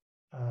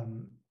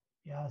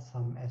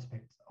some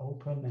aspects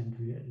open, and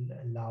we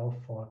allow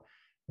for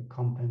the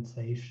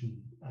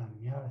compensation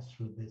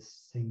through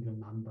this single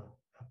number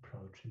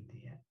approach in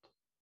the end.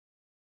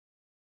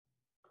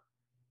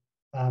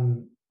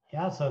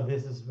 So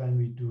this is when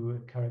we do a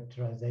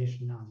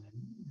characterization on the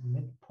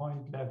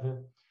midpoint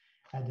level.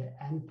 At the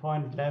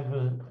endpoint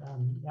level,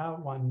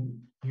 one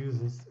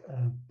uses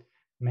a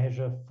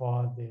measure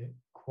for the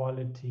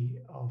quality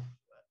of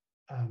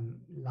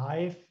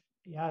life.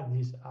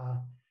 These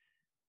are,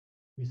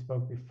 we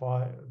spoke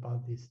before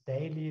about these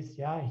dailies.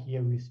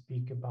 Here we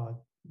speak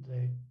about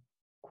the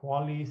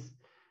QALYs,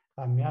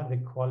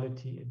 the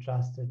quality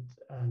adjusted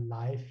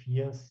life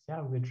years,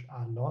 which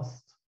are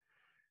lost,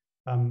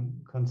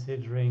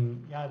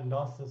 considering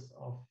losses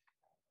of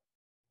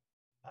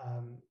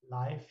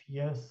life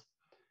years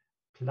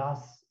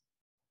plus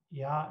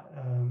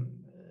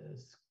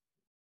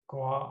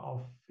score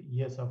of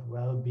years of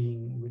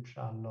well-being which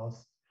are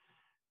lost,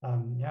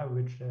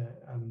 which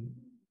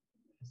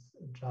is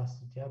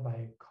adjusted by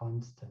a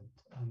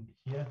constant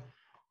here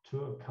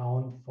to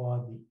account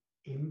for the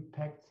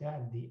impact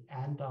at the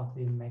end of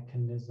the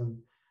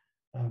mechanism,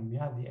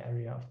 the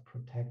area of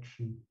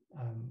protection,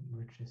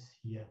 which is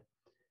here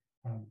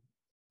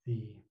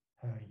the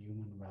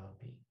human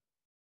well-being.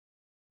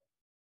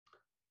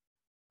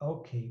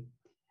 Okay.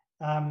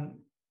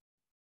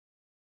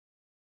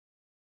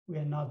 We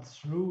are not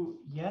through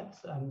yet,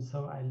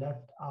 so I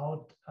left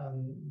out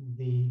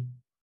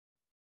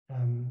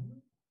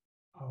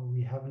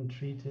we haven't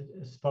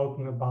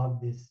spoken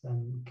about this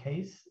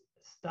case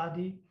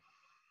study.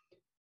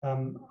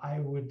 I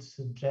would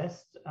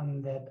suggest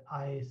that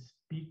I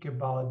speak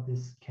about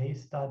this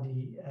case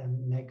study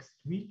next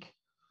week,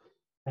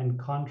 and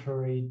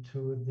contrary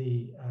to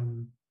the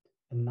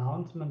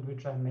announcement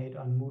which I made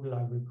on Moodle,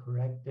 I will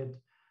correct it.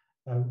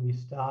 We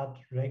start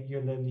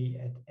regularly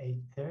at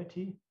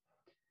 8:30.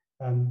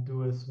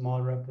 Do a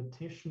small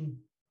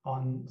repetition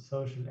on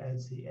social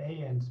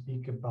LCA and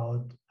speak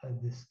about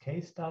this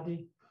case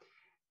study.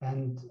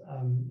 And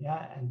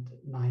at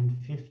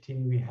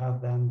 9:15 we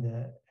have then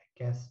the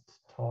guest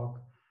talk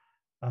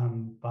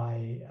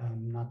by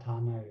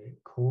Nathanael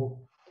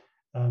Koh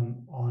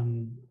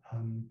on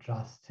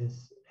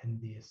justice and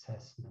the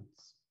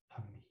assessments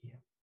here.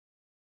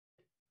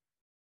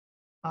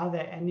 Are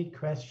there any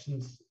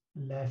questions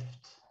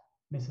left,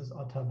 Mrs.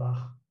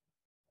 Otterbach?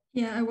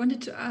 Yeah, I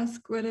wanted to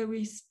ask whether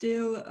we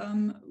still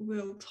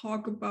will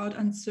talk about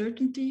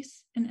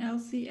uncertainties in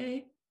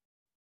LCA.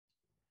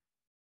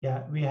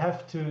 Yeah, we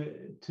have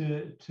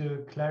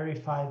to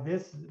clarify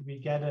this. We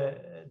get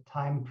a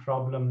time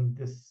problem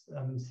this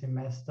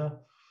semester,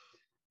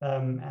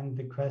 and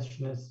the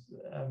question is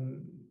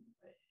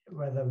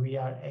whether we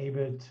are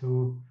able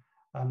to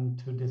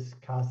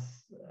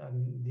discuss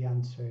the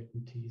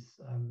uncertainties,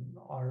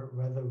 or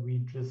whether we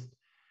just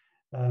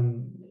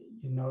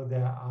you know,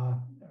 there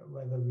are,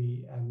 whether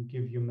we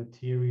give you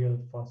material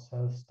for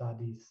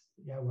self-studies,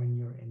 yeah, when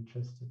you're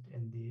interested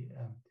in the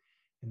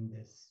in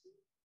this,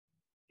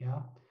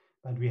 yeah.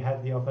 But we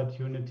had the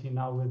opportunity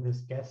now with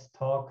this guest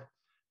talk,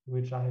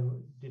 which I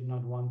did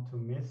not want to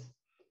miss.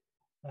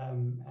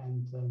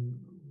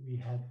 We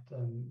had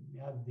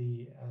yeah,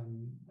 the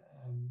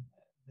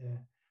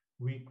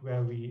week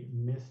where we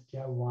missed,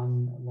 yeah,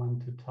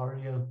 one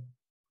tutorial,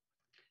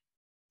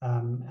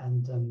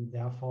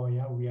 therefore,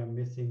 yeah, we are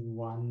missing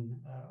one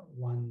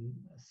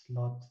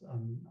slot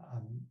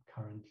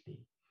currently.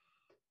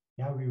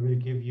 Yeah, we will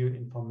give you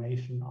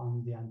information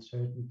on the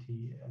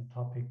uncertainty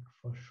topic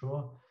for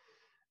sure,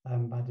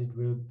 but it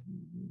will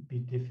be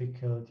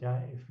difficult, yeah,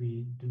 if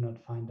we do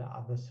not find the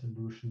other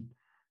solution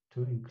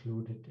to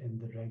include it in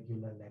the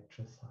regular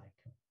lecture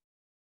cycle.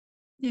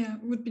 Yeah,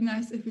 it would be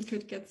nice if we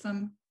could get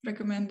some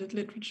recommended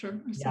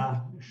literature or something.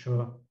 Yeah,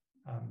 sure.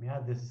 Yeah,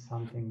 this is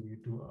something we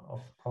do,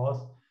 of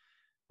course.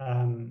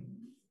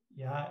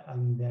 Yeah,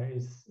 there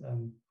is,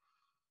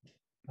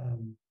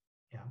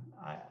 yeah,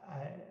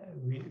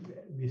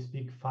 we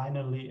speak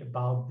finally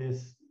about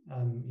this,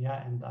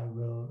 yeah, and I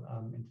will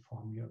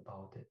inform you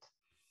about it.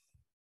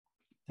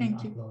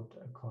 Thank you. Upload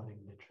according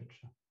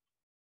literature.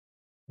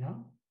 Yeah.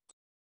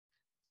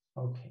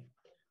 Okay.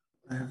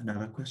 I have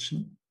another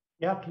question.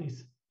 Yeah,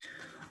 please.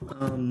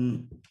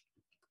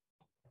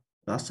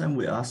 Last time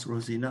we asked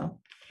Rosina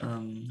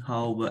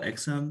how the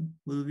exam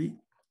will be,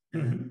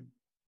 and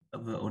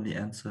the only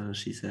answer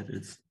she said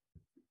is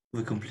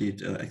the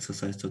complete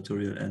exercise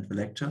tutorial and the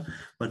lecture.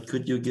 But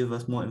could you give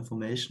us more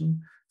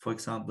information? For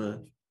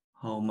example,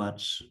 how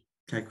much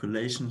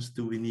calculations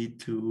do we need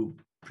to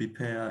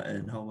prepare,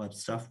 and how much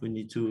stuff we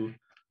need to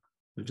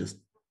just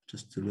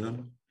to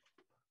learn?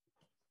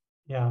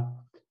 Yeah.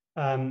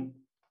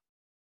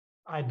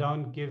 I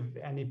don't give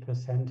any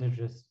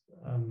percentages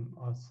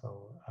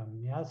also.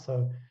 Yeah,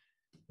 so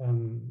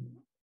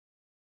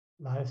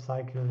life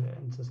cycle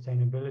and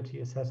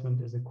sustainability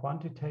assessment is a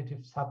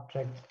quantitative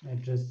subject. I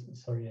just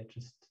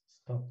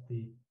stopped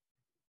the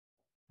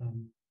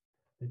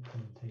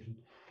presentation.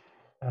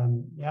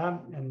 Yeah,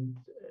 and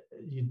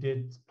you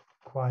did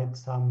quite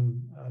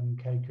some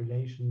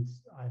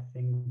calculations, I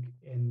think,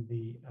 in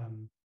the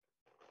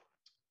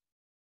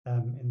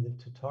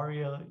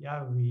tutorial.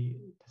 Yeah, we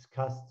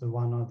discussed the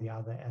one or the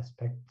other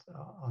aspect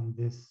on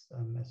this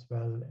as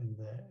well in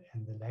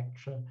the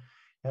lecture.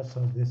 Yeah, so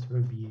this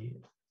will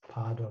be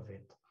part of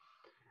it.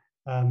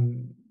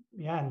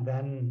 Yeah, and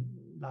then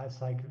life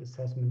cycle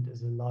assessment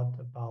is a lot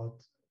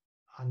about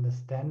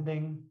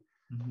understanding.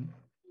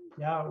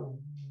 Yeah,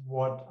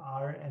 what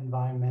are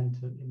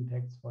environmental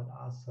impacts, what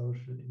are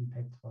social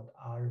impacts, what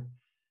are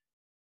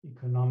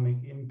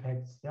economic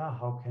impacts? Yeah,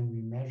 how can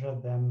we measure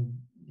them?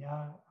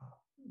 Yeah,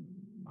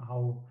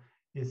 how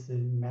is the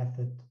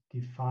method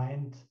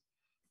defined?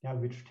 Yeah,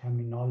 which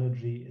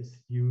terminology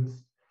is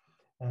used?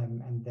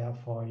 And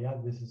therefore, yeah,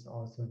 this is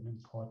also an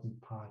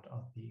important part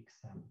of the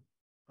exam.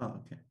 Oh,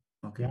 okay.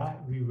 Okay. Yeah,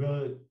 we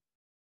will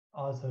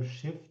also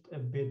shift a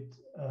bit.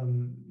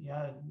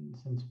 Yeah,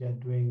 since we are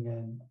doing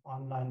an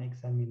online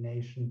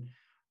examination,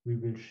 we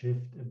will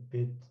shift a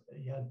bit,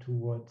 yeah,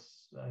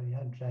 towards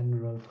yeah,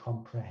 general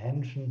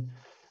comprehension,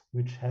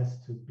 which has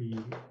to be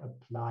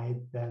applied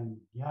then,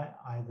 yeah,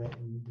 either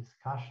in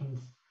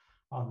discussions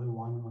or the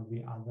one or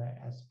the other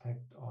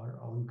aspect or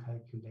own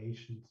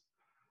calculations.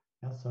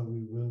 Yeah, so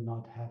we will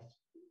not have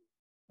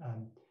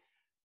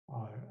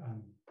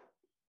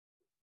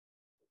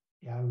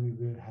yeah, we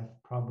will have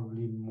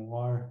probably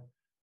more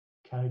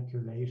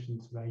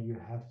calculations where you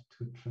have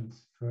to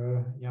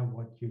transfer, yeah,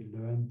 what you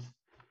learned,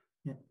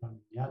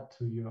 yeah,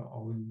 to your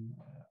own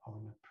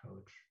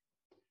approach.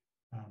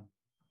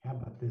 Yeah,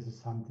 but this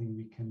is something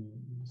we can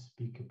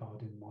speak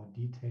about in more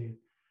detail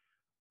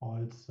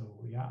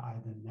also, yeah,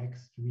 either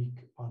next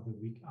week or the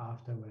week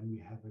after, when we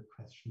have a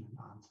question and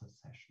answer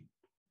session.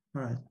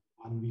 All right.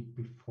 1 week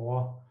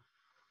before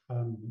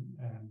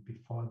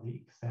before the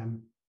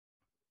exam,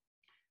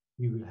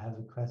 we will have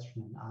a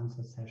question and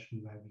answer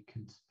session where we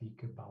can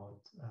speak about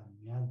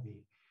yeah, the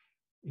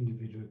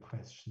individual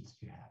questions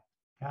you have.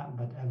 Yeah,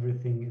 but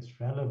everything is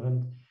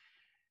relevant.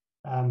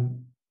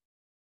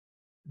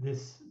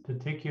 This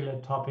particular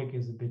topic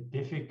is a bit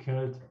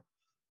difficult.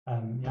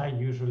 Yeah,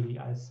 usually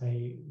I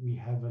say we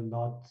have a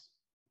lot,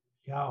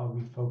 yeah, or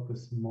we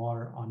focus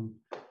more on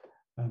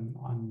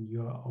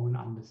your own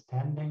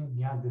understanding.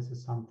 Yeah, this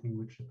is something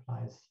which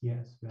applies here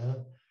as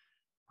well.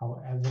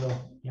 However,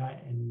 yeah,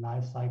 in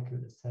life cycle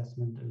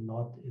assessment, a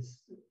lot is,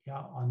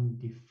 yeah, on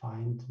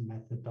defined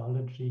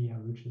methodology, yeah,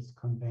 which is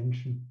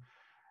convention,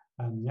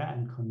 yeah,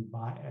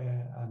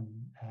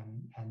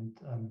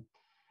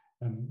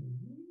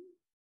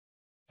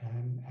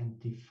 and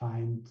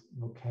defined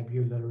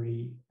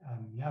vocabulary,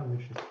 yeah,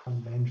 which is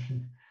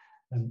convention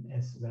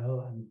as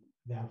well, and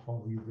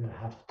therefore we will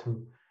have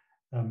to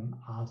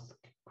ask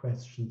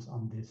questions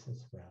on this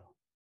as well.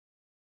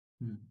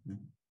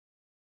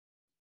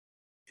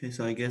 Okay,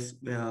 so I guess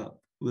there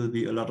will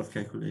be a lot of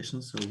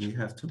calculations, so we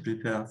have to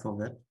prepare for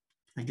that,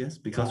 I guess,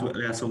 because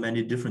there are so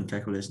many different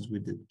calculations we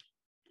did.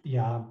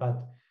 Yeah,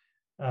 but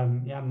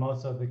yeah,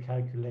 most of the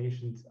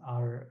calculations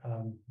are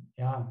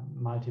yeah,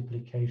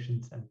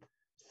 multiplications and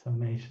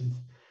summations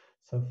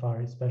so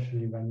far,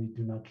 especially when you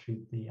do not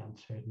treat the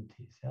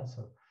uncertainties. Yeah,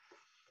 so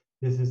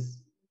this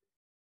is,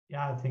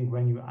 yeah, I think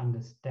when you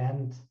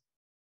understand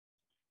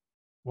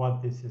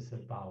what this is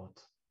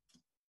about,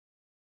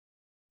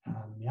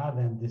 yeah,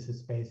 then this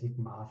is basic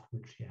math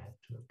which you have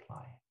to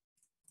apply.